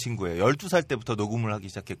젊은 친구예요. 12살 때부터 녹음을 하기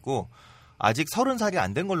시작했고 아직 30살이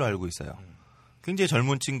안 된 걸로 알고 있어요. 굉장히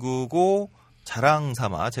젊은 친구고 자랑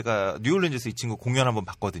삼아 제가 뉴올리언즈에서 이 친구 공연 한번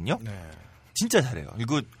봤거든요. 네. 진짜 잘해요.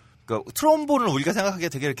 이거 그러니까 트롬본을 우리가 생각하기에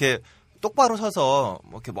되게 이렇게 똑바로 서서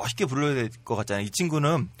이렇게 멋있게 불러야 될 것 같잖아요. 이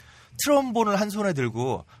친구는 트럼본을 한 손에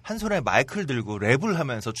들고 한 손에 마이크를 들고 랩을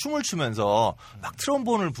하면서 춤을 추면서 막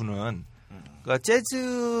트럼본을 부는 그러니까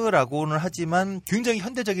재즈라고는 하지만 굉장히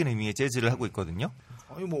현대적인 의미의 재즈를 하고 있거든요.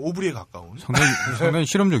 오브리에 가까운. 상당히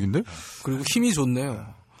실험적인데? 그리고 힘이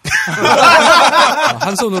좋네요.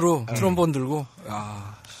 한 손으로 트럼본 들고.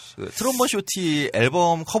 그 트럼본 쇼티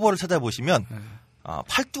앨범 커버를 찾아보시면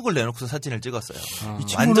팔뚝을 내놓고서 사진을 찍었어요.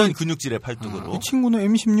 완전 근육질의 팔뚝으로. 이 친구는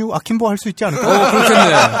M16 아킴보 할 수 있지 않을까?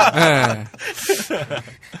 그렇겠네.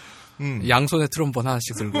 네. 양손에 트롬본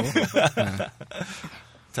하나씩 들고. 네.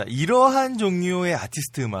 자, 이러한 종류의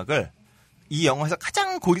아티스트 음악을 이 영화에서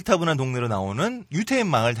가장 고리타분한 동네로 나오는 유태인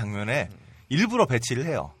마을 장면에 일부러 배치를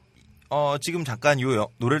해요. 지금 잠깐 이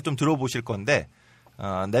노래를 좀 들어보실 건데,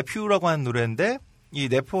 네퓨라고 하는 노래인데, 이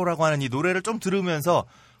네포라고 하는 이 노래를 좀 들으면서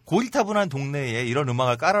고리타분한 동네에 이런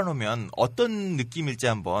음악을 깔아놓으면 어떤 느낌일지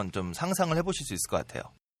한번 좀 상상을 해보실 수 있을 것 같아요.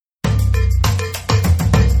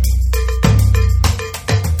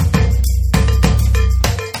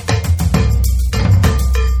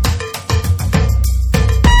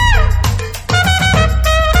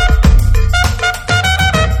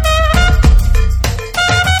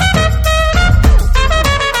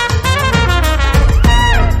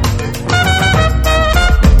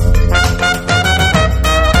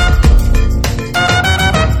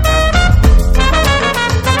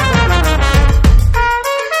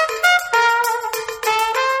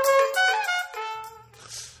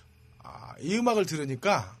 이 음악을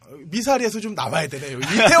들으니까 미사리에서 좀 나와야 되네요.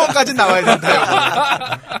 이태원까지 나와야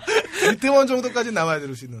된다. 이태원 정도까지 나와야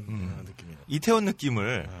될 수 있는 느낌이에요. 이태원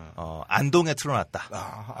느낌을 안동에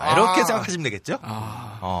틀어놨다. 이렇게 생각하시면 되겠죠?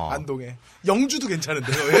 안동에. 영주도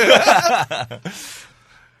괜찮은데요.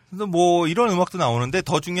 그래서 뭐 이런 음악도 나오는데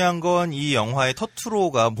더 중요한 건 이 영화의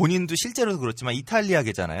터투로가 본인도 실제로도 그렇지만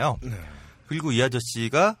이탈리아계잖아요. 네. 그리고 이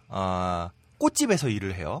아저씨가 꽃집에서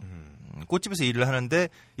일을 해요. 꽃집에서 일을 하는데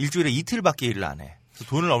일주일에 이틀밖에 일을 안 해. 그래서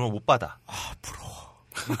돈을 얼마 못 받아. 부러워.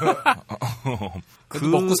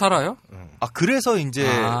 먹고 살아요? 그래서 이제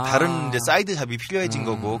다른 이제 사이드 잡이 필요해진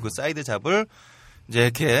거고 그 사이드 잡을 이제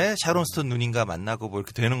이렇게 샤론 스톤 누님과 만나고 뭐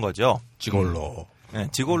이렇게 되는 거죠. 지골로. 네,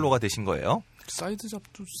 지골로가 되신 거예요. 사이드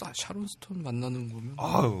잡도 샤론 스톤 만나는 거면.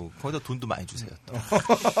 거기다 돈도 많이 주세요.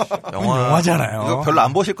 영화잖아요. 이거 별로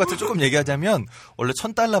안 보실 것 같아 조금 얘기하자면 원래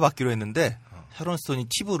 $1,000 받기로 했는데 샤론 스톤이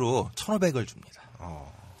팁으로 1,500을 줍니다.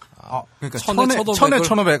 그러니까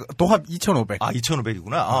 1,500 도합 2,500.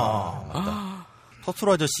 2,500이구나. 맞다.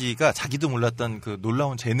 터투로 아저씨가 자기도 몰랐던 그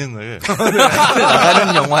놀라운 재능을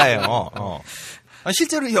나가는 영화예요.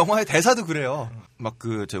 실제로 이 영화의 대사도 그래요. 막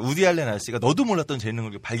우디 알렌 아저씨가 너도 몰랐던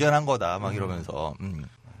재능을 발견한 거다. 막 이러면서.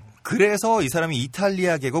 그래서 이 사람이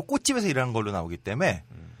이탈리아 계고 꽃집에서 일하는 걸로 나오기 때문에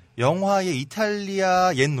영화에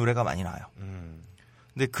이탈리아 옛 노래가 많이 나와요.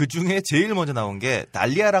 근데 그 중에 제일 먼저 나온 게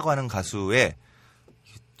달리아라고 하는 가수의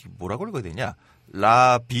뭐라고 읽어야 되냐?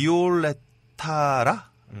 라 비올레타라?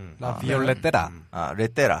 라 비올레테라.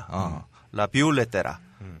 레테라. 라 비올레테라.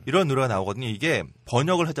 이런 노래가 나오거든요. 이게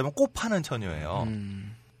번역을 하자면 꽃 파는 처녀예요.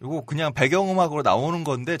 이거 그냥 배경음악으로 나오는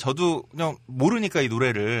건데 저도 그냥 모르니까 이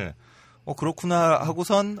노래를 그렇구나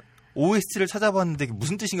하고선 OST를 찾아봤는데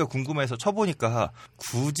무슨 뜻인가 궁금해서 쳐보니까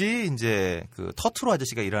굳이 이제 그 터투로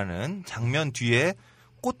아저씨가 일하는 장면 뒤에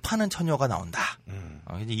꽃 파는 처녀가 나온다.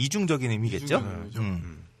 이중적인 의미겠죠?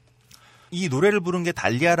 이 노래를 부른 게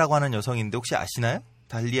달리아라고 하는 여성인데 혹시 아시나요?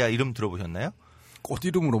 달리아 이름 들어보셨나요? 꽃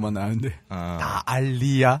이름으로만 아는데.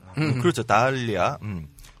 다알리아? 그렇죠. 다알리아.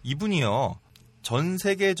 이분이요. 전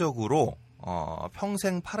세계적으로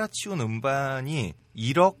평생 팔아치운 음반이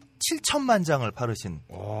 1억 7천만 장을 팔으신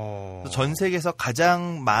전 세계에서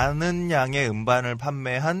가장 많은 양의 음반을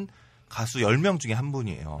판매한 가수 10명 중에 한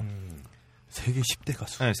분이에요. 세계 10대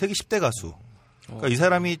가수. 네, 세계 10대 가수. 그러니까 이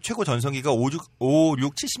사람이 최고 전성기가 5, 6,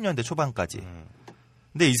 70년대 초반까지.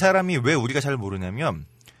 근데 이 사람이 왜 우리가 잘 모르냐면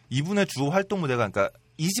이분의 주 활동 무대가 그러니까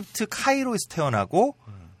이집트 카이로에서 태어나고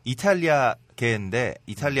이탈리아계인데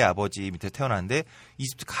이탈리아 아버지 밑에 태어났는데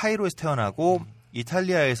이집트 카이로에서 태어나고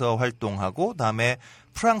이탈리아에서 활동하고 그다음에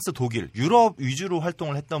프랑스, 독일, 유럽 위주로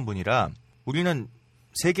활동을 했던 분이라 우리는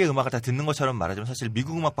세계 음악을 다 듣는 것처럼 말하자면 사실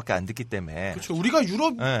미국 음악밖에 안 듣기 때문에 그렇죠. 우리가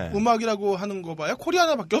유럽 음악이라고 하는 거 봐야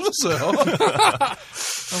코리아나밖에 없었어요.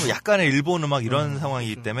 약간의 일본 음악 이런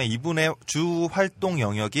상황이기 때문에 이분의 주 활동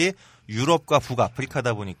영역이 유럽과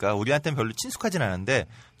북아프리카다 보니까 우리한테는 별로 친숙하진 않은데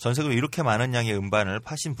전 세계로 이렇게 많은 양의 음반을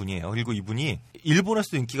파신 분이에요. 그리고 이분이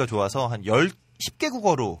일본에서도 인기가 좋아서 한 10개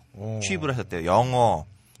국어로 취입을 하셨대요. 영어,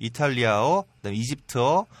 이탈리아어, 그다음에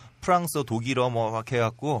이집트어, 프랑스어, 독일어 뭐 막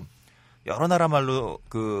해갖고 여러 나라 말로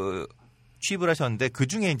취입을 하셨는데 그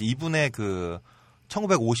중에 이제 이분의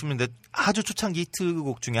 1950년대 아주 초창기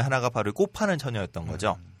히트곡 중에 하나가 바로 꽃 파는 처녀였던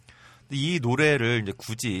거죠. 이 노래를 이제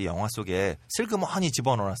굳이 영화 속에 슬그머니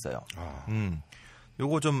집어넣어놨어요.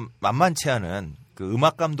 요거 좀 만만치 않은 그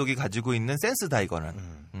음악 감독이 가지고 있는 센스다 이거는.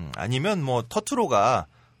 아니면 뭐 터투로가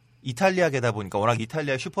이탈리아계다 보니까 워낙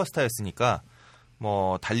이탈리아 슈퍼스타였으니까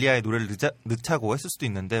뭐 달리아의 노래를 넣자고 했을 수도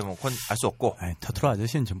있는데 뭐 그건 알 수 없고. 터투로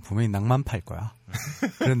아저씨는 좀 분명히 낭만 팔 거야.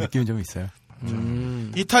 그런 느낌이 좀 있어요.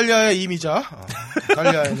 이탈리아의 이미자,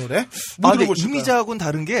 이탈리아의 노래. 근데 이미자하고는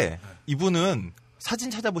다른 게 이분은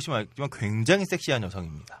사진 찾아보시면 알겠지만 굉장히 섹시한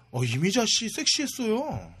여성입니다. 이미자 씨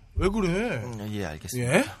섹시했어요. 왜 그래? 예,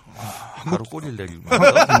 알겠습니다. 예? 바로 꼬리를 내리고.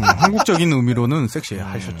 한국적인 의미로는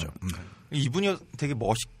섹시하셨죠. 이분이 되게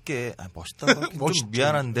멋있다고 좀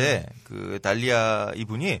미안한데 그 달리아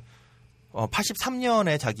이분이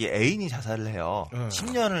 83년에 자기 애인이 자살을 해요.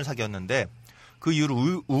 10년을 사귀었는데 그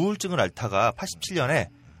이후로 우울증을 앓다가 87년에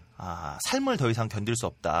삶을 더 이상 견딜 수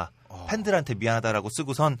없다. 팬들한테 미안하다라고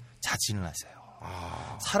쓰고선 자진을 하세요.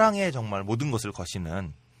 사랑에 정말 모든 것을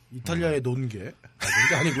거시는 이탈리아의 논개.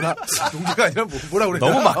 논개 아니구나. 논개가 아니라 뭐라 그래?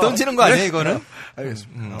 너무 막 던지는 거 아니에요, 이거는?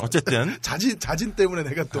 알겠습니다. 어쨌든 자진 때문에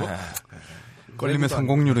내가 또 걸리면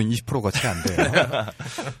성공률은 20%가 채 안 돼요.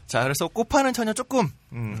 자, 그래서 꽃파는 처녀 조금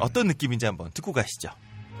어떤 느낌인지 한번 듣고 가시죠.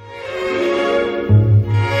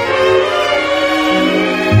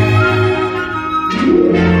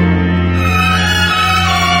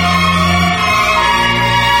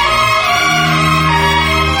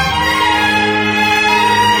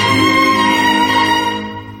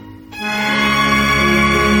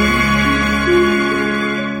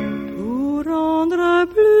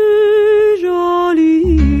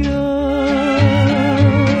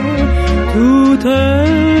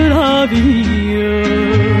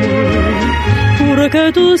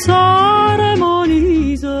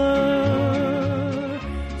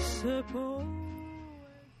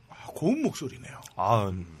 고운 목소리네요.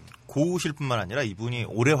 고우실 뿐만 아니라 이분이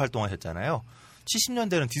오래 활동하셨잖아요.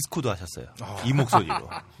 70년대는 디스코도 하셨어요. 이 목소리로.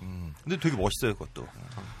 근데 되게 멋있어요, 그것도.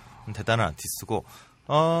 대단한 아티스트고.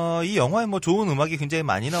 이 영화에 뭐 좋은 음악이 굉장히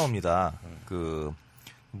많이 나옵니다.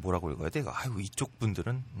 뭐라고 읽어야 돼? 이쪽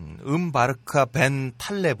분들은 바르카 벤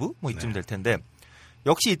탈레브 뭐 이쯤 될 텐데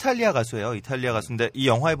역시 이탈리아 가수예요. 이탈리아 가수인데 이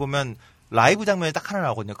영화에 보면 라이브 장면이 딱 하나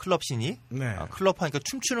나오거든요. 클럽 씬이. 네. 클럽 하니까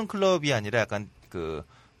춤추는 클럽이 아니라 약간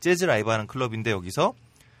재즈 라이브 하는 클럽인데 여기서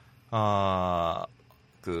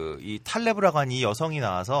이 탈레브라고 하는 이 여성이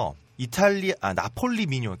나와서 나폴리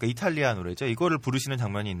민요, 그러니까 이탈리아 노래죠. 이거를 부르시는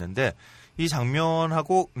장면이 있는데 이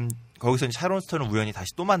장면하고 거기서 샤론 스톤은 우연히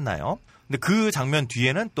다시 또 만나요. 근데 그 장면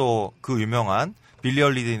뒤에는 또 그 유명한 빌리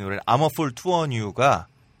얼리데이 노래 I'm a Fool to Want You가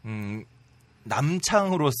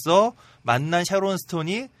남창으로서 만난 샤론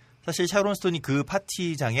스톤이 사실 샤론 스톤이 그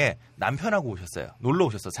파티장에 남편하고 오셨어요. 놀러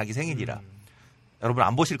오셨어. 자기 생일이라. 여러분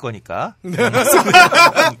안 보실 거니까.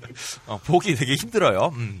 보기 되게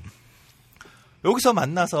힘들어요. 여기서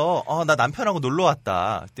만나서 나 남편하고 놀러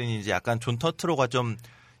왔다. 그랬더니 이제 약간 존 터트로가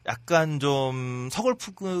약간 좀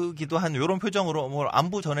서글프기도 한 이런 표정으로 뭐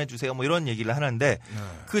안부 전해주세요 뭐 이런 얘기를 하는데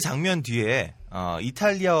그 장면 뒤에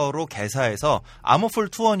이탈리아어로 개사해서 I'm a Fool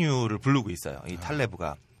to Want You를 부르고 있어요. 이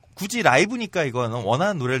탈레브가. 굳이 라이브니까 이거는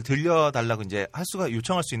원하는 노래를 들려달라고 이제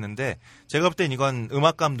요청할 수 있는데 제가 볼 땐 이건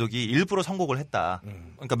음악 감독이 일부러 선곡을 했다.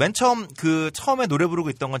 그러니까 맨 처음에 노래 부르고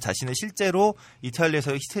있던 건 자신의 실제로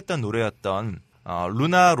이탈리아에서 히트했던 노래였던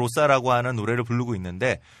루나 로사라고 하는 노래를 부르고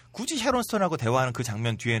있는데 굳이 샤론 스톤하고 대화하는 그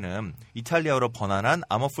장면 뒤에는 이탈리아어로 번안한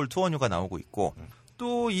I'm a Fool to Want You가 나오고 있고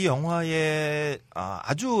또 이 영화에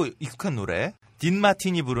아주 익숙한 노래 딘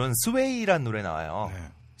마틴이 부른 스웨이라는 노래 나와요.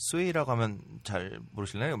 스웨이라고 하면 잘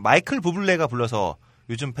모르실래요? 마이클 부블레가 불러서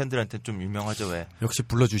요즘 팬들한테 좀 유명하죠. 왜? 역시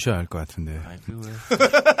불러주셔야 할 것 같은데.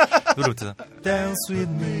 노래부터 Dance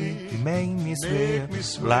with me, make me sway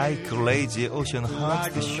like a lazy ocean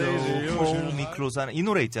heart to show, hold me close 하는 이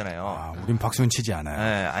노래 있잖아요. 우린 박수는 치지 않아요.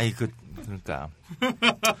 네, 그러니까.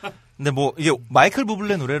 근데 뭐 이게 마이클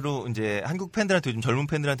부블레 노래로 이제 한국 팬들한테 요즘 젊은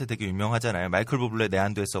팬들한테 되게 유명하잖아요. 마이클 부블레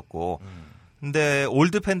내한도 했었고. 근데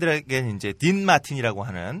올드 팬들에게는 이제 딘 마틴이라고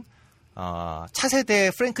하는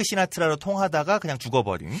차세대 프랭크 시나트라로 통하다가 그냥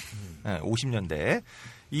죽어버린 50년대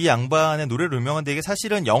이 양반의 노래로 유명한데 이게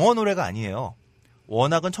사실은 영어 노래가 아니에요.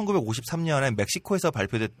 워낙은 1953년에 멕시코에서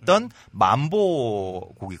발표됐던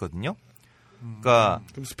mambo 곡이거든요. 그러니까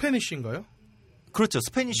그럼 스페니쉬인가요? 그렇죠.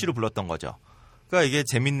 스페니쉬로 불렀던 거죠. 그러니까 이게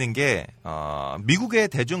재밌는 게 미국의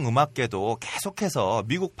대중음악계도 계속해서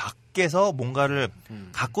미국 밖에서 뭔가를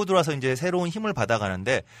갖고 들어와서 이제 새로운 힘을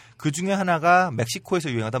받아가는데 그 중에 하나가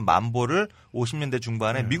멕시코에서 유행하던 mambo를 50년대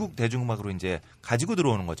중반에 미국 대중음악으로 이제 가지고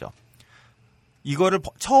들어오는 거죠. 이거를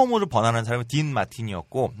처음으로 번안한 사람은 딘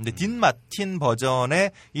마틴이었고, 근데 딘 마틴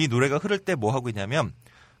버전의 이 노래가 흐를 때 뭐 하고 있냐면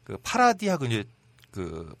그 파라디하고 이제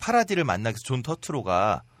그 파라디를 만나기 위해서 존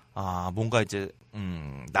터트로가 뭔가 이제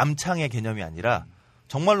남창의 개념이 아니라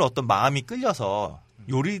정말로 어떤 마음이 끌려서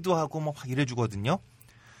요리도 하고 막 이래주거든요.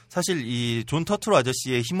 사실 이 존 터트로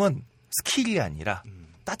아저씨의 힘은 스킬이 아니라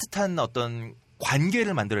따뜻한 어떤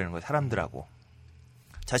관계를 만들어내는 거예요. 사람들하고.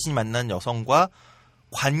 자신이 만난 여성과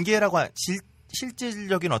관계라고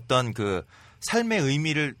실질적인 어떤 그 삶의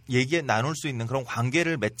의미를 나눌 수 있는 그런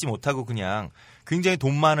관계를 맺지 못하고 그냥 굉장히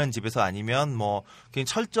돈 많은 집에서 아니면 뭐 굉장히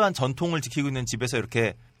철저한 전통을 지키고 있는 집에서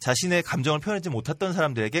이렇게 자신의 감정을 표현하지 못했던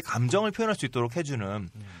사람들에게 감정을 표현할 수 있도록 해주는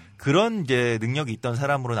그런 이제 능력이 있던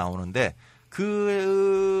사람으로 나오는데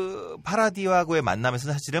그 파라디하고의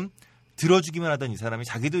만남에서 사실은 들어주기만 하던 이 사람이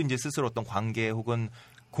자기도 이제 스스로 어떤 관계 혹은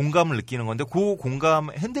공감을 느끼는 건데 그 공감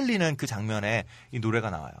흔들리는 그 장면에 이 노래가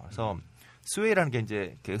나와요. 그래서 스웨이라는 게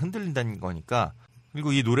이제 이렇게 흔들린다는 거니까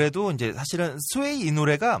그리고 이 노래도 이제 사실은 스웨이 이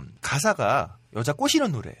노래가 가사가 여자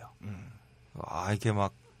꼬시는 노래예요. 이게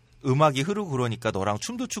막 음악이 흐르고 그러니까 너랑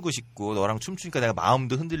춤도 추고 싶고 너랑 춤추니까 내가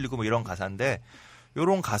마음도 흔들리고 뭐 이런 가사인데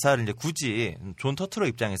이런 가사를 이제 굳이 존 터트러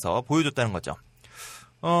입장에서 보여줬다는 거죠.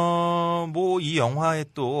 뭐 이 영화에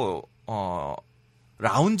또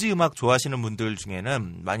라운지 음악 좋아하시는 분들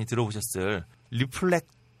중에는 많이 들어보셨을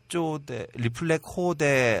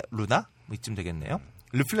리플렉호데 루나? 뭐 이쯤 되겠네요.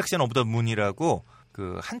 리플렉션 오브 더 문이라고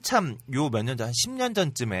그 한참 요 몇 년 전, 한 10년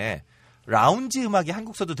전쯤에 라운지 음악이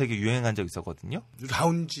한국서도 되게 유행한 적 있었거든요.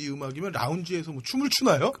 라운지 음악이면 라운지에서 뭐 춤을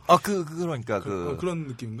추나요? 그러니까 그런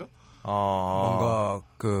느낌인가? 뭔가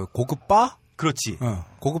그 고급 바? 그렇지.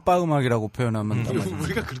 고급 바 음악이라고 표현하면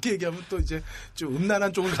우리가 그렇게 얘기하면 또 이제 좀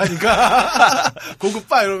음란한 쪽을 가니까 고급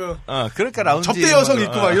바 이러면 그러니까 라운지 접대 여성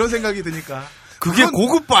있고 막 이런 생각이 드니까. 그게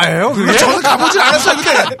고급 바예요? 그게? 저는 가보진 않았어요.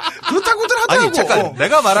 근데 그렇다고들 하더라고. 아니 잠깐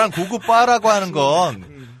내가 말한 고급 바라고 하는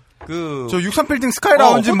건 저 63빌딩 스카이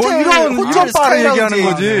라운지 뭐 이런 바를 얘기하는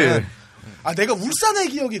거지. 내가 울산의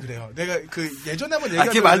기억이 그래요. 내가 그 예전에 한번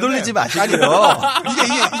얘기한 말 돌리지 마시고요.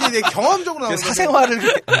 이게 내 경험적으로 나오는 사생활을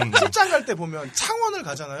출장 갈 때 보면 창원을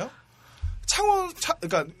가잖아요.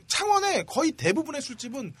 그러니까 창원에 거의 대부분의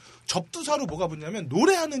술집은 접두사로 뭐가 붙냐면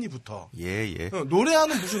노래하는이 붙어. 예.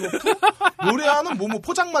 노래하는 무슨 오프? 노래하는 뭐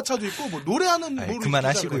포장마차도 있고 뭐 노래하는 뭐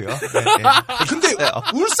그만하시고요. 네. 근데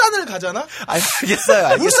울산을 가잖아.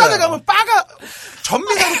 알겠어요. 울산에 가면 바가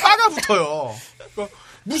전미사로 바가 붙어요. 그러니까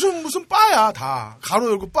무슨 바야 다 가로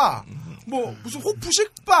열고 바. 뭐 무슨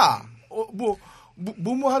호프식 바. 뭐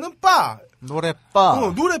하는 바.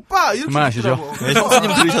 노래바. 노래바 이렇게 그만하시죠. 네,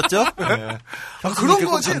 형수님 들으셨죠? 네. 그런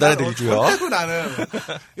거지. 전달해드리고요. 절대로 나는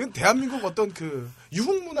이건 대한민국 어떤 그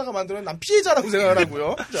유흥 문화가 만들어낸 난 피해자라고 생각을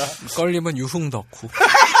하고요. 자. 껄림은 유흥 덕후.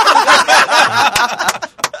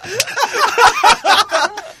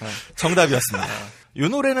 정답이었습니다. 이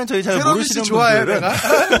노래는 저희 잘 모르시는 좋아해, 분들은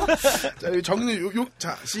자, 정리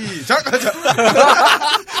자 시작.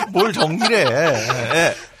 뭘 정리래?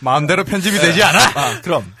 네. 마음대로 편집이 되지 않아?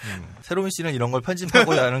 그럼 새로운 씨는 이런 걸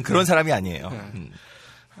편집하고자 하는 그런 사람이 아니에요.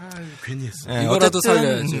 괜히 했어. 네, 이거라도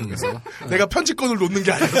살려야지 여기서. 내가 편집권을 놓는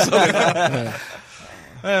게 아니었어.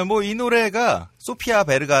 네, 뭐 이 노래가 소피아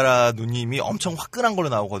베르가라 누님이 엄청 화끈한 걸로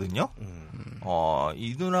나오거든요.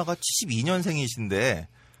 이 누나가 72년생이신데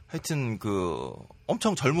하여튼 그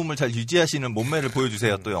엄청 젊음을 잘 유지하시는 몸매를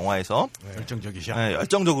보여주세요. 또 영화에서 열정적이셔. 네,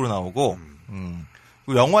 열정적으로 나오고.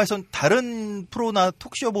 영화에선 다른 프로나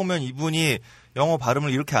톡쇼 보면 이분이 영어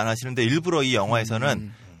발음을 이렇게 안 하시는데 일부러 이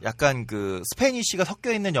영화에서는 약간 그 스페니쉬가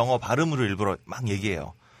섞여 있는 영어 발음으로 일부러 막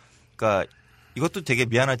얘기해요. 그러니까 이것도 되게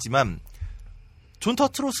미안하지만 존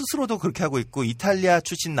터트로 스스로도 그렇게 하고 있고 이탈리아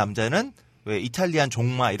출신 남자는 왜 이탈리안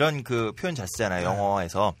종마 이런 그 표현 잘 쓰잖아요.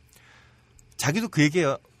 영어에서. 자기도 그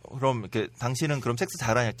얘기해요. 그럼 이렇게 당신은 그럼 섹스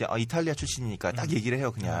잘하냐 했더니 이탈리아 출신이니까 딱 얘기를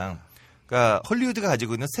해요. 그냥. 그러니까 헐리우드가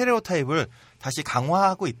가지고 있는 스테레오타입을 다시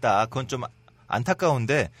강화하고 있다. 그건 좀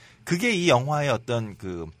안타까운데 그게 이 영화의 어떤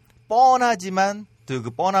그 뻔하지만 그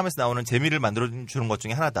뻔함에서 나오는 재미를 만들어주는 것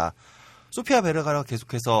중에 하나다. 소피아 베르가라가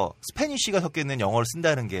계속해서 스페니쉬가 섞여 있는 영어를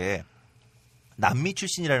쓴다는 게 남미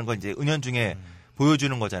출신이라는 걸 이제 은연중에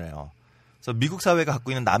보여주는 거잖아요. 그래서 미국 사회가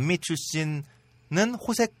갖고 있는 남미 출신은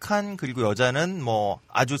호색한 그리고 여자는 뭐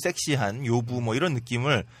아주 섹시한 요부 뭐 이런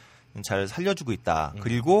느낌을 잘 살려주고 있다.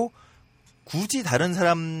 그리고 굳이 다른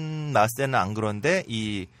사람 나왔을 때는 안 그런데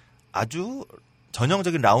이 아주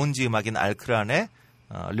전형적인 라운지 음악인 알크란의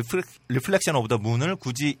리플렉션 오브 더 문을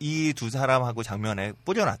굳이 이 두 사람하고 장면에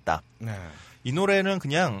뿌려놨다. 네. 이 노래는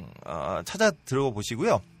그냥 찾아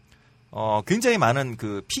들어보시고요. 굉장히 많은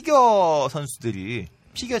그 피겨 선수들이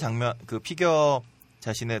피겨 장면 그 피겨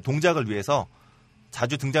자신의 동작을 위해서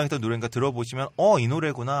자주 등장했던 노래인가 들어보시면 이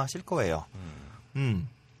노래구나 하실 거예요.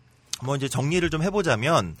 뭐 이제 정리를 좀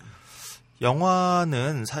해보자면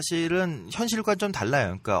영화는 사실은 현실과 좀 달라요.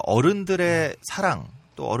 그러니까 어른들의 사랑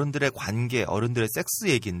또 어른들의 관계, 어른들의 섹스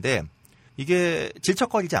얘기인데 이게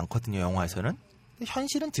질척거리지 않거든요. 영화에서는.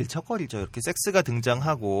 현실은 질척거리죠. 이렇게 섹스가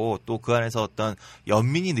등장하고 또 그 안에서 어떤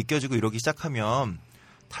연민이 느껴지고 이러기 시작하면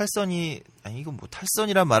탈선이 아니 이거 뭐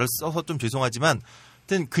탈선이란 말을 써서 좀 죄송하지만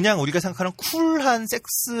하여튼 그냥 우리가 생각하는 쿨한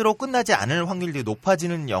섹스로 끝나지 않을 확률이 되게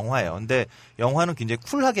높아지는 영화예요. 근데 영화는 굉장히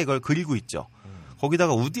쿨하게 그걸 그리고 있죠.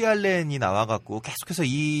 거기다가 우디 알렌이 나와갖고 계속해서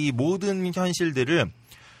이 모든 현실들을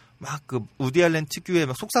막 그 우디 알렌 특유의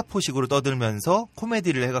막 속사포식으로 떠들면서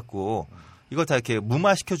코미디를 해갖고 이걸 다 이렇게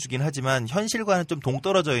무마시켜주긴 하지만 현실과는 좀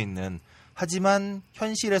동떨어져 있는, 하지만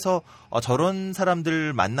현실에서 저런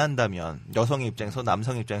사람들 만난다면 여성의 입장에서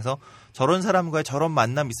남성의 입장에서 저런 사람과의 저런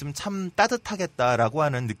만남 있으면 참 따뜻하겠다라고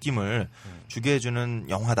하는 느낌을 주게 해주는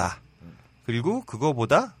영화다. 그리고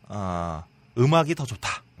그거보다 음악이 더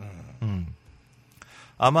좋다.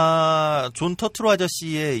 아마 존 터트로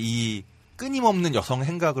아저씨의 이 끊임없는 여성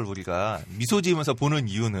행각을 우리가 미소 지으면서 보는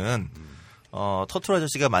이유는 터트로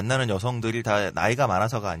아저씨가 만나는 여성들이 다 나이가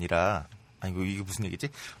많아서가 아니라, 아니 이게 무슨 얘기지?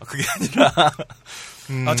 그게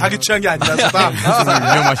아니라 자기 취향이 아니라서다.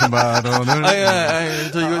 위험하신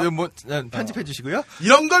발언을. 저 이거 뭐 편집해 주시고요.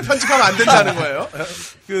 이런 걸 편집하면 안 된다는 거예요.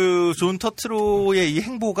 그 존 터트로의 이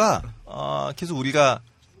행보가 계속 우리가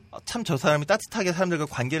참 저 사람이 따뜻하게 사람들과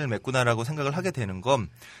관계를 맺구나라고 생각을 하게 되는 건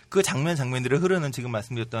그 장면들을 흐르는 지금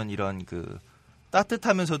말씀드렸던 이런 그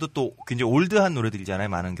따뜻하면서도 또 굉장히 올드한 노래들이잖아요.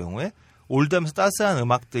 많은 경우에 올드하면서 따스한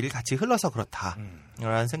음악들이 같이 흘러서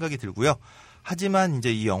그렇다라는 생각이 들고요. 하지만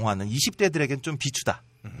이제 이 영화는 20대들에겐 좀 비추다.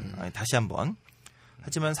 다시 한번.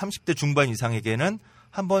 하지만 30대 중반 이상에게는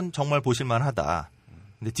한번 정말 보실만하다.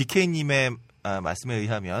 근데 DK님의 말씀에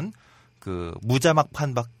의하면 그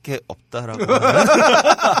무자막판밖에 없다라고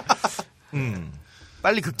하는.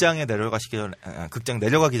 빨리 극장에 극장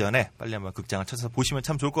내려가기 전에 빨리 한번 극장을 찾아서 보시면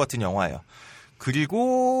참 좋을 것 같은 영화예요.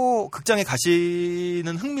 그리고 극장에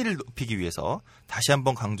가시는 흥미를 높이기 위해서 다시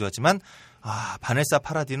한번 강조하지만 바네사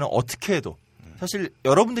파라디는 어떻게 해도 사실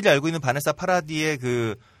여러분들이 알고 있는 바네사 파라디의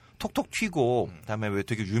그 톡톡 튀고 그다음에 왜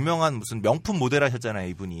되게 유명한 무슨 명품 모델 하셨잖아요,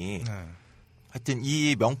 이분이. 하여튼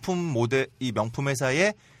이 명품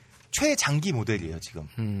회사의 최장기 모델이에요, 지금.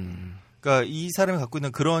 그러니까 이 사람이 갖고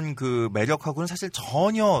있는 그런 그 매력하고는 사실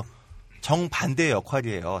전혀 정반대의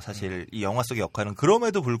역할이에요. 사실 이 영화 속의 역할은.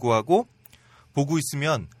 그럼에도 불구하고 보고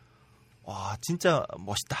있으면 와 진짜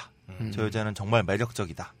멋있다. 저 여자는 정말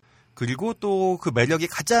매력적이다. 그리고 또 그 매력이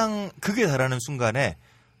가장 극에 달하는 순간에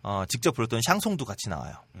직접 불렀던 샹송도 같이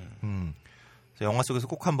나와요. 영화 속에서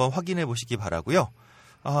꼭 한번 확인해 보시기 바라고요.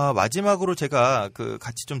 마지막으로 제가 그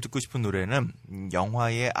같이 좀 듣고 싶은 노래는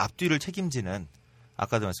영화의 앞뒤를 책임지는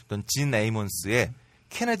아까도 말씀드렸던 진 에이몬스의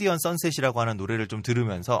캐네디언 선셋이라고 하는 노래를 좀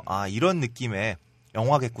들으면서 이런 느낌의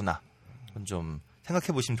영화겠구나 좀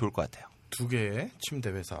생각해 보시면 좋을 것 같아요. 2개의 침대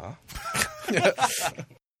회사.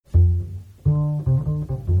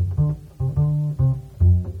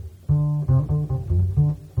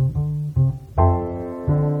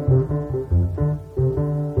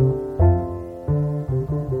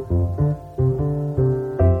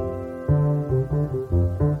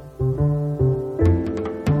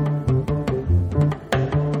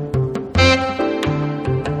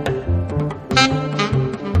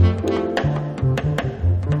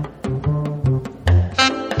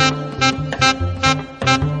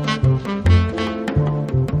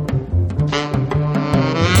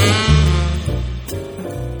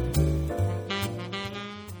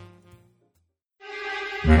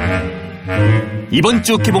 이번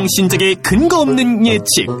주 개봉 신작의 근거 없는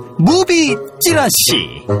예측 무비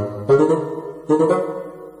찌라시.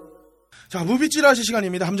 자, 무비 찌라시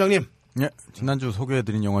시간입니다. 함장님. 예, 지난주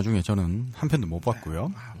소개해드린 영화 중에 저는 한 편도 못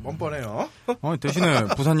봤고요. 뻔뻔해요. 대신에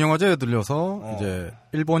부산영화제에 들려서 이제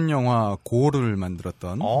일본 영화 고를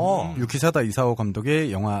만들었던 유키사다 이사오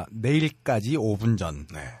감독의 영화 내일까지 5분 전.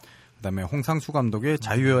 그다음에 홍상수 감독의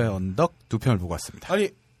자유의 언덕 2편을 보고 왔습니다. 아니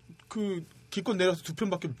그 기껏 내려서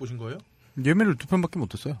 2편밖에 못 보신 거예요? 예매를 2편밖에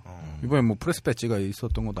못했어요. 이번에 뭐 프레스 배지가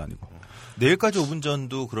있었던 것도 아니고. 내일까지 5분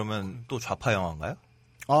전도 그러면 또 좌파 영화인가요?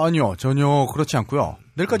 아니요, 전혀 그렇지 않고요.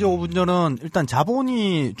 내일까지 5분 전은 일단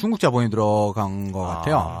중국 자본이 들어간 것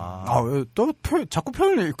같아요. 또 자꾸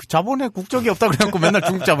표현을 자본에 국적이 없다 그래갖고 맨날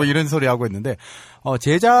중국 자본 이런 소리 하고 있는데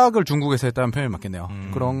제작을 중국에서 했다는 표현이 맞겠네요.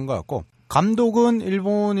 그런 것 같고 감독은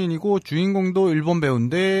일본인이고 주인공도 일본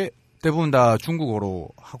배우인데 대부분 다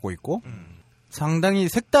중국어로 하고 있고. 상당히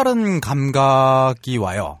색다른 감각이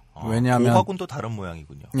와요. 왜냐하면 고학은 또 다른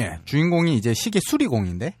모양이군요. 예, 주인공이 이제 시계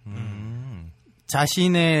수리공인데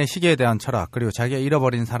자신의 시계에 대한 철학 그리고 자기가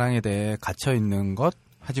잃어버린 사랑에 대해 갇혀 있는 것.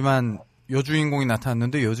 하지만 여주인공이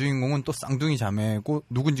나타났는데 여주인공은 또 쌍둥이 자매고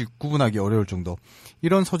누군지 구분하기 어려울 정도.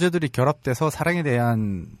 이런 소재들이 결합돼서 사랑에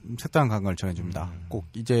대한 색다른 감각을 전해줍니다. 꼭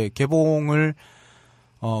이제 개봉을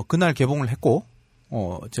그날 개봉을 했고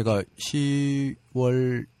제가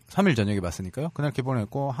 10월 3일 저녁에 봤으니까요. 그날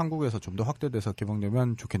개봉했고 한국에서 좀 더 확대돼서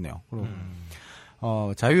개봉되면 좋겠네요. 그리고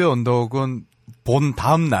자유의 언덕은 본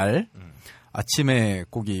다음 날 아침에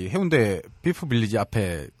거기 해운대 비프 빌리지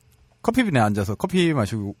앞에 커피빈에 앉아서 커피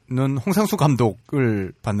마시는 홍상수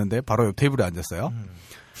감독을 봤는데 바로 옆 테이블에 앉았어요.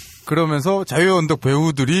 그러면서 자유의 언덕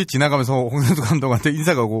배우들이 지나가면서 홍상수 감독한테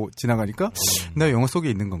인사가고 지나가니까 내가 영화 속에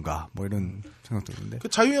있는 건가 뭐 이런 생각도 드는데. 그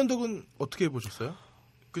자유의 언덕은 어떻게 보셨어요?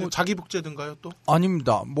 그냥 자기 복제든가요 또?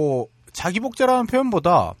 아닙니다. 뭐 자기 복제라는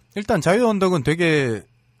표현보다 일단 자유의 언덕은 되게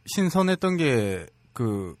신선했던 게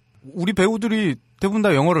그 우리 배우들이 대부분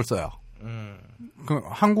다 영어를 써요. 그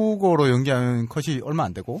한국어로 연기하는 컷이 얼마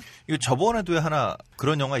안 되고. 이거 저번에도 하나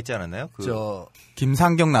그런 영화 있지 않았나요?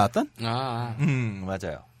 김상경 나왔던?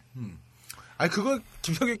 맞아요. 아니 그건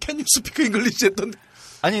김상경 Can You Speak English 했던.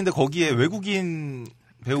 아니 근데 거기에 외국인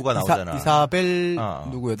배우가 나오잖아. 이사벨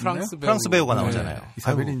누구였나요? 프랑스 배우가 나오잖아요.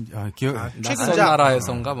 이사벨인 기억. 낯선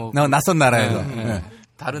나라에선가 뭐. 낯선 나라에서. 네.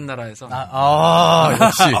 다른 나라에서.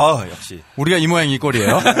 역시. 우리가 이 모양 이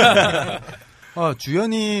꼴이에요.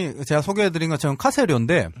 주연이 제가 소개해드린 것처럼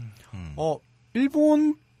카세료인데,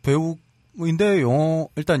 일본 배우인데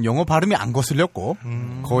일단 영어 발음이 안 거슬렸고,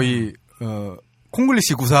 거의,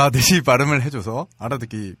 콩글리시 구사하듯이 발음을 해줘서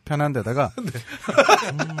알아듣기 편한 데다가,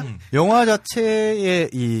 영화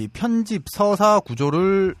자체의 이 편집 서사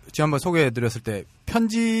구조를 지난번 소개해드렸을 때,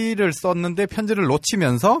 편지를 썼는데 편지를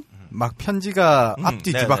놓치면서, 막 편지가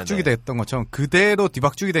앞뒤 뒤박죽이 됐던 것처럼 그대로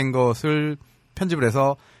뒤박죽이 된 것을 편집을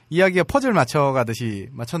해서 이야기가 퍼즐 맞춰가듯이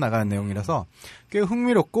맞춰나가는 내용이라서 꽤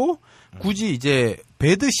흥미롭고 굳이 이제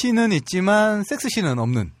배드씬은 있지만 섹스씬은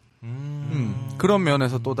없는 그런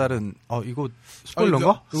면에서 또 다른 이거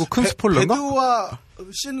스포일러인가? 이거 큰 스포일러인가? 배드와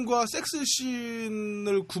씬과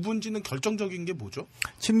섹스씬을 구분짓는 결정적인 게 뭐죠?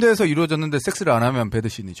 침대에서 이루어졌는데 섹스를 안 하면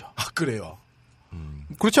배드씬이죠. 아 그래요?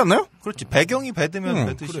 그렇지 않나요? 그렇지. 배경이 배드면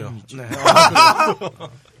배드씬이지. 네.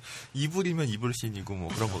 이불이면 이불씬이고 뭐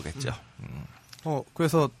그런 거겠죠.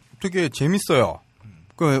 그래서 되게 재밌어요.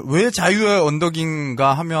 왜 자유의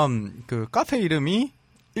언덕인가 하면 그 카페 이름이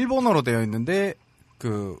일본어로 되어 있는데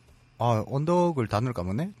언덕을 단어를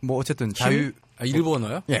까먹네. 뭐 어쨌든 자유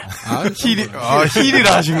일본어요? 예.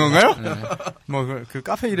 힐이라 하신 건가요? 네. 뭐 그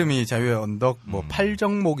카페 이름이 자유의 언덕 뭐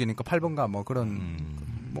 8정목이니까 8번가 뭐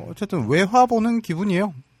그런 뭐 어쨌든 외화 보는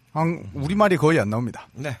기분이에요. 우리말이 거의 안 나옵니다.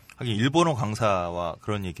 네. 하긴 일본어 강사와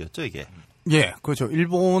그런 얘기였죠, 이게. 예, 그렇죠.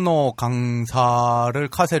 일본어 강사를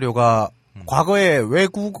카세료가 과거에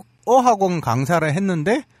외국어 학원 강사를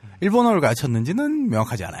했는데 일본어를 가르쳤는지는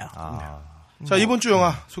명확하지 않아요. 자, 이번 주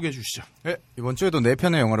영화 소개해 주시죠. 네, 이번 주에도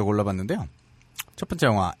 4편의 영화를 골라봤는데요. 첫 번째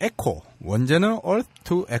영화 에코. 원제는 Earth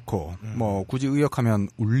to Echo. 뭐 굳이 의역하면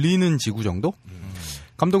울리는 지구 정도?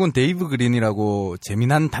 감독은 데이브 그린이라고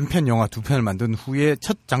재미난 단편 영화 2편을 만든 후에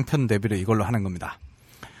첫 장편 데뷔를 이걸로 하는 겁니다.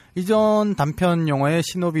 이전 단편 영화의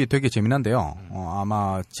신업이 되게 재미난데요.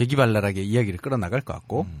 아마 재기발랄하게 이야기를 끌어나갈 것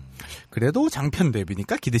같고 그래도 장편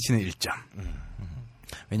데뷔니까 기대치는 1점.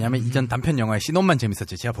 왜냐하면 이전 단편 영화의 신업만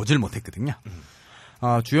재밌었지 제가 보질 못했거든요.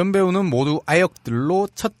 주연 배우는 모두 아역들로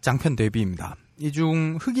첫 장편 데뷔입니다. 이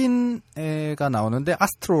중 흑인 애가 나오는데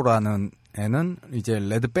아스트로라는 애는 이제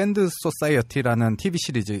레드 밴드 소사이어티라는 TV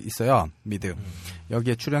시리즈 있어요. 미드.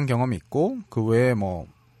 여기에 출연 경험이 있고 그 외에 뭐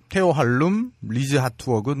테오 할룸, 리즈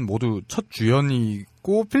하트웍은 모두 첫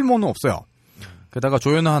주연이고 필모는 없어요. 게다가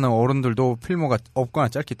조연을 하는 어른들도 필모가 없거나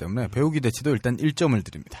짧기 때문에 배우 기대치도 일단 1점을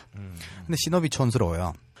드립니다. 근데 신업이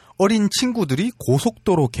촌스러워요. 어린 친구들이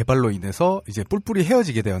고속도로 개발로 인해서 이제 뿔뿔이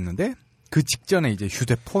헤어지게 되었는데 그 직전에 이제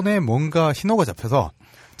휴대폰에 뭔가 신호가 잡혀서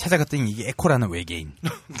찾아갔더니 이게 에코라는 외계인.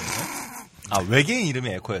 외계인 이름이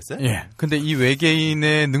에코였어요? 예. 근데 이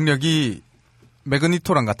외계인의 능력이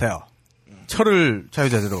매그니토랑 같아요. 철을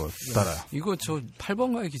자유자재로 따라요. 이거 저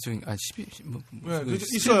 8번가의 기준, 12,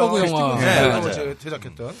 있어요. 영화. 네,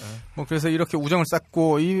 제작했던. 뭐 그래서 이렇게 우정을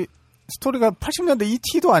쌓고 이 스토리가 80년대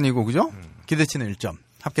E.T.도 아니고 그죠? 기대치는 1점,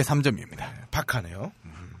 합계 3점입니다. 박하네요.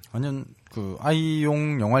 완전 그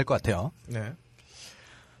아이용 영화일 것 같아요. 네.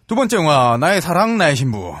 두 번째 영화 나의 사랑 나의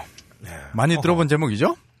신부. 네. 많이 들어본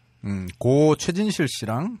제목이죠? 고 최진실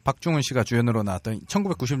씨랑 박중훈 씨가 주연으로 나왔던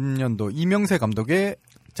 1990년도 이명세 감독의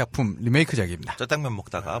작품 리메이크작입니다. 짜장면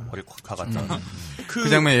먹다가 머리 콱 박았던. 그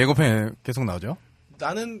장면 예고편에 계속 나오죠.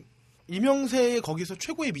 나는 이명세의 거기서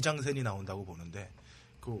최고의 미장센이 나온다고 보는데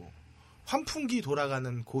그 환풍기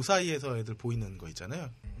돌아가는 그 사이에서 애들 보이는 거 있잖아요.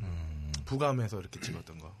 부감에서 이렇게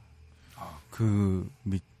찍었던 거. 그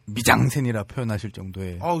미장센이라 표현하실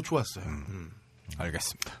정도의. 좋았어요.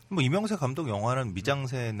 알겠습니다. 뭐 이명세 감독 영화는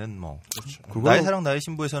미장센은 뭐 그렇죠. 나의 사랑 나의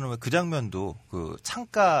신부에서는 그 장면도 그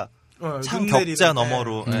창가 창 격자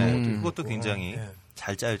너머로 그것도 굉장히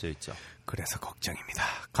잘 짜여져 있죠. 그래서 걱정입니다.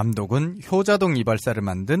 감독은 효자동 이발사를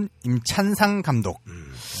만든 임찬상 감독.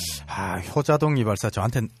 효자동 이발사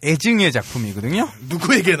저한테는 애증의 작품이거든요.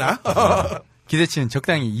 누구에게나. 기대치는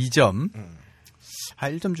적당히 2점.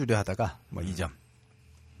 1점 줄여 하다가 2점.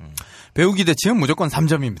 배우 기대치는 무조건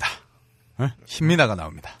 3점입니다. 신민아가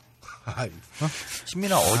나옵니다.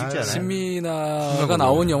 신민아 어디지 않아요? 신민아가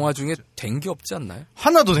나온 영화 중에 된 게 없지 않나요?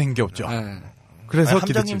 하나도 된 게 없죠. 네. 그래서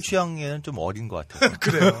함장님 취향에는 좀 어린 것 같아요.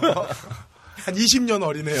 그래요. 한 20년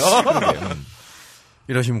어리네요.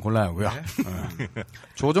 이러시면 곤란하고요. 네.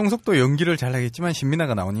 조정석도 연기를 잘하겠지만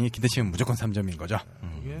신민아가 나오니 기대치는 무조건 3점인 거죠.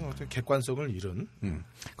 이게 어떤 객관성을 잃은.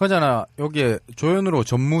 그러잖아. 여기에 조연으로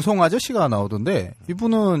전무송 아저씨가 나오던데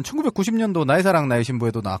이분은 1990년도 나의 사랑 나의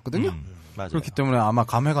신부에도 나왔거든요. 맞아요. 그렇기 때문에 아마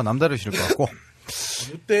감회가 남다르실 것 같고.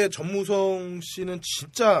 이때 전무성 씨는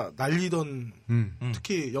진짜 난리던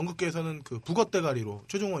특히 연극계에서는 그 북어대가리로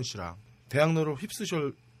최종원 씨랑 대학로를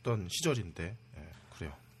휩쓰셨던 시절인데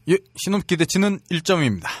그래요. 예, 신혼 기대치는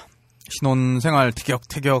 1점입니다. 신혼생활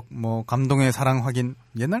티격태격 감동의 사랑 확인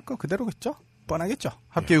옛날 거 그대로겠죠? 뻔하겠죠?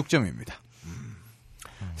 합계 6점입니다.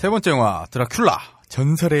 세 번째 영화 드라큘라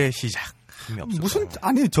전설의 시작. 무슨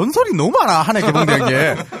전설이 너무 많아 한 해 개봉된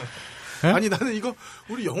게. 네? 아니 나는 이거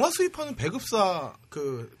우리 영화 수입하는 배급사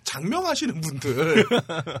그 장명하시는 분들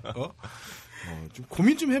좀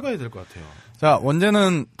고민 좀 해봐야 될 것 같아요. 자,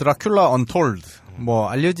 원제는 드라큘라 언톨드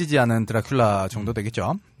알려지지 않은 드라큘라 정도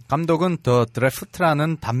되겠죠. 감독은 더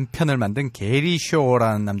드래프트라는 단편을 만든 게리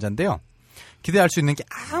쇼라는 남자인데요. 기대할 수 있는 게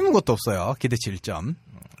아무것도 없어요. 기대치 1점.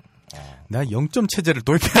 내가 0점 체제를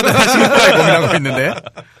도입해야 되나 지금까지 고민하고 있는데.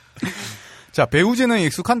 자, 배우진은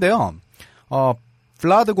익숙한데요.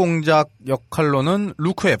 블라드 공작 역할로는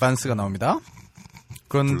루크 에반스가 나옵니다.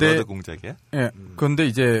 그런데 블라드 공작이야? 예. 그런데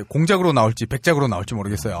이제 공작으로 나올지 백작으로 나올지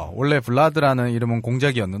모르겠어요. 원래 블라드라는 이름은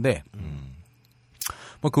공작이었는데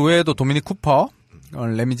그 외에도 도미닉 쿠퍼,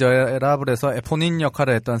 레미제라블에서 에포닌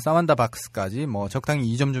역할을 했던 사만다 박스까지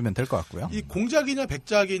적당히 2점 주면 될 것 같고요. 이 공작이냐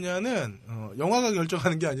백작이냐는 영화가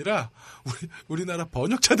결정하는 게 아니라 우리나라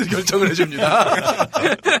번역자들이 결정을 해줍니다.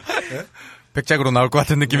 네? 백작으로 나올 것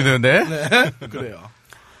같은 느낌이 드는데. 네, 그래요.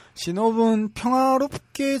 신업은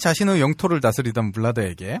평화롭게 자신의 영토를 다스리던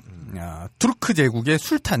블라드에게 투르크 제국의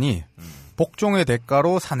술탄이 복종의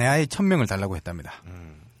대가로 사내아의 1000명을 달라고 했답니다.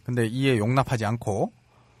 근데 이에 용납하지 않고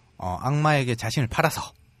악마에게 자신을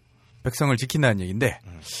팔아서 백성을 지킨다는 얘기인데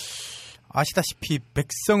아시다시피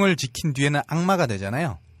백성을 지킨 뒤에는 악마가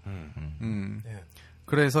되잖아요.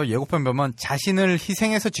 그래서 예고편 보면 자신을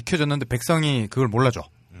희생해서 지켜줬는데 백성이 그걸 몰라줘.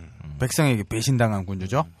 백성에게 배신당한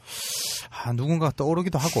군주죠. 누군가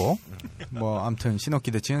떠오르기도 하고 아무튼 신업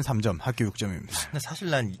기대치는 3점, 합계 6점입니다. 근데 사실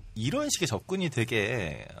난 이런 식의 접근이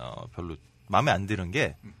되게 별로 마음에 안 드는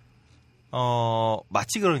게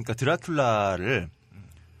마치 그러니까 드라큘라를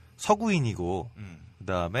서구인이고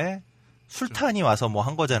그다음에 술탄이 와서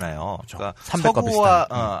한 거잖아요. 그러니까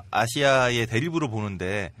서구와 아시아의 대립으로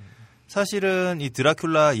보는데 사실은 이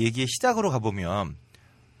드라큘라 얘기의 시작으로 가보면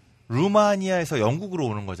루마니아에서 영국으로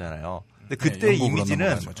오는 거잖아요. 근데 그때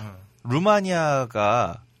이미지는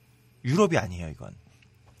루마니아가 유럽이 아니에요, 이건.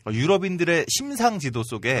 유럽인들의 심상 지도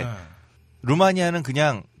속에 루마니아는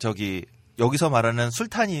그냥 여기서 말하는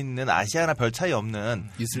술탄이 있는 아시아나 별 차이 없는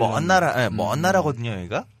먼 나라거든요,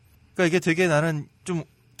 여기가. 그러니까 이게 되게 나는 좀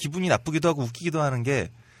기분이 나쁘기도 하고 웃기기도 하는 게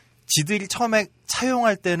지들이 처음에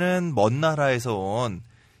차용할 때는 먼 나라에서 온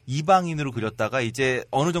이방인으로 그렸다가 이제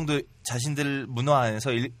어느 정도 자신들 문화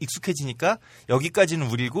안에서 익숙해지니까 여기까지는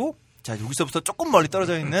우리고 자 여기서부터 조금 멀리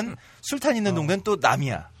떨어져 있는 술탄 있는 동네는 또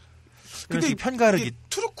남이야. 근데 편가르기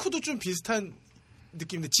투르크도 좀 비슷한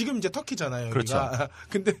느낌인데 지금 이제 터키잖아요. 그렇죠.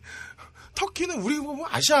 근데 터키는 우리 보면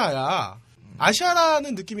아시아야.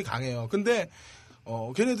 아시아라는 느낌이 강해요. 근데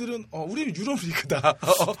걔네들은 우리는 유럽 리그다.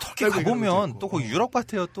 터키 가보면 또 거기 유럽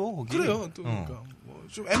같아요. 또 거기. 그래요. 또 그러니까.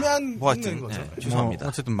 좀 애매한 거죠. 네, 죄송합니다.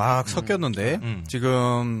 어쨌든 막 섞였는데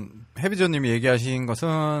지금 해비저님이 얘기하신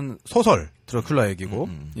것은 소설 드라큘라 얘기고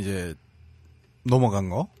이제 넘어간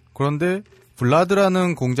거. 그런데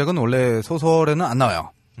블라드라는 공작은 원래 소설에는 안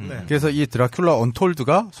나와요. 그래서 이 드라큘라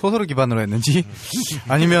언톨드가 소설을 기반으로 했는지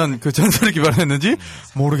아니면 그 전설을 기반으로 했는지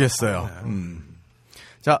모르겠어요.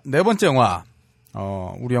 자, 네 번째 영화.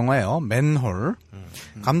 우리 영화예요. 맨홀.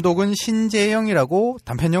 감독은 신재영이라고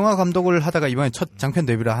단편 영화 감독을 하다가 이번에 첫 장편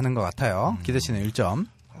데뷔를 하는 것 같아요. 기대치는 1점.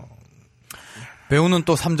 배우는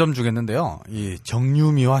또 3점 주겠는데요. 이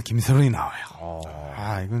정유미와 김세론이 나와요.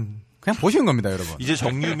 이건 그냥 보시는 겁니다, 여러분. 이제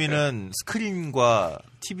정유미는 스크린과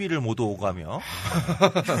TV를 모두 오가며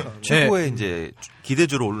최고의 이제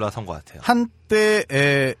기대주로 올라선 것 같아요.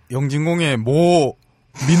 한때의 영진공의 모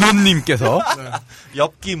민호님께서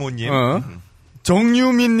엽기모님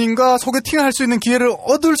정유민님과 소개팅을 할 수 있는 기회를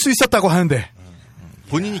얻을 수 있었다고 하는데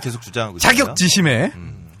본인이 계속 주장하고 있어요. 자격지심에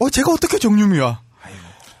제가 어떻게 정유미와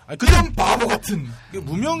그냥 바보 같은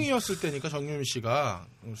무명이었을 때니까 정유미 씨가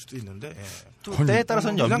올 수도 있는데 예. 또 때에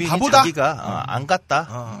따라서는 연민이 자기가 안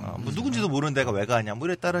갔다. 뭐 누군지도 모르는 데가 왜 가냐. 뭐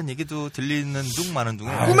이랬다는 얘기도 들리는 둥 마는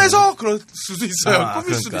둥에 꿈에서 그럴 수도 있어요.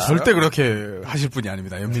 꿈일 수도 있어요. 절대 그렇게 하실 분이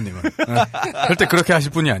아닙니다. 연민님은 절대 그렇게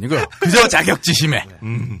하실 분이 아니고요. 그저 자격지심에.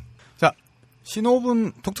 자,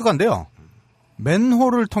 신호분 독특한데요.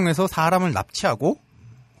 맨홀을 통해서 사람을 납치하고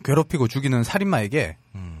괴롭히고 죽이는 살인마에게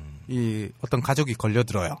이 어떤 가족이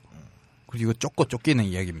걸려들어요. 그리고 쫓고 쫓기는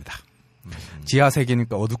이야기입니다.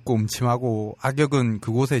 지하세계니까 어둡고 음침하고 악역은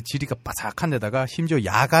그곳의 지리가 바삭한 데다가 심지어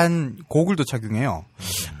야간 고글도 착용해요.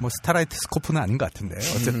 뭐 스타라이트 스코프는 아닌 것 같은데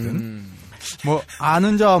어쨌든 뭐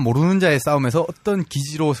아는 자와 모르는 자의 싸움에서 어떤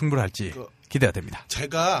기지로 승부를 할지 기대가 됩니다.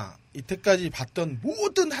 제가 이때까지 봤던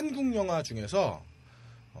모든 한국 영화 중에서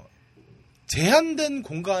제한된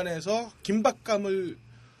공간에서 긴박감을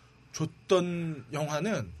줬던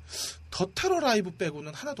영화는 더 테러 라이브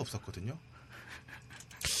빼고는 하나도 없었거든요.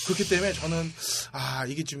 그렇기 때문에 저는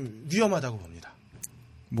이게 좀 위험하다고 봅니다.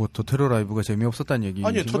 뭐 더 테러 라이브가 재미없었다는 얘기?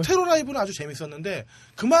 아니요, 더 테러 라이브는 아주 재밌었는데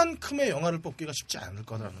그만큼의 영화를 뽑기가 쉽지 않을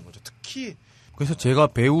거라는 거죠. 특히 그래서 제가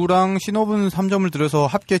배우랑 신호분 3점을 들여서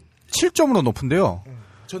합계 7점으로 높은데요.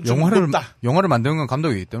 전 영화를 만드는 건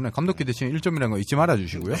감독이기 때문에 감독 기대치는 1점이라는 거 잊지 말아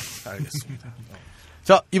주시고요. 알겠습니다.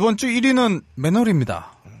 자, 이번 주 1위는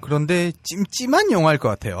맨홀입니다. 그런데 찜찜한 영화일 것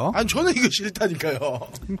같아요. 아니, 저는 이거 싫다니까요.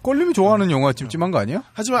 꼴님이 좋아하는 영화 찜찜한 거 아니야?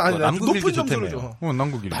 하지만 남국일기 높은 점수를 줘.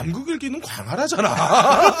 남국일기. 남국일기는 광활하잖아.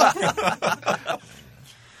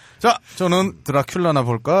 자, 저는 드라큘라나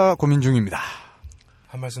볼까 고민 중입니다.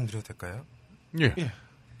 한 말씀 드려도 될까요? 예.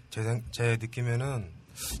 제 느낌에는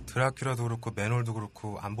드라큘라도 그렇고 맨홀도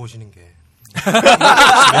그렇고 안 보시는 게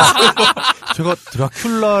제가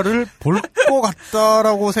드라큘라를 볼 것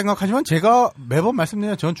같다라고 생각하지만 제가 매번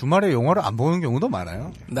말씀드리면 전 주말에 영화를 안 보는 경우도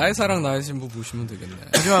많아요. 나의 사랑 나의 신부 보시면 되겠네.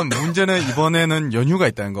 하지만 문제는 이번에는 연휴가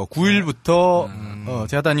있다는 거. 9일부터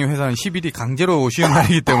제가 다니는 회사는 10일이 강제로 쉬는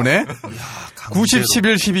날이기 때문에 90,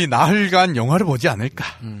 11, 12 나흘간 영화를 보지 않을까.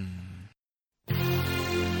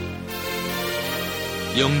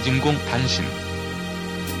 영진공 단신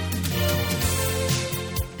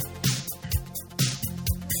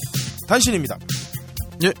단신입니다.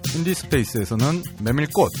 예, 인디스페이스에서는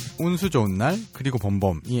메밀꽃, 운수 좋은 날, 그리고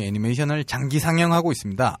봄봄 이 애니메이션을 장기 상영하고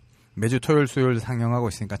있습니다. 매주 토요일, 수요일 상영하고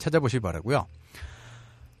있으니까 찾아보시기 바라고요.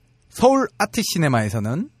 서울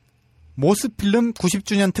아트시네마에서는 모스필름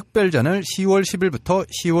 90주년 특별전을 10월 10일부터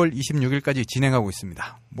 10월 26일까지 진행하고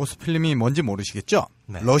있습니다. 모스필름이 뭔지 모르시겠죠?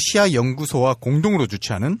 네. 러시아 연구소와 공동으로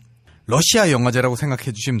주최하는 러시아 영화제라고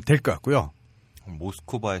생각해 주시면 될 것 같고요.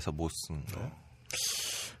 모스크바에서 모스인가요?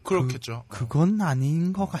 그렇겠죠. 그건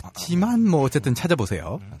아닌 것 같지만 뭐 어쨌든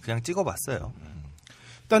찾아보세요. 그냥 찍어봤어요.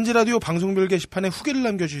 딴지라디오 방송별 게시판에 후기를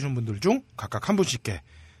남겨주시는 분들 중 각각 한 분씩께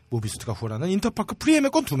무비스트가 후원하는 인터파크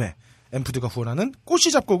프리엠의권 2매, 엠푸드가 후원하는 꽃이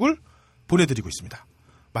잡곡을 보내드리고 있습니다.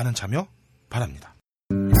 많은 참여 바랍니다.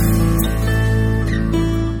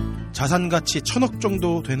 자산가치 1,000억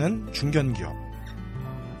정도 되는 중견기업,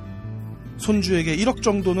 손주에게 1억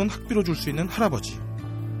정도는 학비로 줄 수 있는 할아버지.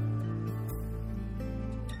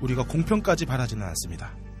 우리가 공평까지 바라지는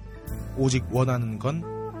않습니다. 오직 원하는 건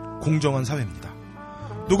공정한 사회입니다.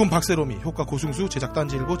 녹음 박세롬이, 효과 고승수, 제작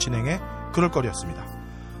딴지일보 진행의 그럴거리였습니다.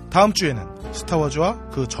 다음 주에는 스타워즈와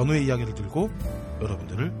그 전후의 이야기를 들고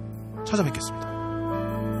여러분들을 찾아뵙겠습니다.